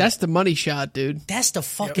Itachi's foot. That's the money shot, dude. That's the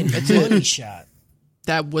fucking money shot.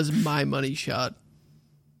 That was my money shot.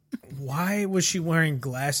 Why was she wearing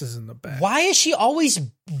glasses in the back? Why is she always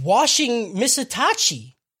washing Miss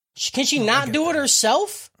Itachi? Can she not do it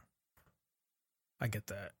herself? I get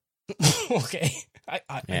that. Okay.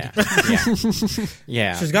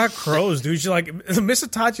 Yeah. She's got crows, dude. She's like, Miss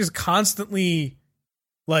Itachi's constantly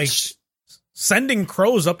like sending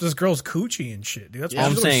crows up this girl's coochie and shit, dude. That's why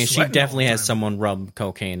I'm saying she definitely has someone rub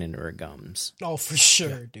cocaine into her gums. Oh, for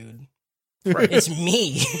sure, dude. Right. It's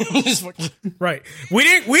me. Right. We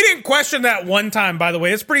didn't question that one time, by the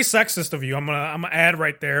way. It's pretty sexist of you. I'm gonna add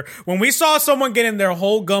right there. When we saw someone getting their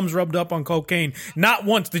whole gums rubbed up on cocaine, not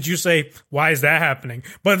once did you say, why is that happening?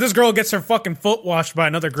 But this girl gets her fucking foot washed by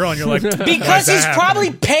another girl and you're like, because he's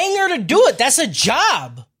probably paying her to do it. That's a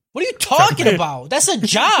job. What are you talking about? That's a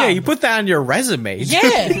job. Yeah, you put that on your resume.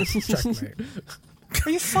 Yeah. Checkmate. Are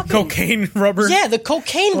you fucking cocaine rubber? Yeah, the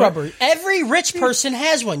cocaine rubber. Every rich person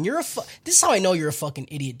has one. This is how I know you're a fucking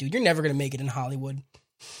idiot, dude. You're never gonna make it in Hollywood.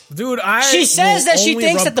 Dude, she says that she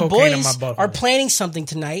thinks that the boys are planning something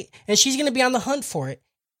tonight, and she's gonna be on the hunt for it.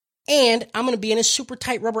 And I'm gonna be in a super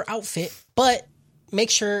tight rubber outfit, but make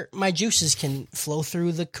sure my juices can flow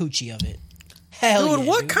through the coochie of it. Hell dude,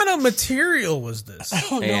 yeah, what kind of material was this? I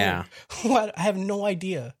don't know. Yeah. What? I have no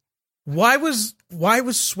idea. Why was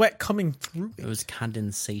sweat coming through it? It was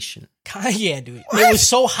condensation. Yeah, dude. What? It was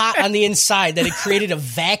so hot on the inside that it created a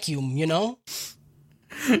vacuum, you know?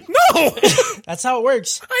 No! That's how it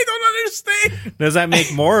works. I don't understand. Does that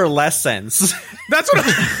make more or less sense? That's what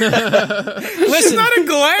Listen, it's not a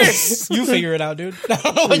glass. You figure it out, dude. I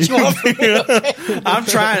don't know what you want from me.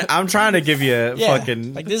 Okay? I'm trying to give you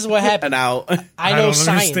fucking like this is what happened. Out. I know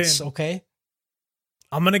science, understand. Okay?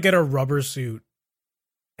 I'm gonna get a rubber suit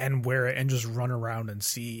and wear it and just run around and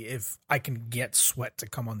see if I can get sweat to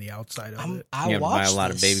come on the outside of it. I'll watch buy a lot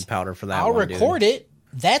of baby powder for that. I'll record it.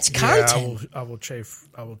 That's content. I will chafe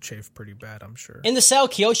pretty bad, I'm sure. In the cell,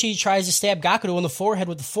 Kyoshi tries to stab Gakuto in the forehead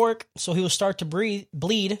with the fork, so he will start to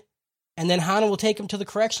bleed, and then Hana will take him to the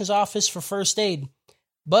corrections office for first aid.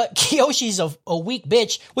 But Kyoshi's a weak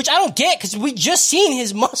bitch, which I don't get because we just seen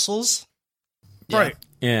his muscles. Yeah. Right.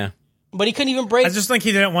 Yeah. But he couldn't even break. I just think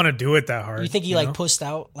he didn't want to do it that hard. You think he pussed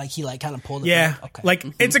out? Like he kind of pulled it back? Okay. Like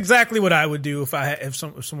it's exactly what I would do if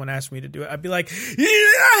someone asked me to do it. I'd be like, yeah,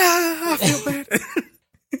 I feel bad.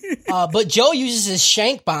 But Joe uses his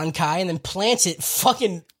shank bankai and then plants it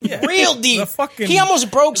real deep. He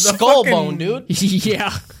almost broke skull bone, dude.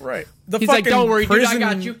 Yeah. Right. He's like, don't worry, dude, I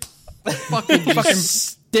got you. fucking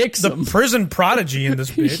sticks the prison prodigy in this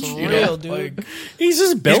bitch. Real, dude. Like, he's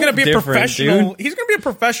just built. He's gonna be a professional. Dude. He's gonna be a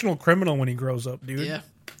professional criminal when he grows up, dude. Yeah.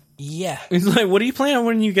 Yeah. He's like, what do you plan on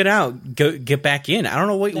when you get out? Get back in. I don't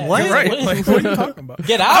know what. What? Right. What are you talking about?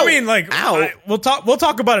 Get out. I mean, like, out. We'll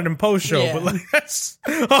talk about it in post show, but like, that's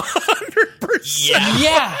 100%.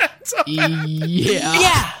 Yeah.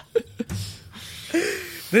 Yeah.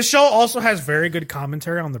 This show also has very good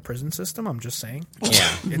commentary on the prison system. I'm just saying.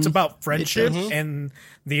 Yeah. It's about friendship and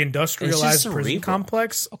the industrialized prison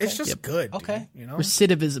complex. Okay. It's just good. Okay. Dude, you know?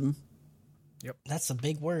 Recidivism. Yep. That's a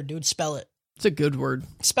big word, dude. Spell it. It's a good word.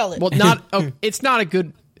 Spell it. Well, not. It's not a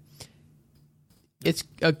good. It's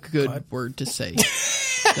a good word to say.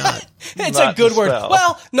 It's a good word.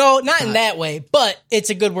 Well, no, not in that way, but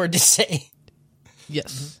it's a good word to say.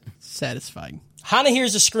 Yes. Satisfying. Hana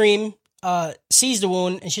hears a scream, sees the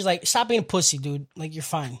wound, and she's like, stop being a pussy, dude. Like, you're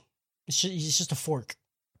fine. It's just a fork.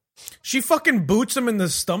 She fucking boots him in the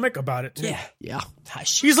stomach about it, too. Yeah.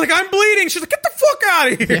 He's like, I'm bleeding. She's like, get the fuck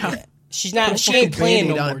out of here. Yeah. She ain't playing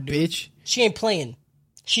no more, dude. Bitch. She ain't playing.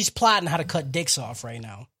 She's plotting how to cut dicks off right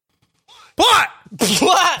now.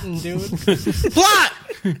 Plotting, dude. Plot!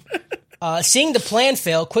 Seeing the plan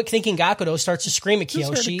fail, quick-thinking Gakuto starts to scream at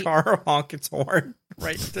Kyoshi. The car honk its horn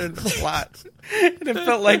right during the plot. And it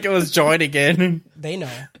felt like it was joining in. They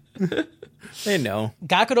know. They know.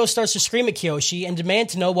 Gakuto starts to scream at Kyoshi and demand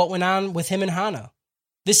to know what went on with him and Hana.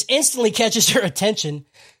 This instantly catches her attention,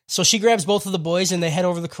 so she grabs both of the boys and they head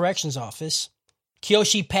over to the corrections office.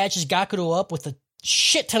 Kyoshi patches Gakuto up with a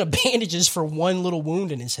shit ton of bandages for one little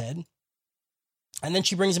wound in his head. And then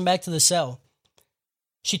she brings him back to the cell.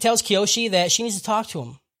 She tells Kyoshi that she needs to talk to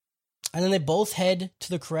him. And then they both head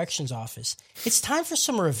to the corrections office. It's time for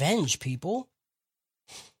some revenge, people.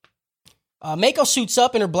 Mako suits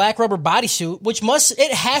up in her black rubber bodysuit, which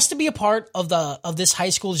has to be a part of this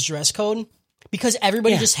high school's dress code. Because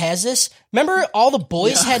everybody just has this. Remember, all the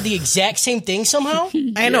boys had the exact same thing somehow?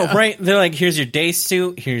 I know, right? They're like, here's your day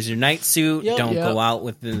suit, here's your night suit. Don't go out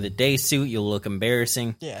within the day suit. You'll look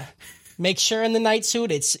embarrassing. Yeah. Make sure in the night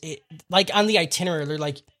suit, it's like on the itinerary, they're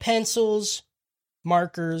like pencils,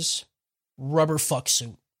 markers, rubber fuck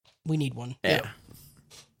suit. We need one. Yeah.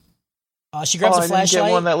 She grabs a I flashlight. didn't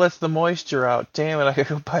get one that lets the moisture out. Damn it, I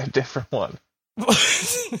gotta go buy a different one.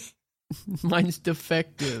 Mine's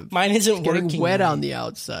defective. Mine isn't getting working. Wet on the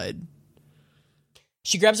outside.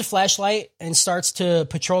 She grabs a flashlight and starts to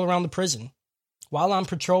patrol around the prison. While on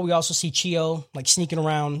patrol, we also see Chio like sneaking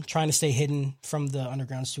around, trying to stay hidden from the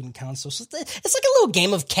underground student council. So it's like a little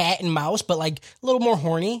game of cat and mouse, but like a little more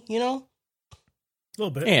horny, you know? A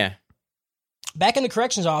little bit. Yeah. Back in the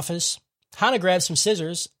corrections office, Hana grabs some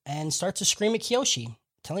scissors and starts to scream at Kiyoshi,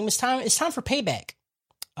 telling him it's time for payback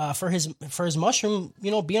for his mushroom,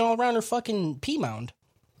 you know, being all around her fucking pea mound.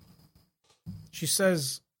 She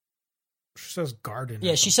says garden.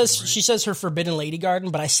 Yeah, she says her forbidden lady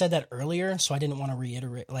garden, but I said that earlier, so I didn't want to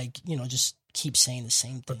reiterate, like, you know, just keep saying the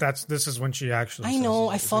same thing. But this is when she actually I know,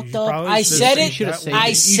 I so fucked up. I said it. You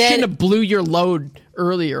shouldn't have blew your load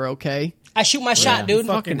earlier, okay? I shoot my shot, dude.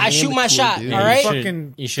 Fucking I shoot my shot, dude. all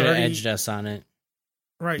right? You should have edged us on it.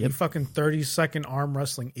 Right, Yep. you fucking 30-second arm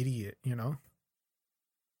wrestling idiot, you know?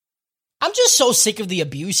 I'm just so sick of the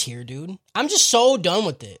abuse here, dude. I'm just so done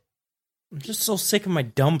with it. I'm just so sick of my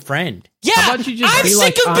dumb friend. Yeah, How about you just I'm be sick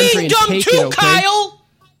like of Andre being and dumb take too, it, okay? Kyle.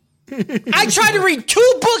 I tried to read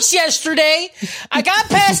 2 books yesterday. I got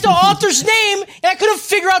past the author's name, and I couldn't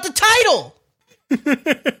figure out the title.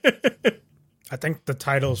 I think the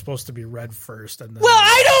title is supposed to be read first, and then Well,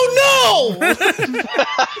 I don't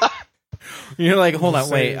know. You're like, hold on,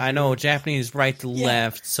 wait. I know Japanese right to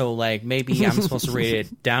left, so like maybe I'm supposed to read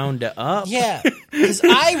it down to up. Yeah, because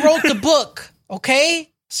I wrote the book, okay?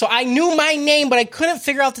 So I knew my name, but I couldn't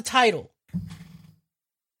figure out the title.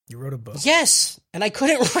 you wrote a book. Yes, and I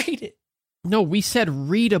couldn't read it. No, we said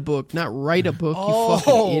read a book, not write a book, Oh. you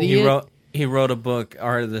fucking idiot. He wrote a book,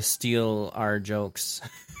 Art of the Steal Our Jokes.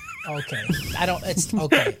 Okay, it's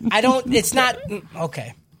not,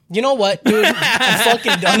 okay. You know what, dude? I'm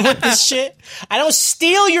fucking done with this shit. I don't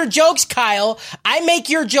steal your jokes, Kyle. I make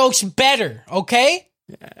your jokes better, okay?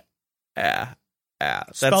 Yeah.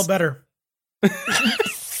 Spell better.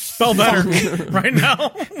 Spell better right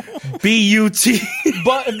now. B-U-T.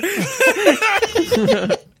 But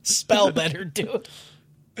spell better, dude.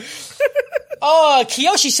 Oh,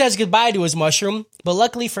 Kiyoshi says goodbye to his mushroom, but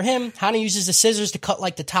luckily for him, Hana uses the scissors to cut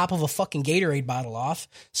like the top of a fucking Gatorade bottle off,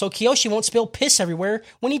 so Kiyoshi won't spill piss everywhere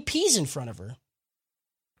when he pees in front of her.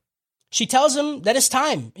 She tells him that it's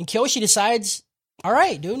time, and Kiyoshi decides, all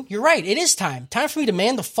right, dude, you're right, it is time. Time for me to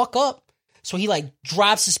man the fuck up. So he like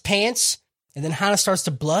drops his pants, and then Hana starts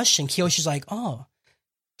to blush, and Kiyoshi's like, oh,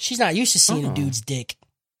 she's not used to seeing a dude's dick.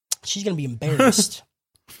 She's gonna be embarrassed.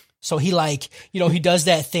 So he like, you know, he does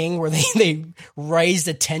that thing where they raise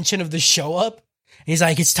the tension of the show up. And he's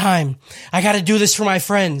like, it's time. I got to do this for my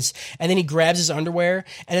friends. And then he grabs his underwear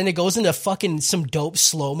and then it goes into fucking some dope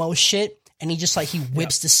slow-mo shit. And he just like, he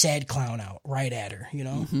whips the sad clown out right at her, you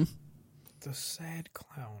know? Mm-hmm. The sad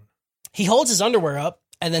clown. He holds his underwear up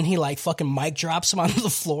and then he like fucking mic drops him onto the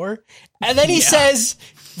floor. And then he says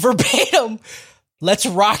verbatim, let's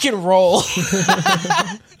rock and roll.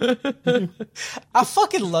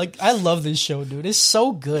 I love this show, dude. It's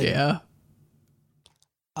so good. Yeah.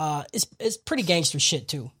 It's pretty gangster shit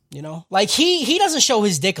too, you know? Like he doesn't show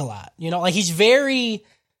his dick a lot, you know? Like he's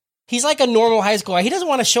like a normal high school guy. He doesn't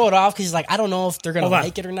want to show it off because he's like, I don't know if they're going to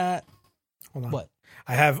like it or not. Hold on. What?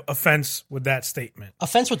 I have offense with that statement.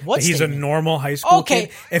 Offense with what He's statement? a normal high school Okay,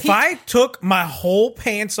 kid. If I took my whole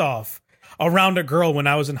pants off around a girl when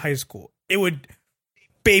I was in high school, it would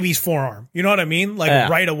baby's forearm. You know what I mean? Like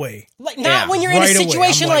right away. Like not when you're in a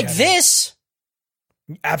situation like this.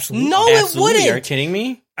 Absolutely. No, it wouldn't. Are you kidding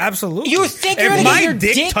me? Absolutely. You think you're if gonna my get your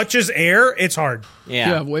dick dick touches air, it's hard. Yeah.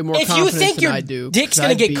 You have way more If you confidence think than your I do. dick's 'cause gonna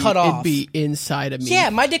I'd get be- cut off. It'd be inside of me. Yeah,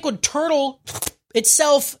 my dick would turtle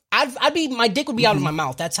itself. My dick would be out of my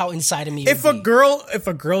mouth. That's how inside of me. If a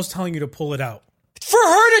girl's telling you to pull it out, for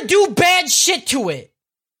her to do bad shit to it,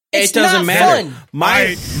 it's it doesn't not matter. fun.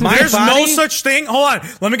 My there's body, no such thing. Hold on,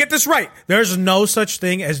 let me get this right. There's no such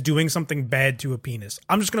thing as doing something bad to a penis.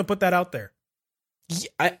 I'm just gonna put that out there.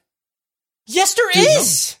 Yes, there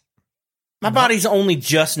is. My body's only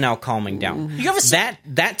just now calming down. You ever seen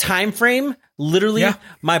That time frame, literally,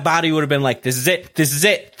 my body would have been like, this is it, this is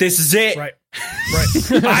it, this is it. Right.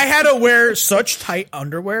 I had to wear such tight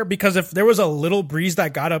underwear because if there was a little breeze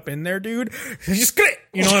that got up in there, dude, just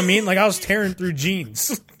you know what I mean? Like I was tearing through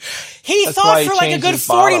jeans. He That's thought why he for like a changed good his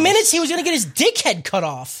 40 bottoms. minutes he was gonna get his dick head cut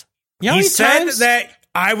off. He said that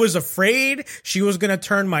I was afraid she was going to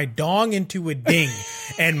turn my dong into a ding,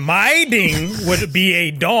 and my ding would be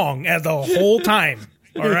a dong at the whole time.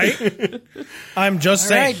 All right? I'm just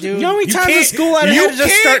saying. right, dude. You know how many times in school I had to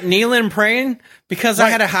just start kneeling and praying because I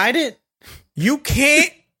had to hide it? You can't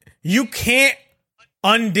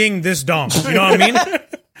unding this dong. You know what I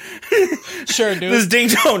mean? Sure, dude. This ding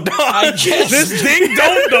don't dong. I guess. This ding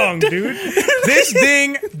don't dong, dude. This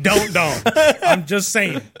ding don't dong. I'm just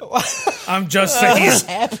saying. What's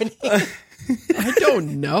happening? I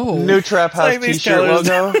don't know. New Trap House like these t-shirt colors.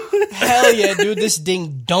 logo. Hell yeah, dude. This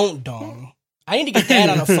ding don't dong. I need to get that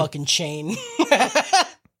on a fucking chain.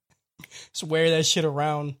 Just wear that shit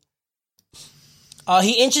around.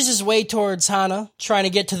 He inches his way towards Hana, trying to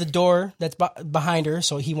get to the door that's behind her,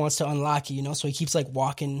 so he wants to unlock it, you know? So he keeps, like,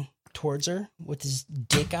 walking towards her with his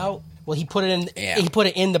dick out. Well, he put it in. Yeah. He put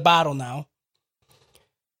it in the bottle now.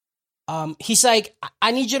 He's like,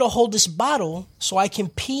 I need you to hold this bottle so I can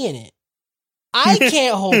pee in it. I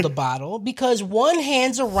can't hold the bottle because one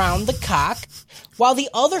hand's around the cock while the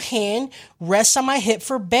other hand rests on my hip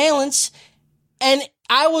for balance. And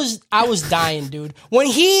I was dying, dude. When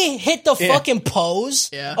he hit the fucking pose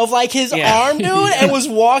of like his arm, dude, and was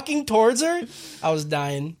walking towards her, I was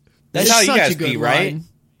dying. That's how you guys pee, right?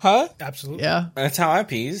 Huh? Absolutely. Yeah. That's how I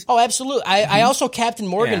pees. Oh, absolutely. I also Captain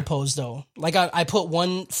Morgan pose though. Like I put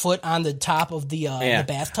one foot on the top of the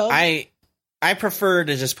bathtub. I prefer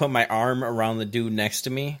to just put my arm around the dude next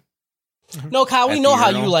to me. No, Kyle, we know how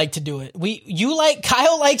urinal. you like to do it.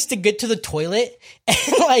 Kyle likes to get to the toilet and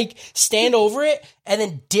like stand over it and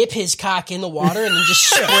then dip his cock in the water and then just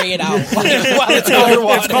spray it out while it's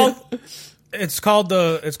underwater. It's called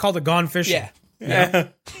the gone fishing. Yeah.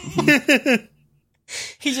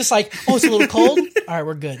 He's just like, oh, it's a little cold. All right,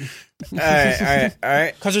 we're good. All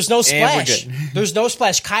right. Because there's no splash. And we're good. There's no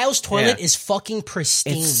splash. Kyle's toilet is fucking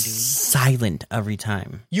pristine, dude. Silent every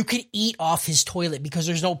time. You could eat off his toilet because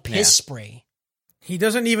there's no piss spray. He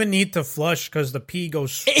doesn't even need to flush because the pee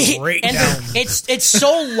goes straight and down. It's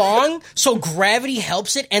so long, so gravity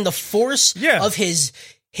helps it, and the force of his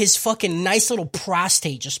fucking nice little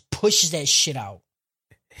prostate just pushes that shit out.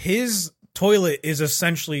 His toilet is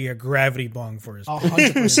essentially a gravity bong for his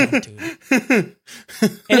 100%, dude.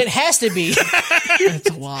 And it has to be. That's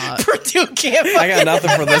a lot. Purdue can't. I got nothing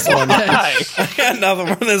for this one. I got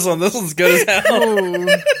nothing for this one. This one's good as hell.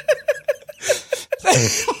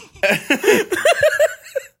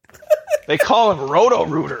 They call him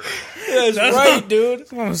Roto-Rooter. That's right, dude.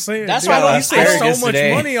 That's what I'm saying. That's dude. why you save so asparagus much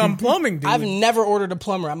today. money on plumbing, dude. I've never ordered a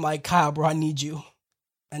plumber. I'm like, Kyle, bro, I need you.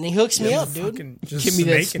 And he hooks me up, dude. Give Give me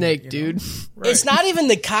that snake, dude. Right. It's not even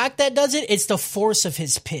the cock that does it. It's the force of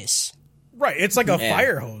his piss. Right. It's like a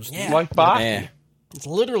fire hose. Dude. Yeah. Like Bach. Yeah. It's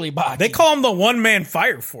literally body. They call him the one-man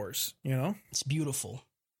fire force, you know? It's beautiful.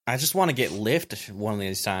 I just want to get lift one of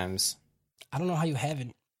these times. I don't know how you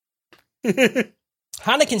haven't.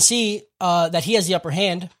 Hana can see that he has the upper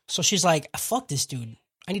hand, so she's like, fuck this dude.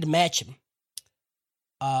 I need to match him.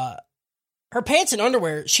 Her pants and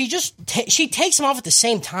underwear, she takes them off at the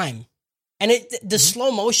same time. And the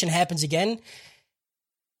slow motion happens again.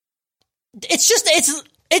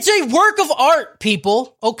 It's a work of art,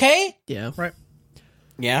 people, okay? Yeah. Right.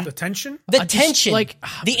 Yeah. The tension? The I just, tension, like,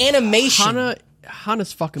 the animation.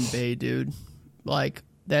 Hana's fucking bae, dude. Like,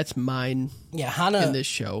 that's mine Yeah, Hana in this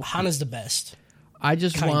show. Hana's the best. I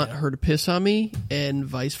just Kinda. want her to piss on me and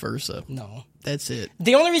vice versa. No. That's it.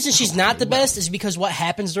 The only reason she's not the best is because what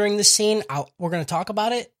happens during this scene, we're going to talk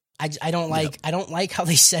about it. I don't like how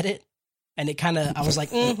they said it. And it kind of, I was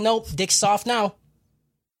like, nope, dick's soft now.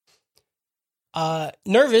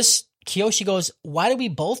 Nervous, Kyoshi goes, why do we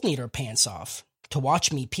both need our pants off? To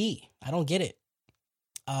watch me pee. I don't get it.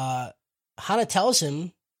 Hana tells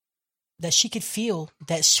him that she could feel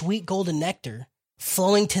that sweet golden nectar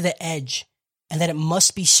flowing to the edge and that it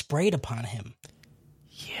must be sprayed upon him.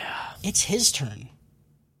 Yeah. It's his turn.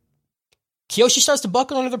 Kyoshi starts to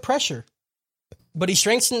buckle under the pressure, but he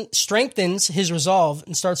strengthens his resolve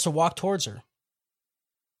and starts to walk towards her.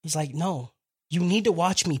 He's like, no, you need to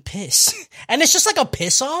watch me piss. And it's just like a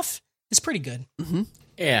piss off. It's pretty good. Mm-hmm.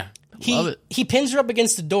 Yeah. Love it. He pins her up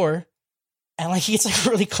against the door and like he gets like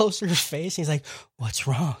really close to her face. And he's like, what's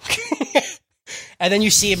wrong? And then you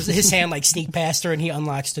see his hand like sneak past her and he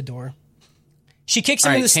unlocks the door. She kicks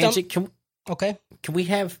him in the stomach. Okay. Can we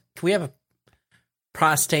have a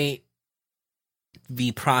prostate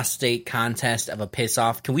contest of a piss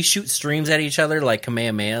off? Can we shoot streams at each other like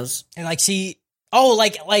Kamehamehas? And like see, oh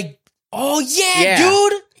yeah,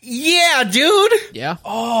 dude. Yeah, dude. Yeah.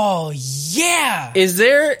 Oh yeah. Is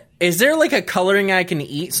there like a coloring I can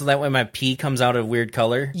eat so that way my pee comes out a weird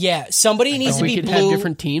color? Yeah, somebody needs to We be could blue have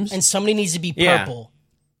different teams. and somebody needs to be Yeah. purple.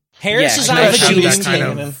 Harris Yeah, is I on don't the have juice that kind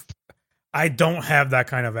team. of- I don't have that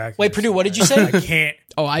kind of accuracy. Wait, Purdue, what did you say? I can't.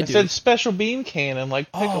 Oh, I I do. said special beam cannon like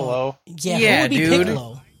Piccolo. Yeah, Yeah, who would be dude.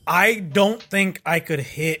 Piccolo? I don't think I could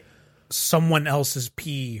hit someone else's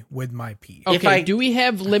pee with my pee. Okay, If I- do we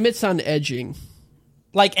have limits on edging?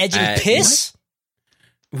 Like edging piss?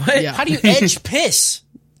 What? Yeah. How do you edge piss?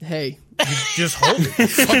 Hey, Just hold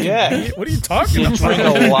it. Yeah. What are you talking about? Drink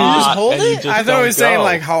a lot. hold and you it? just I thought don't it was saying go.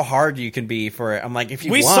 like how hard you can be for it. I'm like, if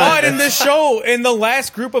you We want, saw it in this show in the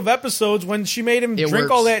last group of episodes when she made him It drink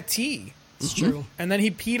works. all that tea, It's true. and then he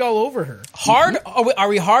peed all over her. Hard? Are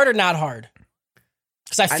we hard or not hard?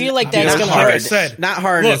 Because I feel like that's not gonna hard. I hurt. said, Not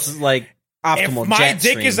hard. Look, It's like optimal. if my jet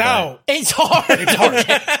dick stream, is but- out, It's hard.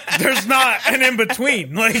 there's not an in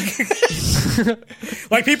between.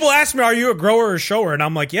 Like people ask me, "Are you a grower or a shower?" And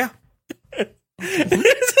I'm like, "Yeah."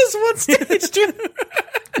 This is one stage, dude.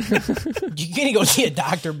 You're gonna go see a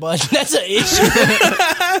doctor, bud. That's an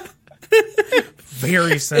issue.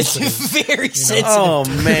 Very It's sensitive. very sensitive. Oh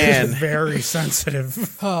man. Very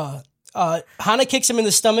sensitive. Hana kicks him in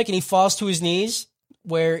the stomach and he falls to his knees,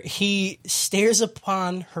 where he stares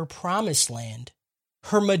upon her promised land,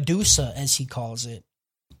 her Medusa, as he calls it.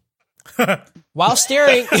 While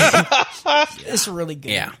staring, it's really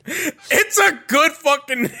good. Yeah. It's a good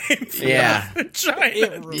fucking name. For Yeah. a giant.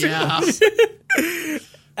 It really yeah.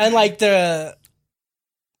 And like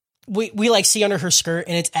we like see under her skirt,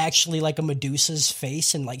 and it's actually like a Medusa's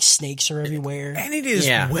face, and like snakes are everywhere. And it is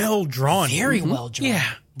Yeah. well drawn. Very well drawn. Yeah.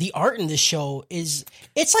 The art in this show it's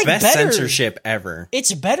like Best better. censorship ever.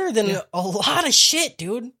 It's better than a lot of shit,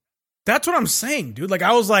 dude. That's what I'm saying, dude. Like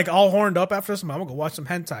I was like all horned up after this. I'm gonna go watch some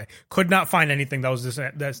hentai. Could not find anything that was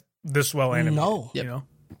this well animated. No. You know.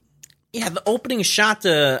 Yeah, the opening shot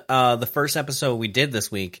to the first episode we did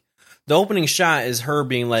this week, the opening shot is her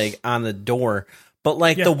being like on the door. But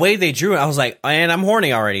like the way they drew it, I was like, and I'm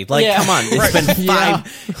horny already. Like, Yeah. come on. It's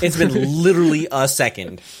been it's been literally a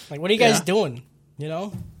second. Like, what are you guys doing? You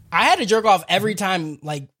know? I had to jerk off every time,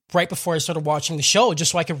 like, right before I started watching the show,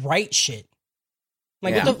 just so I could write shit.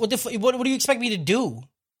 Like, Yeah. what do you expect me to do?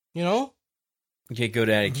 You know? You get good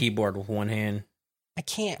at a keyboard with one hand. I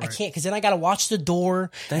can't, because then I gotta watch the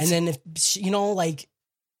door, and then, if you know, like...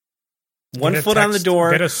 One Get a foot on the text-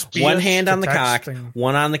 door, get a speech one hand on the to cock, texting.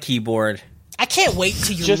 one on the keyboard. I can't wait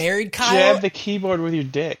till you're Just married, Kyle. jab the keyboard with your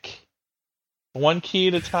dick. One key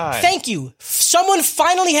at a time. Thank you. Someone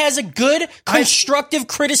finally has a good, constructive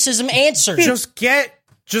criticism answer. Just get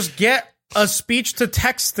a speech to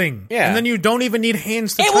text thing. Yeah. And then you don't even need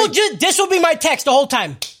hands to It type. will this will be my text the whole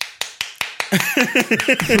time. What's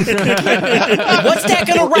that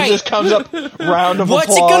gonna It write? just comes up round of What's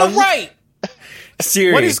it applause. gonna write?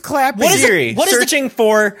 Siri. What is clapping? What is it- Siri. what is the- Searching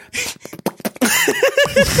for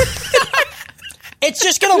It's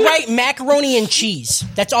just gonna write macaroni and cheese.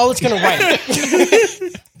 That's all it's gonna write.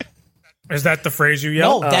 Is that the phrase you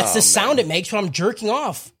yell? No, that's the sound it makes when I'm jerking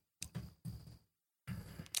off.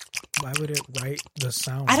 Why would it write the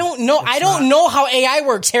sound? I don't know. I don't know how AI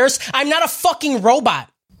works, Harris. I'm not a fucking robot.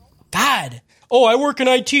 God. Oh, I work in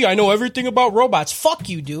IT. I know everything about robots. Fuck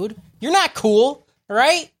you, dude. You're not cool, all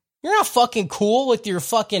right? You're not fucking cool with your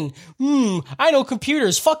fucking, I know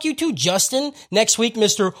computers. Fuck you too, Justin. Next week,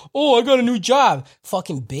 Mr. Oh, I got a new job.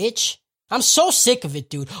 Fucking bitch. I'm so sick of it,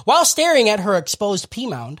 dude. While staring at her exposed pee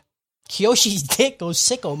mound, Kyoshi's dick goes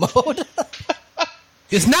sicko mode.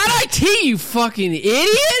 It's not IT, you fucking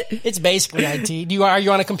idiot. It's basically IT. Are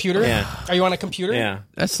you on a computer? Yeah. Are you on a computer? Yeah.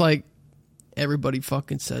 That's like everybody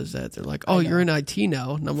fucking says that. They're like, "Oh, you're in IT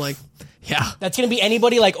now," and I'm like, "Yeah." That's gonna be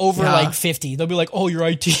anybody like over Yeah. like 50. They'll be like, "Oh, you're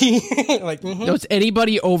IT." Like, No, it's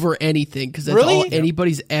anybody over anything because that's Really? all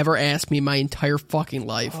anybody's ever asked me my entire fucking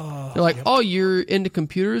life. They're like, "Oh, you're into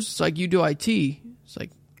computers?" It's like you do IT. It's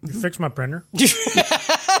like, You fix my printer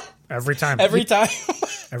every time. every time.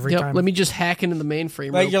 Every yep, time. let me just hack into the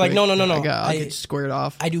mainframe. Like, real you're like, quick. no. I could square it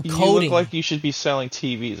off. I do You coding. look like you should be selling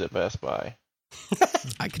TVs at Best Buy.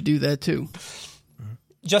 I could do that too.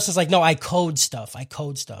 Justin's like, no, I code stuff.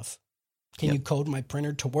 Can you code my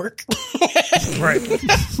printer to work? Right. Fix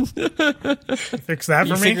that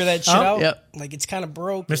You for me. figure that shit Huh? out? Yep. Like, it's kind of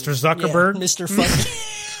broke. Mr. Zuckerberg? Yeah, Mr. Fucking.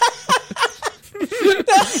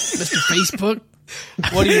 Mr. Facebook.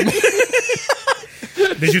 What do you mean?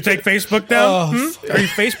 Did you take Facebook down? Are you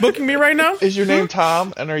Facebooking me right now? Is your name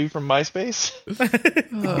Tom, and are you from MySpace?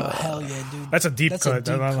 Hell yeah, dude. That's a deep That's a cut.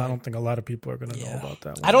 deep I cut. don't think a lot of people are going to know about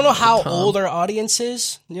that one. I don't know how old our audience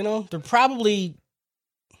is. You know, they're probably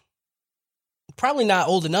not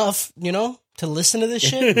old enough. You know, to listen to this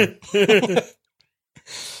shit.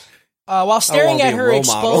 While staring wanna at be a her role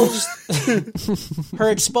model.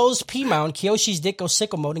 exposed pee mound, Kyoshi's dick goes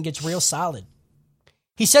sicko mode and gets real solid.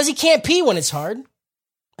 He says he can't pee when it's hard,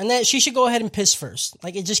 and that she should go ahead and piss first.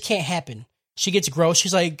 Like, it just can't happen. She gets gross.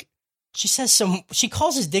 She's like, she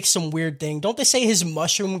calls his dick some weird thing. Don't they say his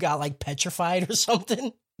mushroom got like petrified or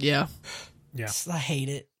something? Yeah. Yeah. I hate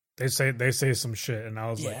it. They say some shit, and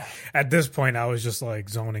I was like, at this point, I was just like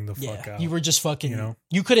zoning the fuck out. You were just fucking,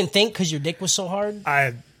 you couldn't think because your dick was so hard.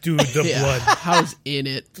 Dude, the blood. I was in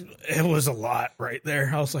it. It was a lot right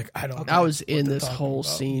there. I was like, I don't know. I was in this whole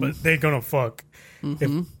scene. But they're gonna fuck.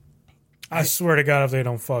 I swear to God, if they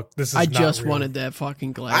don't fuck, this is I not just real. wanted that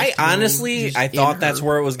fucking glass. I honestly thought that's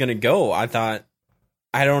where it was gonna go. I thought,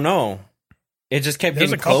 I don't know. It just kept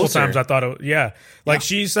There's getting a couple closer. times I thought it, like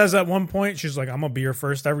she says at one point, she's like, "I'm gonna be your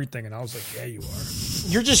first everything," and I was like, "Yeah, you are.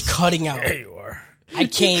 You're just cutting out. Yeah, you are." I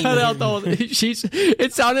can't cut out the whole.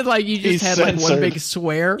 It sounded like you just had like one big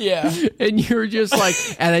swear. Yeah, and you were just like,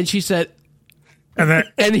 and then she said, and then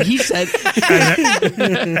and he said,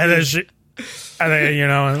 and then she, and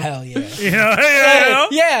then hell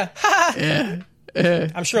yeah, yeah.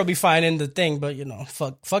 I'm sure it'll be fine in the thing, but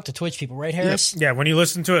fuck the Twitch people, right, Harris? Yeah, when you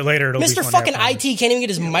listen to it later, it'll Mr. be funny, fucking IT can't even get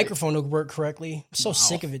his microphone to work correctly. I'm so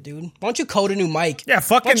sick of it, dude. Why don't you code a new mic? Yeah,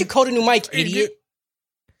 fucking. Why don't you code a new mic, idiot?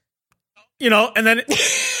 And then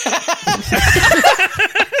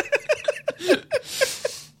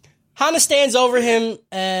Hana stands over him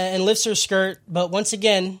and lifts her skirt, but once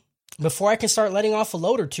again, before I can start letting off a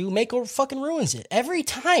load or two, Mako fucking ruins it every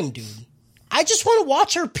time, dude. I just want to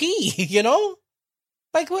watch her pee,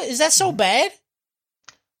 Like, what is that so bad?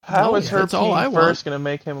 How is her pee first going to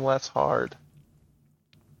make him less hard?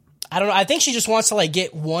 I don't know. I think she just wants to like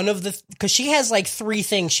get one of the because she has like 3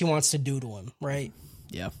 things she wants to do to him, right?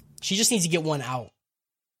 Yeah. She just needs to get one out.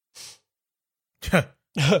 I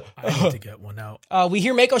need to get one out. We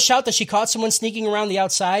hear Mako shout that she caught someone sneaking around the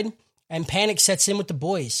outside, and panic sets in with the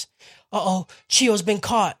boys. Uh-oh, Chio's been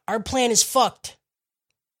caught. Our plan is fucked.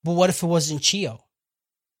 But what if it wasn't Chio?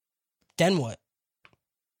 Then what?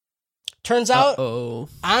 Turns out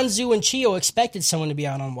Anzu and Chio expected someone to be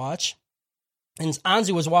out on watch, and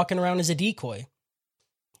Anzu was walking around as a decoy.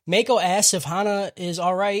 Mako asks if Hana is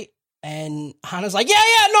all right, and Hana's like, yeah,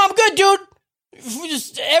 no, I'm good, dude.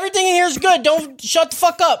 Everything in here is good. Don't shut the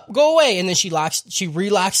fuck up. Go away. And then she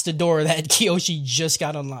relocks the door that Kiyoshi just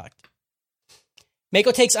got unlocked.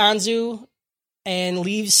 Mako takes Anzu and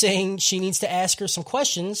leaves, saying she needs to ask her some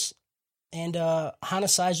questions, and Hana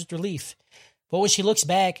sighs with relief. But when she looks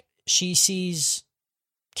back, she sees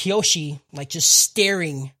Kiyoshi like just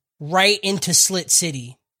staring right into Slit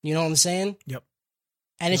City. You know what I'm saying? Yep.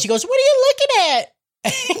 And then she goes, "What are you looking at?"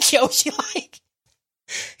 And Kiyoshi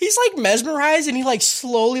he's like mesmerized, and he like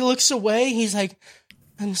slowly looks away. He's like,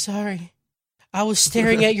 "I'm sorry, I was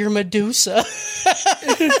staring at your Medusa."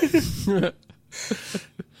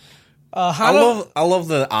 I love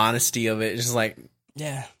the honesty of it. Just like,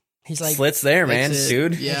 yeah. He's like, Slit's there, man,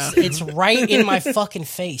 dude. Yeah. It's right in my fucking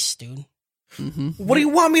face, dude. Mm-hmm. What do you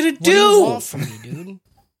want me to do? What do you want from me, dude?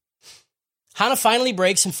 Hana finally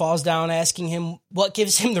breaks and falls down, asking him what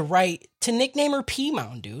gives him the right to nickname her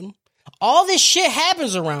P-Mound, dude. All this shit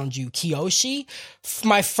happens around you, Kiyoshi.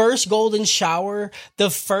 My first golden shower,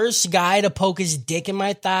 the first guy to poke his dick in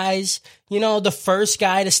my thighs, the first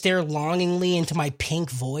guy to stare longingly into my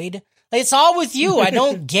pink void. Like, it's all with you. I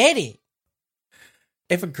don't get it.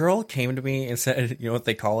 If a girl came to me and said, you know what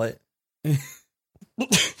they call it?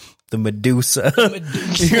 The Medusa.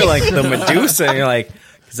 You're like, the Medusa. And you're like,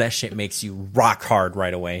 because that shit makes you rock hard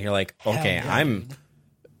right away. You're like, okay, yeah,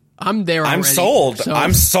 I'm there already. I'm sold. So.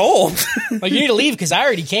 I'm sold. Like, you need to leave because I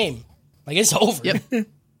already came. Like, it's over.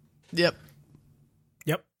 Yep.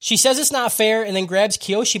 She says it's not fair and then grabs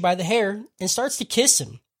Kiyoshi by the hair and starts to kiss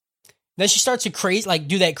him. Then she starts to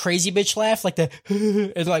do that crazy bitch laugh, like the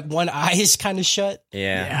and like one eye is kind of shut.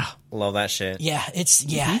 Yeah. Love that shit. Yeah,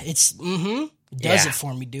 does it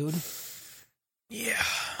for me, dude.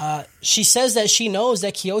 Yeah. She says that she knows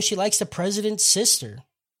that Kiyoshi likes the president's sister,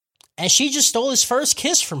 and she just stole his first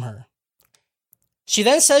kiss from her. She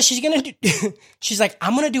then says she's like,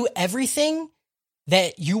 I'm gonna do everything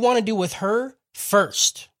that you want to do with her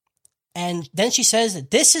first. And then she says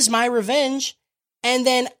that this is my revenge. And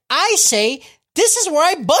then I say, this is where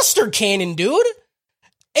I bust her cannon, dude.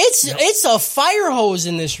 It's a fire hose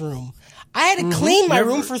in this room. I had to clean my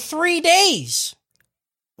room for 3 days.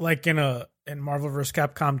 Like in Marvel vs.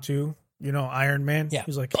 Capcom 2, Iron Man. Yeah.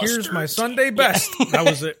 He's like, here's my Sunday best. Yeah. That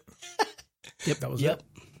was it. That was it.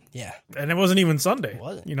 Yeah. And it wasn't even Sunday. It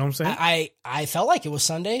wasn't. You know what I'm saying? I felt like it was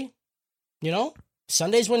Sunday.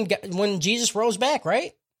 Sunday's when Jesus rose back,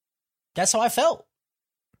 right? That's how I felt.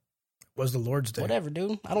 Was the Lord's Day. Whatever,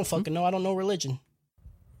 dude. I don't fucking know. I don't know religion.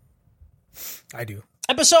 I do.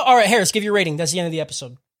 All right, Harris, give your rating. That's the end of the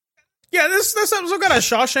episode. Yeah, this episode got a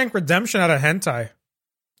Shawshank Redemption out of hentai.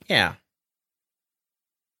 Yeah.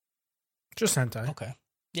 Just hentai. Okay.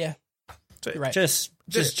 Yeah. You're right. Just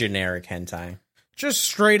generic hentai. just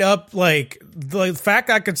straight up, like, the fact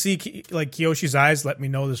I could see, like, Kiyoshi's eyes let me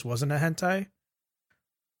know this wasn't a hentai.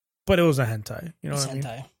 But it was a hentai. You know what I mean?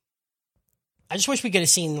 Hentai. I just wish we could have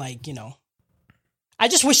seen, like, you know... I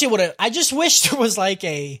just wish there was, like,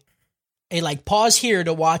 a like, pause here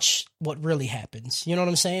to watch what really happens. You know what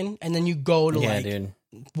I'm saying? And then you go to,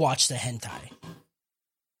 watch the hentai.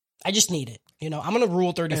 I just need it. You know, I'm going to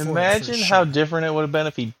rule 34. Imagine how different it would have been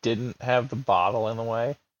if he didn't have the bottle in the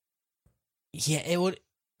way. Yeah, it would.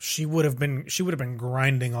 She would have been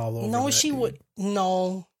grinding all over. No, she would.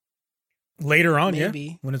 No. Later on, maybe.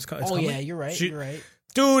 Yeah. When it's coming. Yeah, you're right. You're right.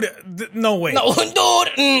 Dude, no way. No,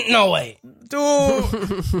 dude, no way.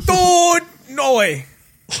 Dude, no way.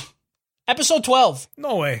 Episode 12.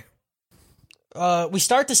 No way. We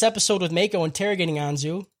start this episode with Mako interrogating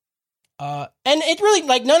Anzu. And it really,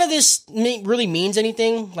 like, none of this really means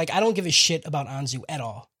anything. Like, I don't give a shit about Anzu at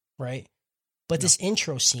all, right? But this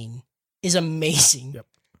intro scene is amazing. Yep.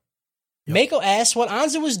 Mako asks what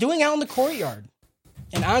Anzu was doing out in the courtyard.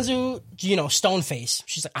 And Anzu, you know, stone face.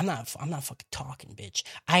 She's like, I'm not fucking talking, bitch.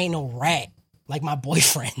 I ain't no rat like my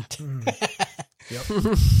boyfriend.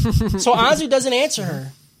 So Anzu doesn't answer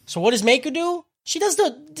her. So what does Mako do? She does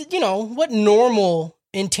you know, what normal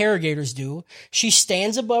interrogators do. She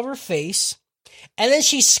stands above her face, and then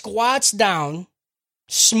she squats down,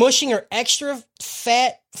 smushing her extra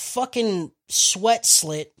fat fucking sweat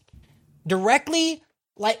slit directly,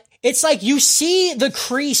 like, it's like you see the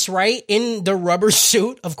crease, right, in the rubber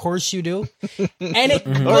suit. Of course you do. And it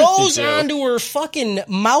goes onto her fucking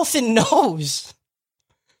mouth and nose.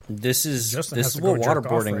 This is what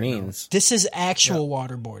waterboarding means. This is actual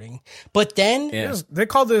waterboarding. But then they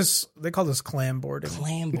call this clam boarding.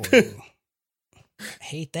 Clam boarding.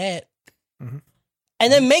 Hate that. Mm-hmm.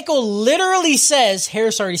 And then Mako literally says,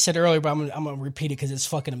 Harris already said earlier, but I'm gonna repeat it because it's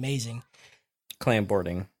fucking amazing. Clam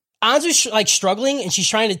boarding. Anzu's like struggling and she's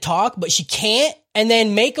trying to talk, but she can't. And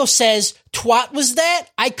then Mako says, "Twat was that?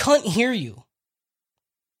 I couldn't hear you."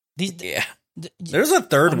 There's a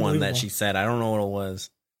third one that she said. I don't know what it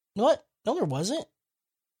was. What? No, there wasn't.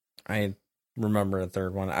 I remember a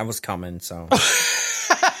third one. I was coming, so.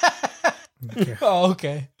 Oh,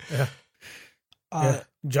 okay. Yeah.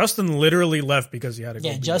 Justin literally left because he had to go.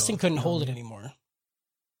 Yeah, Justin couldn't hold it anymore.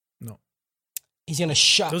 No. He's going to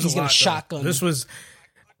shotgun. This was...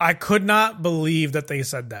 I could not believe that they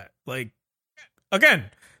said that. Like, again,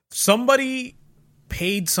 somebody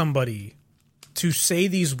paid somebody to say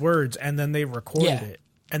these words and then they recorded it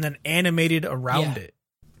and then animated around it.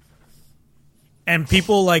 And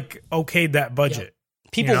people, like, okayed that budget.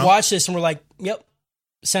 Yep. People watch this and were like, yep,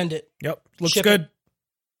 send it. Yep, looks good.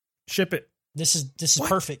 Ship it. This is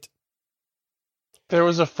perfect. There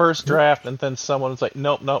was a first draft and then someone was like,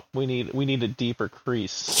 nope, we need a deeper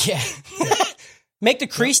crease. Yeah. Make the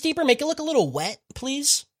crease deeper. Make it look a little wet,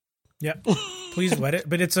 please. Yeah, please wet it.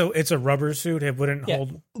 But it's a rubber suit. It wouldn't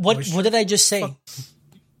hold. What did I just say?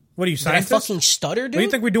 What are you saying? Did I fucking stutter, dude? What do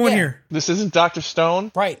you think we're doing here? This isn't Dr.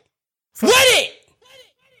 Stone, right? Wet it.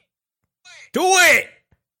 Do it.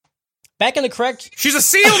 Back in the correct. She's a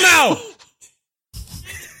seal now.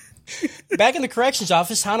 Back in the corrections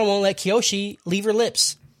office, Hana won't let Kiyoshi leave her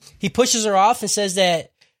lips. He pushes her off and says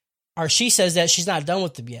that, or she says that she's not done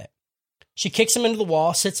with him yet. She kicks him into the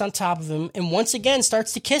wall, sits on top of him, and once again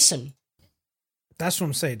starts to kiss him. That's what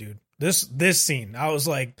I'm saying, dude. This scene, I was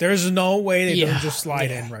like, there's no way they don't just slide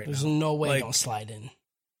in right There's now. no way they don't slide in.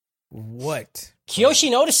 What? Kiyoshi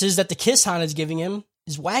notices that the kiss Hana's giving him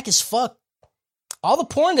is whack as fuck. All the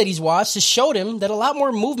porn that he's watched has showed him that a lot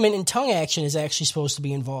more movement and tongue action is actually supposed to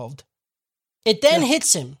be involved. It then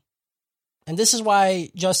hits him. And this is why,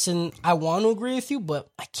 Justin, I want to agree with you, but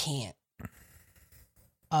I can't.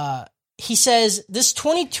 He says, this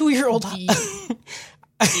 22-year-old...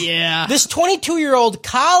 This 22-year-old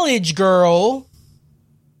college girl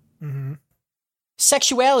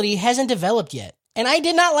sexuality hasn't developed yet. And I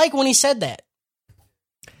did not like when he said that.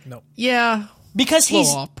 No. Yeah. Because he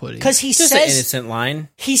just says... an innocent line.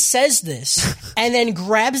 He says this and then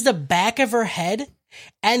grabs the back of her head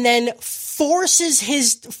and then forces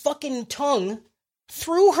his fucking tongue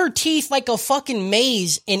through her teeth like a fucking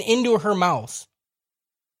maze and into her mouth.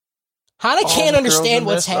 Hana can't understand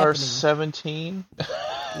what's happening. Are 17?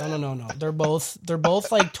 No. They're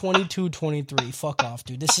both like 22, 23. Fuck off,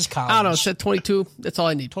 dude. This is college. I don't know. It said 22. That's all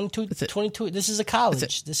I need. 22. This is a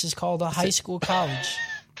college. This is called a high school college.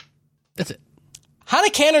 That's it.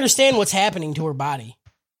 Hana can't understand what's happening to her body.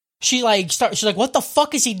 She's like, what the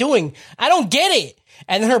fuck is he doing? I don't get it.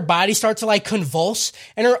 And then her body starts to like convulse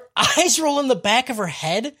and her eyes roll in the back of her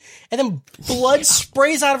head and then blood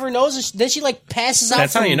sprays out of her nose and then she like passes out.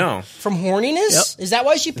 That's how you know. From horniness? Yep. Is that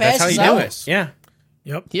why she passes out? That's how you do it. Yeah.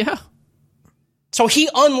 Yep. Yeah. So he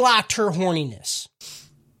unlocked her horniness.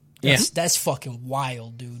 Yeah. That's fucking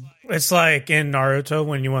wild, dude. It's like in Naruto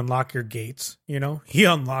when you unlock your gates, you know? He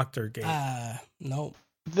unlocked her gate. No.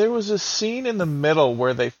 There was a scene in the middle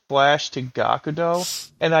where they flashed to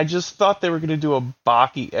Gakudo, and I just thought they were going to do a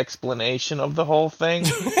Baki explanation of the whole thing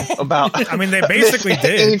about. I mean, they basically this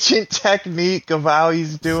did. Ancient technique of how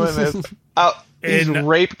he's doing this. He's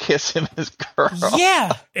rape kissing his girl.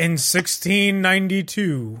 Yeah. In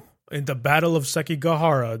 1692, in the Battle of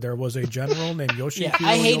Sekigahara, there was a general named Yoshihiro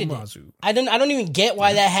I hated Yomazu. it. I don't even get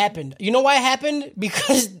why that happened. You know why it happened?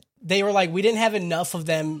 Because they were like, we didn't have enough of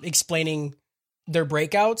them explaining their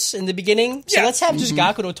breakouts in the beginning. So let's have just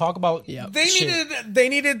Gakudo talk about They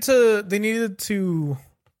needed to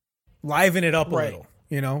liven it up a little,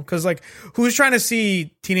 you know? Because like, who's trying to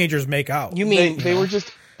see teenagers make out? You mean they were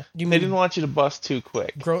just. They didn't want you to bust too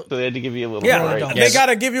quick, so they had to give you a little. Yeah, they got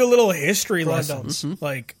to give you a little history lesson.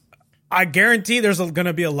 Like, I guarantee there's going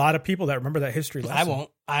to be a lot of people that remember that history lesson. I won't.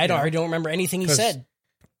 I already don't remember anything he said.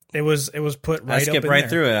 It was put right. I skipped right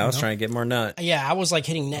through it. I was trying to get more nut. Yeah, I was like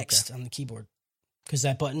hitting next on the keyboard because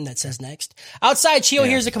that button that says next. Outside, Chio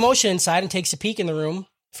hears a commotion inside and takes a peek in the room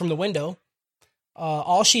from the window.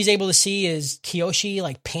 All she's able to see is Kiyoshi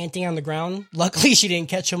like panting on the ground. Luckily, she didn't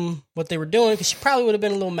catch him what they were doing because she probably would have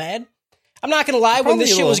been a little mad. I'm not gonna lie, when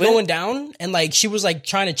this shit was going down and like she was like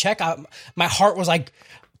trying to check out, my heart was like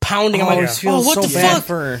pounding. I'm like, what the fuck?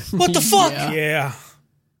 What the fuck? Yeah.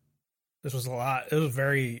 This was a lot. It was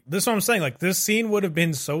very. This is what I'm saying. Like, this scene would have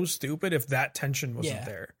been so stupid if that tension wasn't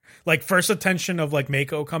there. Like, first the tension of like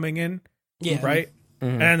Mako coming in, right,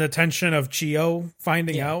 and the tension of Chio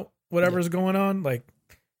finding out whatever's going on. Like,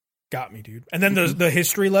 got me, dude. And then the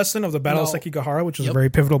history lesson of the Battle of Sekigahara, which was a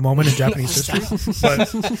very pivotal moment in Japanese history.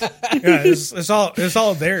 But yeah, it's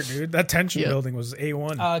all there, dude. That tension building was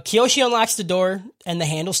A1. Kiyoshi unlocks the door and the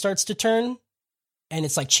handle starts to turn, and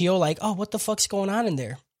it's like Chio, like, oh, what the fuck's going on in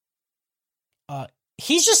there?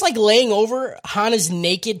 He's just like laying over Hana's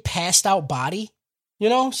naked, passed out body, you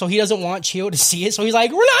know, so he doesn't want Chio to see it. So he's like,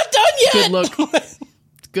 we're not done yet. Good look.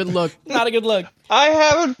 Good look. Not a good look. I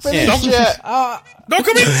haven't finished yet. Don't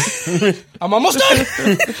come in. I'm almost done.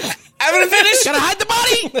 I haven't finished. Gotta hide the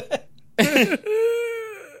body.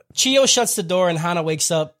 Chio shuts the door and Hana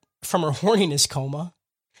wakes up from her horniness coma.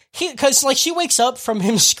 Because like she wakes up from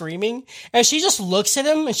him screaming and she just looks at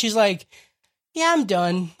him and she's like, yeah, I'm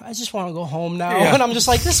done. I just want to go home now. Yeah. And I'm just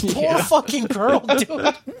like, this poor fucking girl,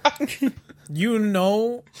 dude. You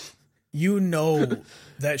know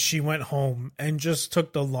that she went home and just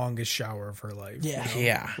took the longest shower of her life. Yeah. You know?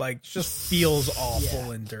 Yeah. Like, just feels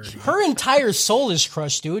awful and dirty. Her entire soul is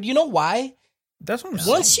crushed, dude. You know why? That's what I'm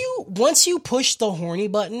saying. Once you push the horny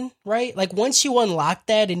button, right? Like, once you unlock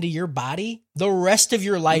that into your body, the rest of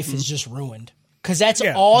your life is just ruined. Because that's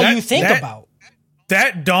all you think about.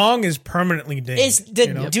 That dong is permanently dinged.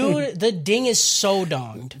 Dude, the ding is so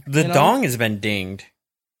donged. The dong has been dinged.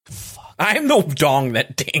 Fuck. I am no dong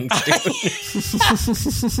that dinged, dude.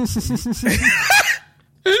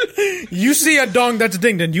 You see a dong that's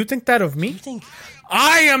dinged, and you think that of me?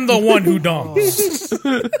 I am the one who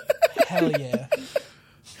dongs. Hell yeah.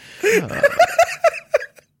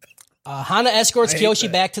 Hana escorts Kiyoshi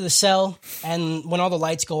back to the cell, and when all the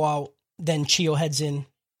lights go out, then Chio heads in.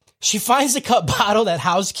 She finds the cut bottle that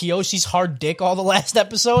housed Kiyoshi's hard dick all the last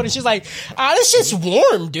episode, and she's like, this shit's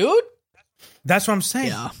warm, dude. That's what I'm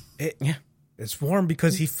saying. Yeah. It's warm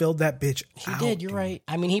because he filled that bitch out. He did, you're right.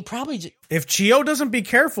 I mean, he probably... If Chio doesn't be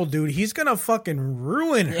careful, dude, he's gonna fucking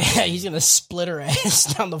ruin her. Yeah, he's gonna split her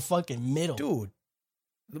ass down the fucking middle. Dude.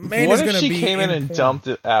 The man what is if gonna she be came in and dumped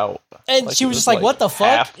it out? And like she was just like, what the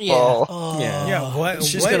fuck? Yeah. Yeah, what?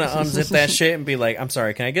 She's gonna unzip that shit and be like, I'm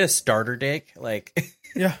sorry, can I get a starter dick? Like...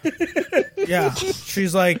 Yeah. Yeah.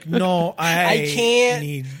 She's like, no, I can't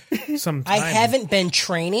need some time. I haven't been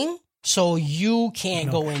training, so you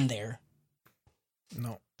can't go in there.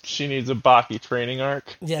 No. She needs a Baki training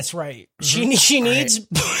arc. That's right. She needs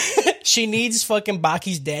she needs fucking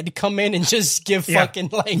Baki's dad to come in and just give fucking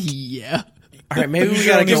like yeah. All right, maybe we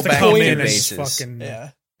gotta go back to in basis. Fucking,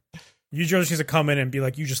 Yujiro needs to come in and be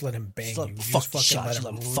like, you just let him bang you. You just fucking let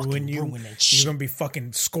him ruin you. You're gonna be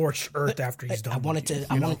fucking scorched earth after he's done. I want it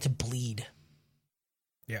to bleed.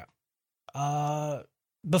 Yeah.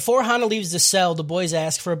 Before Hana leaves the cell, the boys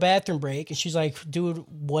ask for a bathroom break, and she's like, "Dude,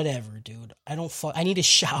 whatever, dude. I need a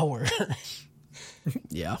shower."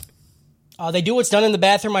 Yeah. They do what's done in the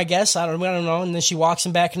bathroom, I guess. I don't know. And then she walks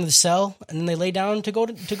him back into the cell, and then they lay down to go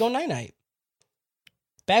night night.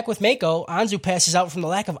 Back with Mako, Anzu passes out from the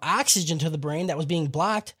lack of oxygen to the brain that was being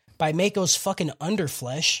blocked by Mako's fucking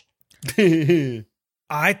underflesh.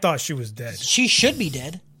 I thought she was dead. She should be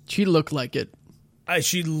dead. She looked like it.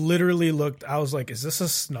 She literally looked. I was like, "Is this a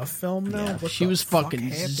snuff film now?" Yeah, What she the was fuck fucking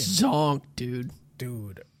happened? zonked, dude.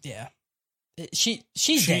 Dude. Yeah. She's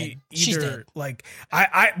dead. She's dead. Like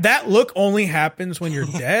I that look only happens when you're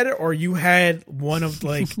dead or you had one of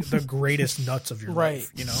like the greatest nuts of your Right.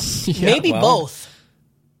 life, you know? Yeah, Maybe both.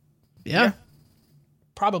 Yeah.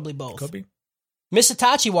 Probably both. Could be. Miss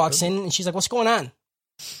Itachi walks in and she's like, "What's going on?"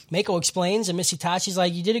 Mako explains, and Miss Itachi's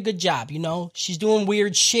like, "You did a good job, you know? She's doing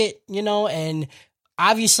weird shit, you know, and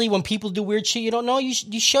obviously when people do weird shit you don't know, you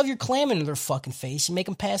shove your clam into their fucking face and make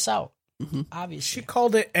them pass out." Obviously. She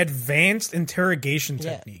called it advanced interrogation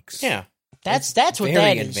techniques. Yeah. That's what Very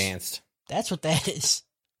that is. advanced. That's what that is.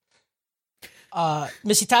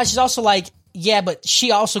 Miss Itachi's also like, yeah, but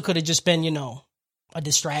she also could have just been, you know, a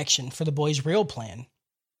distraction for the boys' real plan.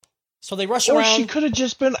 So they rush Or around. she could have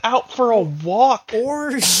just been out for a walk.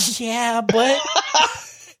 Or, yeah, but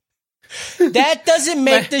that doesn't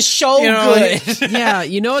make the show good. Yeah,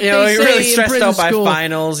 you know what You they know, say you're really in stressed prison out by school?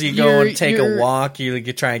 finals. You go You're- and take a you're- walk. You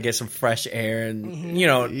try and get some fresh air, and you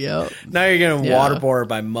know, Yep. now you're getting Yeah. waterboarded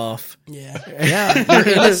by Muff. Yeah. Yeah, you're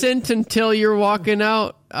innocent until you're walking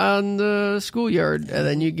out on the schoolyard, and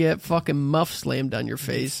then you get fucking muff slammed on your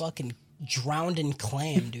face. Fucking drowned in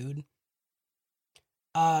clam, dude.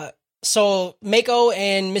 So Mako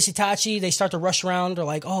and Miss Itachi, they start to rush around. They're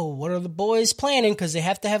like, "Oh, what are the boys planning?" Because they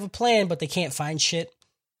have to have a plan, but they can't find shit.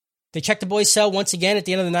 They check the boys' cell once again at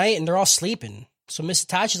the end of the night, and they're all sleeping. So Miss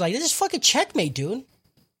Itachi's like, "This is fucking checkmate, dude.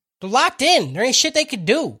 They're locked in. There ain't shit they could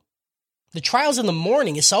do. The trial's in the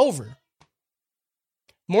morning. It's over."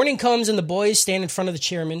 Morning comes, and the boys stand in front of the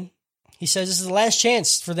chairman. He says this is the last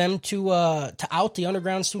chance for them to out the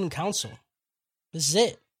Underground Student Council. This is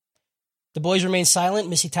it. The boys remain silent.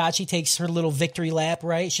 Miss Itachi takes her little victory lap,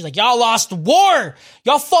 right? She's like, "Y'all lost the war.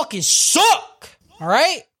 Y'all fucking suck. All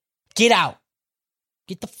right? Get out.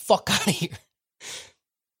 Get the fuck out of here."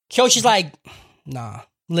 Kyoshi's like, "Nah,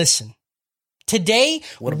 listen. Today,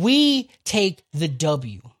 we take the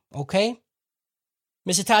W, okay?"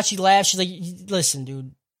 Miss Itachi laughs. She's like, "Listen,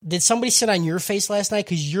 dude. Did somebody sit on your face last night?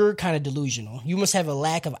 Because you're kind of delusional. You must have a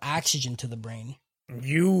lack of oxygen to the brain."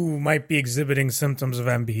 You might be exhibiting symptoms of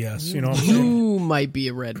MBS, you know what I'm saying? You might be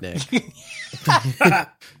a redneck.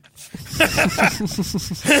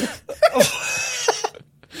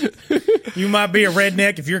 You might be a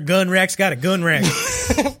redneck if your gun rack's got a gun rack.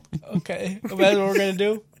 Okay. That's what we're going to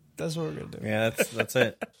do? That's what we're going to do. Yeah, that's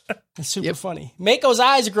it. It's super funny. Mako's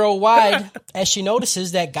eyes grow wide as she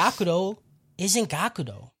notices that Gakudo isn't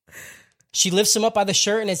Gakudo. She lifts him up by the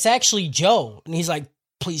shirt, and it's actually Joe. And he's like,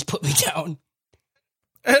 "Please put me down."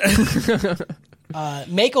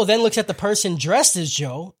 Mako then looks at the person dressed as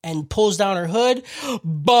Joe and pulls down her hood.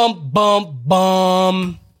 Bump, bump,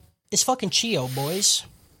 bum. It's fucking Chio, boys.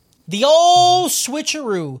 The old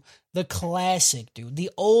switcheroo. The classic, dude.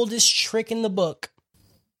 The oldest trick in the book.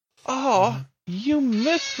 Oh, you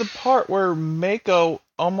missed the part where Mako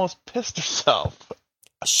almost pissed herself.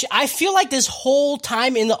 I feel like this whole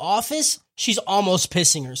time in the office, she's almost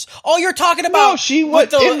pissing her. Oh, you're talking about... No, she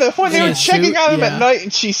went when they were checking on him at night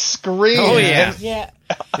and she screamed. Oh, yeah. Yeah.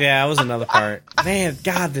 Yeah, that was another part. Man,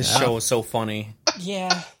 God, this show is so funny.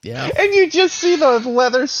 Yeah. Yeah. And you just see the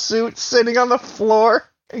leather suit sitting on the floor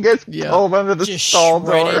and gets pulled under the Just stall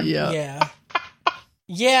door. shredded. Yeah.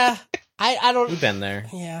 Yeah. I don't... We've been there.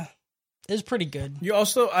 Yeah. It was pretty good. You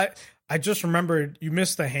also, I just remembered you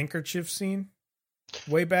missed the handkerchief scene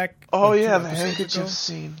way back. Oh, like, yeah, 2 the episodes handkerchief ago,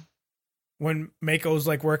 scene. when Mako's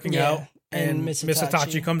like working Yeah, out and Miss Miss Itachi.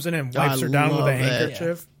 Itachi comes in and I wipes her down with love a it.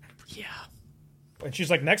 handkerchief. Yeah. And she's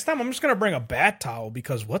like, "Next time I'm just going to bring a bat towel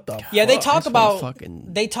because what the Yeah, they fuck?" talk That's about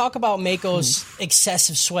fucking- they talk about Mako's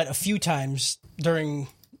excessive sweat a few times during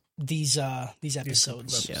these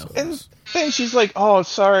episodes. Yeah. And then she's like, "Oh,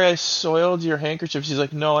 sorry, I soiled your handkerchief." She's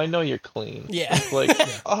like, "No, I know you're clean." Yeah. It's like,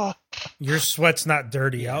 oh, Your sweat's not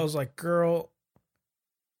dirty. I was like, "Girl,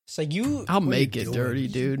 It's like you. I'll What are make you it doing? dirty,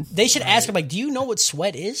 dude. They should ask him like, "Do you know what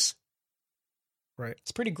sweat is?" right."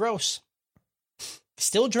 It's pretty gross.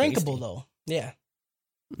 Still drinkable though. Yeah.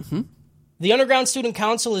 Mhm. The Underground Student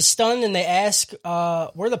Council is stunned and they ask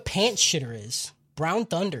where the pants shitter is. Brown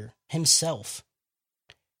Thunder himself.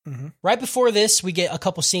 Mhm. Right before this, we get a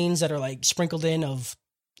couple scenes that are like sprinkled in of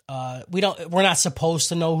we're not supposed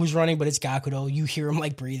to know who's running, but it's Gakudo. You hear him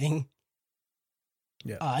like breathing.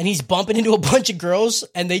 Yeah. And he's bumping into a bunch of girls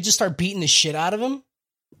and they just start beating the shit out of him.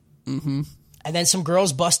 Mm-hmm. And then some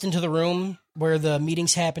girls bust into the room where the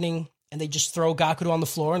meeting's happening and they just throw Gakudo on the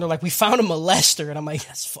floor and they're like, "We found a molester." And I'm like,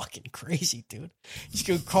 that's fucking crazy, dude. You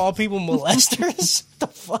could call people molesters? What the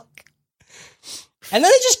fuck? And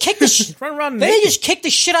then they just kick the run around. Then they just kick the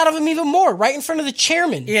shit out of him even more, right in front of the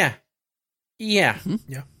chairman. Yeah.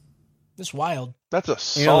 It's wild. That's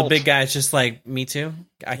assault. You know, the big guy's just like, me too.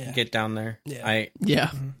 I can get down there.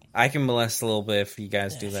 Yeah. I can molest a little bit if you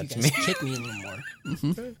guys do that to me. Kick me a little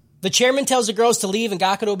more. The chairman tells the girls to leave, and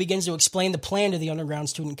Gakudo begins to explain the plan to the Underground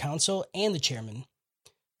Student Council and the chairman.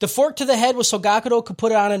 The fork to the head was so Gakudo could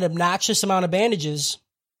put on an obnoxious amount of bandages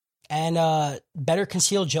and better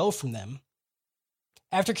conceal Joe from them.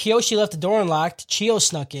 After Kiyoshi left the door unlocked, Chiyo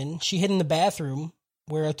snuck in. She hid in the bathroom,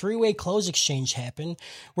 where a three-way clothes exchange happened,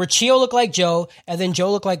 where Chiyo looked like Joe, and then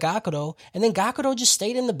Joe looked like Gakudo, and then Gakudo just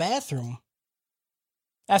stayed in the bathroom.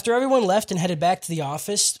 After everyone left and headed back to the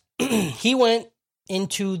office, he went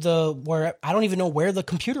into where I don't even know where the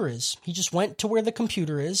computer is. He just went to where the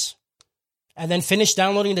computer is, and then finished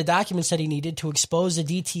downloading the documents that he needed to expose the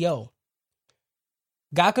DTO.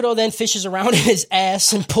 Gakudo then fishes around in his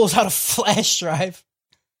ass and pulls out a flash drive.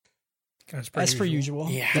 That's per usual.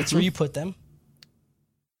 Yeah. That's where you put them.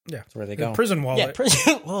 Yeah. That's where they go. Prison wallet. Yeah,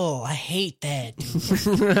 prison. Oh, I hate that.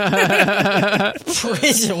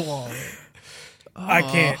 Prison wallet.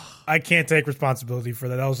 I can't take responsibility for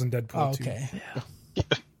that. That was in Deadpool 2. Okay. Yeah.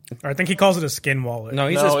 I think he calls it a skin wallet. No,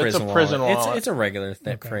 it's a prison wallet. It's a regular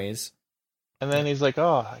phrase. And then he's like,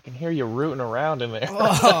 "Oh, I can hear you rooting around in there."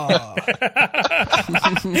 Oh.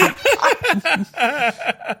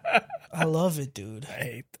 I love it, dude. I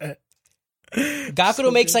hate that.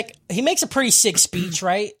 Gakudo makes a pretty sick speech,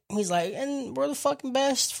 right? He's like, and we're the fucking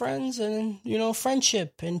best friends, and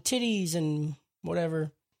friendship and titties and whatever.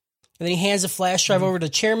 And then he hands the flash drive over to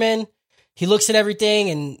the chairman. He looks at everything,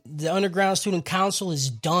 and the Underground Student Council is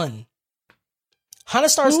done. Hana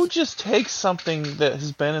starts. Who just takes something that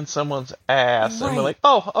has been in someone's ass and they're like,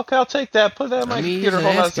 "Oh, okay, I'll take that. Put that in my computer."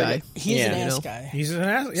 Hold on a second. He's an ass guy. He's an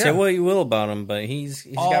ass. Yeah. Say what you will about him, but he's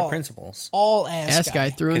got principles. All ass guy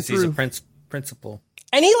through and through. He's a principal.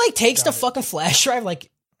 And he takes the fucking flash drive like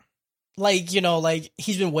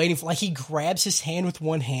he's been waiting for. He grabs his hand with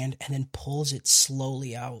one hand and then pulls it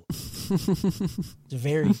slowly out. It's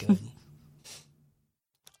very good.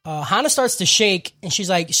 Hana starts to shake and she's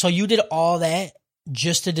like, "So you did all that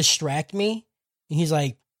just to distract me?" And he's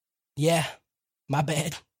like, "Yeah, my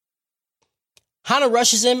bad." Hana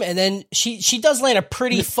rushes him, and then she does land a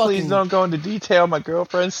pretty fucking... Please don't go into detail. My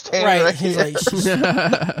girlfriend's standing right He's here.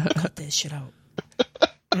 like, cut that shit out.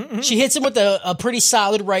 She hits him with a pretty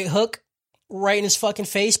solid right hook right in his fucking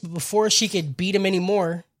face, but before she could beat him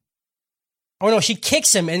anymore... Oh, no, she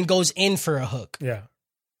kicks him and goes in for a hook. Yeah.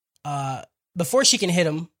 Before she can hit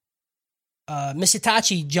him, Miss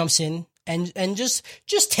Itachi jumps in and just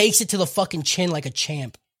takes it to the fucking chin like a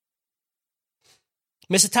champ.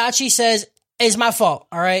 Miss Itachi says, "It's my fault,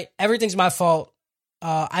 all right? Everything's my fault.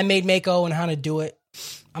 I made Mako and Hana do it.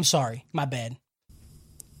 I'm sorry. My bad."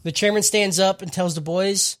 The chairman stands up and tells the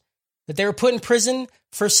boys that they were put in prison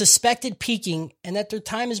for suspected peeking and that their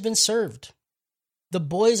time has been served. The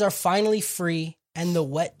boys are finally free and the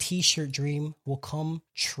wet t-shirt dream will come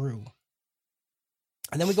true.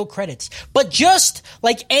 And then we go credits. But just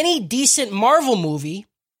like any decent Marvel movie,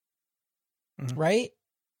 right?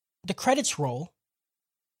 The credits roll.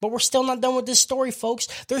 But we're still not done with this story, folks.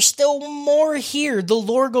 There's still more here. The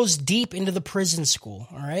lore goes deep into the prison school,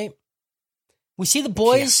 all right? We see the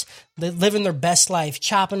boys that living their best life,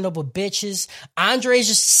 chopping it up with bitches. Andre's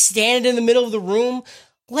just standing in the middle of the room,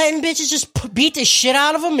 letting bitches just beat the shit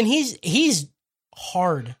out of him, and he's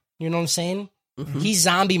hard. You know what I'm saying? Mm-hmm. He's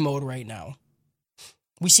zombie mode right now.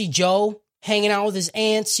 We see Joe hanging out with his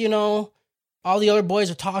aunts, All the other boys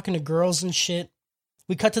are talking to girls and shit.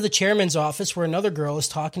 We cut to the chairman's office where another girl is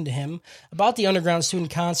talking to him about the Underground Student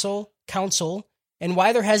Council and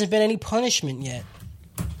why there hasn't been any punishment yet.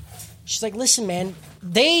 She's like, "Listen, man,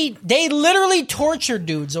 they literally torture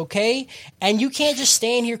dudes, okay? And you can't just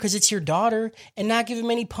stand here because it's your daughter and not give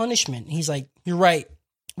him any punishment." He's like, "You're right.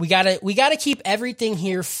 We gotta keep everything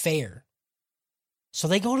here fair." So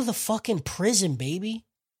they go to the fucking prison, baby.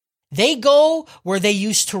 They go where they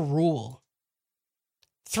used to rule.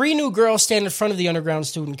 3 new girls stand in front of the Underground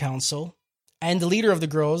Student Council, and the leader of the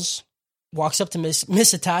girls walks up to Miss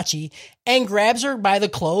Itachi and grabs her by the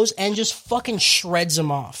clothes and just fucking shreds them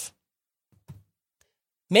off.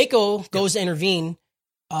 Mako goes to intervene,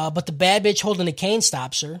 but the bad bitch holding a cane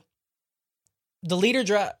stops her. The leader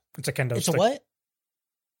It's a kendo stick. It's a what?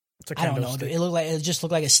 It's a kendo I don't know. stick. It just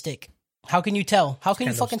looked like a stick. How can you tell? How can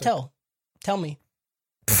you fucking tell? Tell me.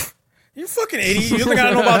 You fucking idiot. You think I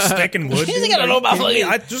don't know about stick and wood? You think I don't know about fucking...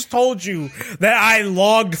 I just told you that I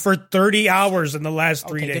logged for 30 hours in the last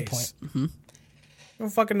 3 days. Good point. Mm-hmm. You don't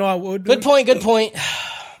fucking know how wood. Good point.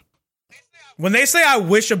 When they say I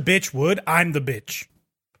wish a bitch would, I'm the bitch.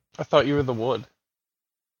 I thought you were the wood.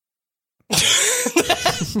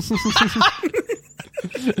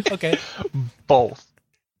 Okay. Both.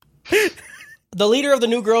 The leader of the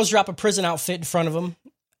New Girls drop a prison outfit in front of him.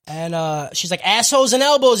 And she's like, assholes and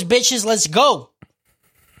elbows, bitches, let's go.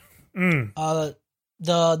 The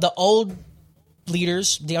old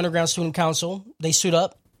leaders, the Underground Student Council, they suit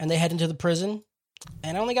up and they head into the prison.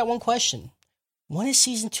 And I only got one question. When is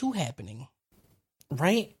season 2 happening?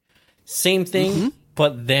 Right? Same thing,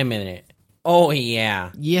 but them in it. Oh,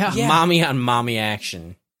 yeah. Yeah. Mommy on mommy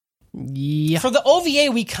action. Yeah. For the OVA,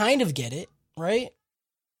 we kind of get it, right?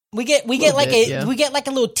 We get like a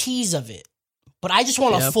little tease of it. But I just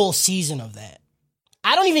want a full season of that.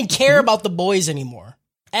 I don't even care about the boys anymore.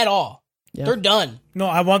 At all. Yep. They're done. No,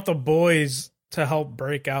 I want the boys to help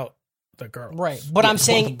break out the girls. Right. But I'm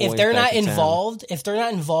saying if they're not involved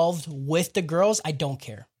with the girls, I don't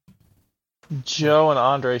care. Joe and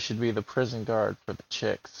Andre should be the prison guard for the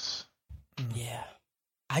chicks. Yeah.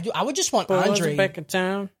 I would just want Andre back in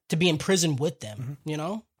town to be in prison with them, you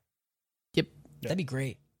know? Yep. That'd be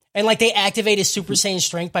great. And like they activate his Super Saiyan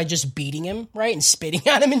strength by just beating him, right? And spitting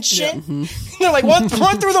on him and shit. Yeah. They're like, run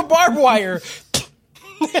through the barbed wire.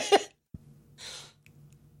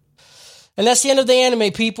 And that's the end of the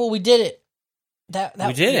anime, people. We did it.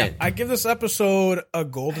 We did it. I give this episode a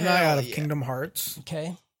GoldenEye out of Kingdom Hearts.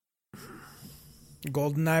 Okay.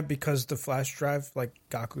 GoldenEye because the flash drive, like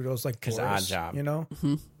Gakudo's like Boris, odd job, you know?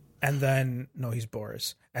 And then, no, he's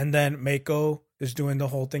Boris. And then Mako is doing the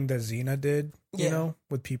whole thing that Xena did, you know,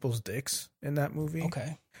 with people's dicks in that movie.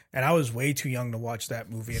 Okay. And I was way too young to watch that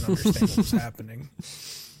movie and understand what was happening.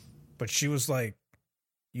 But she was like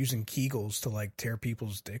using Kegels to like tear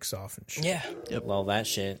people's dicks off and shit. Yeah. Yep. Love that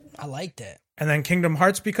shit. I like that. And then Kingdom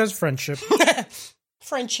Hearts because friendship.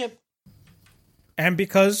 Friendship. And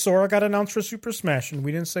because Sora got announced for Super Smash and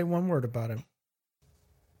we didn't say one word about him.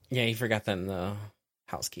 Yeah, you forgot that in the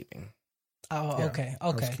housekeeping. Oh, yeah,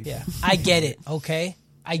 okay. Yeah. I get it, okay?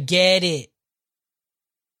 I get it.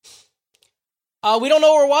 We don't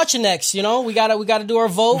know what we're watching next, you know? We gotta do our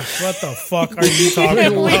vote. What the fuck are you talking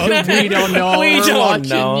about? We don't know. We don't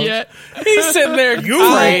know yet. He's sitting there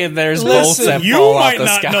praying there's bolts that you fall might out the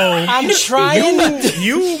not sky. know. I'm trying.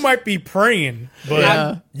 You might be praying,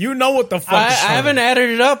 but you know what the fuck I is coming. haven't added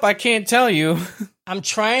it up. I can't tell you. I'm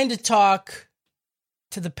trying to talk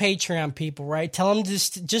to the Patreon people, right? Tell them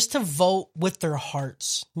just to vote with their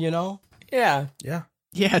hearts, you know? Yeah. Yeah.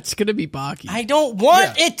 Yeah, it's gonna be Baki. I don't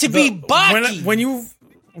want it to be Baki.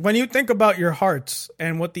 When you think about your hearts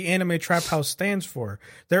and what the Anime Trap House stands for,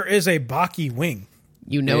 there is a Baki wing.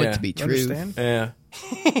 You know it to be true. Understand? Yeah.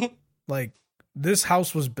 Like, this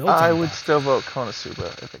house was built I on would that. still vote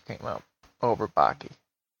Konosuba if it came out over Baki.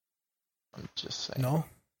 I'm just saying. No,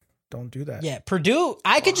 don't do that. Yeah, Purdue.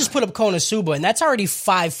 I could just put up Konosuba, and that's already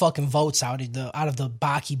 5 fucking votes out of the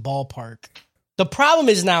Baki ballpark. The problem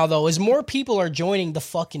is now, though, is more people are joining the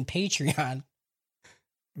fucking Patreon.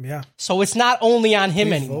 Yeah. So it's not only on him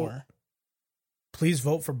Please anymore. vote. Please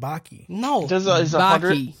vote for Baki. No. Does the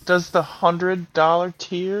 $100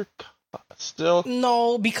 tier still?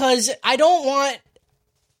 No, because I don't want.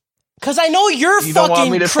 Because I know your You don't want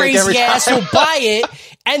me fucking to pick every crazy ass time? will buy it,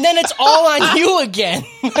 and then it's all on you again.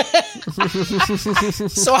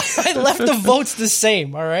 So I left the votes the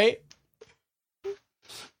same. All right.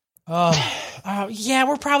 Yeah,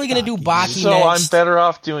 we're probably gonna do Baki So next. I'm better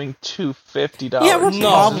off doing $250. Yeah, we're No.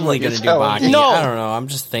 probably going to do Baki. No. I don't know. I'm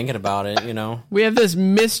just thinking about it, you know. We have this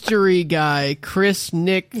mystery guy,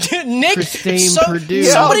 Nick Christine Purdue. Somebody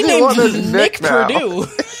Yeah, I'll do one named as Nick Nick now. Purdue.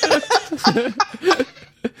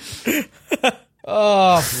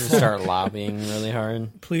 Oh, Start lobbying really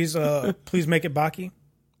hard. Please make it Baki.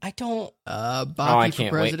 I don't. Baki I for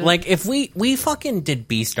can't wait. president. Like, if we fucking did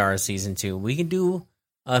Beastars season 2, we can do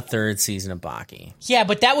a 3rd season of Baki. Yeah,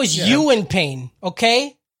 but that was you in pain.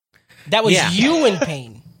 Okay, that was you in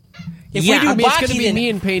pain. If we do I mean, it's Baki, gonna be then me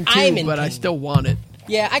in pain too, I'm in but I pain. still want it.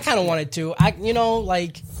 Yeah, I kind of wanted to. I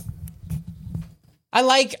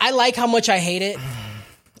like how much I hate it.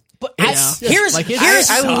 But here's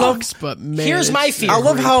I love, but man, here's my fear. I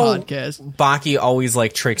love how podcast. Baki always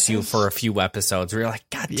like tricks you for a few episodes where you're like,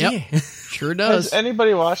 God damn. Sure Has does.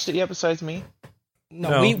 anybody watched it yet besides me?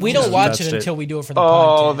 No, we don't watch it until we do it for the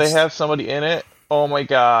Oh, podcast. they have somebody in it? Oh my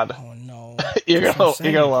god. Oh no. You're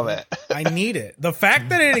gonna love it. I need it. The fact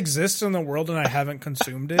that it exists in the world and I haven't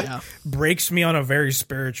consumed it breaks me on a very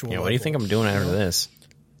spiritual level. What do you think I'm doing after this?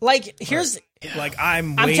 Like, here's Like,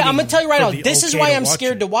 I'm gonna tell you right now, this is why I'm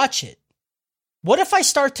scared to watch it. What if I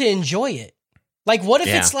start to enjoy it? Like, what if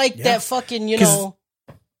it's like that fucking, you know...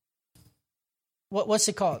 What's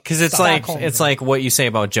it called? Because it's like what you say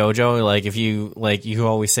about JoJo. Like if you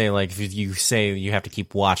always say like if you say you have to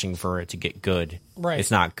keep watching for it to get good, right?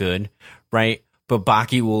 It's not good, right? But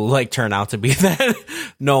Baki will like turn out to be that.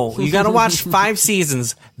 No, you got to watch 5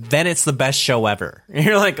 seasons, then it's the best show ever. And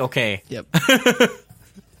you're like, okay, yep.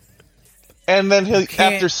 And then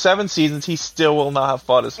after 7 seasons, he still will not have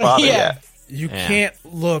fought his father yet. You can't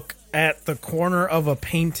look at the corner of a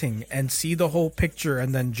painting and see the whole picture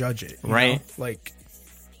and then judge it. Right. Know? Like,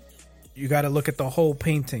 you got to look at the whole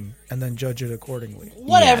painting and then judge it accordingly.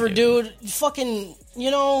 Whatever, dude. Fucking,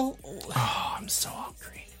 Oh, I'm so hungry.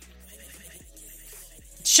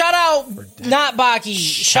 Shout out, not Baki.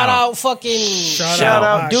 Shout out, fucking. Shout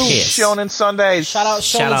out, dude. Shonen Sundays. Shout out,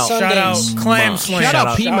 Shonen Sundays. Shout out, Clam Slam. Shout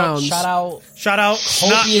out, P-Mounds. Shout out. Shout out,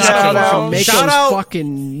 Shout out,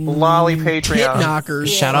 fucking Lolly Patreon. Pit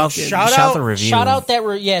knockers. Shout out the review. Shout out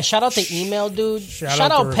shout out the email, dude. Shout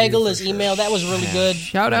out Pegala's email. That was really good.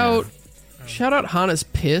 Shout out Hana's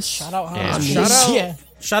piss. Shout out Hana's piss.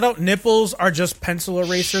 Shout out nipples are just pencil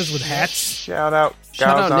erasers with hats. Shout out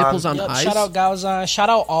nipples on ice. Shout out Gaozan. Shout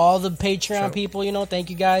out all the Patreon people.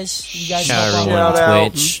 Thank you guys. You guys shout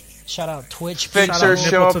out Twitch. Shout out Twitch. Fixer,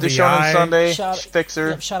 show up to Shonen Sunday. Fixer.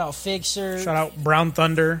 Yep, shout out Fixer. Shout out Brown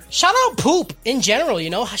Thunder. Shout out Poop in general.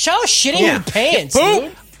 Shout out shitting your pants, Poop.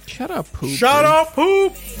 dude. Shout out Poop. Shout out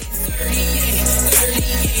Poop.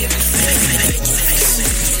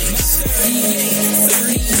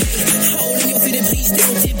 Please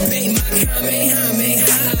don't debate my Kamehameha.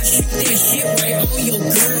 Shoot that shit right on your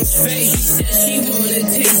girl's face. She said she wanna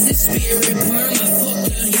taste the spirit burn. I fucked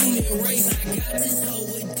the human race. I got this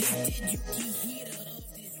hoe.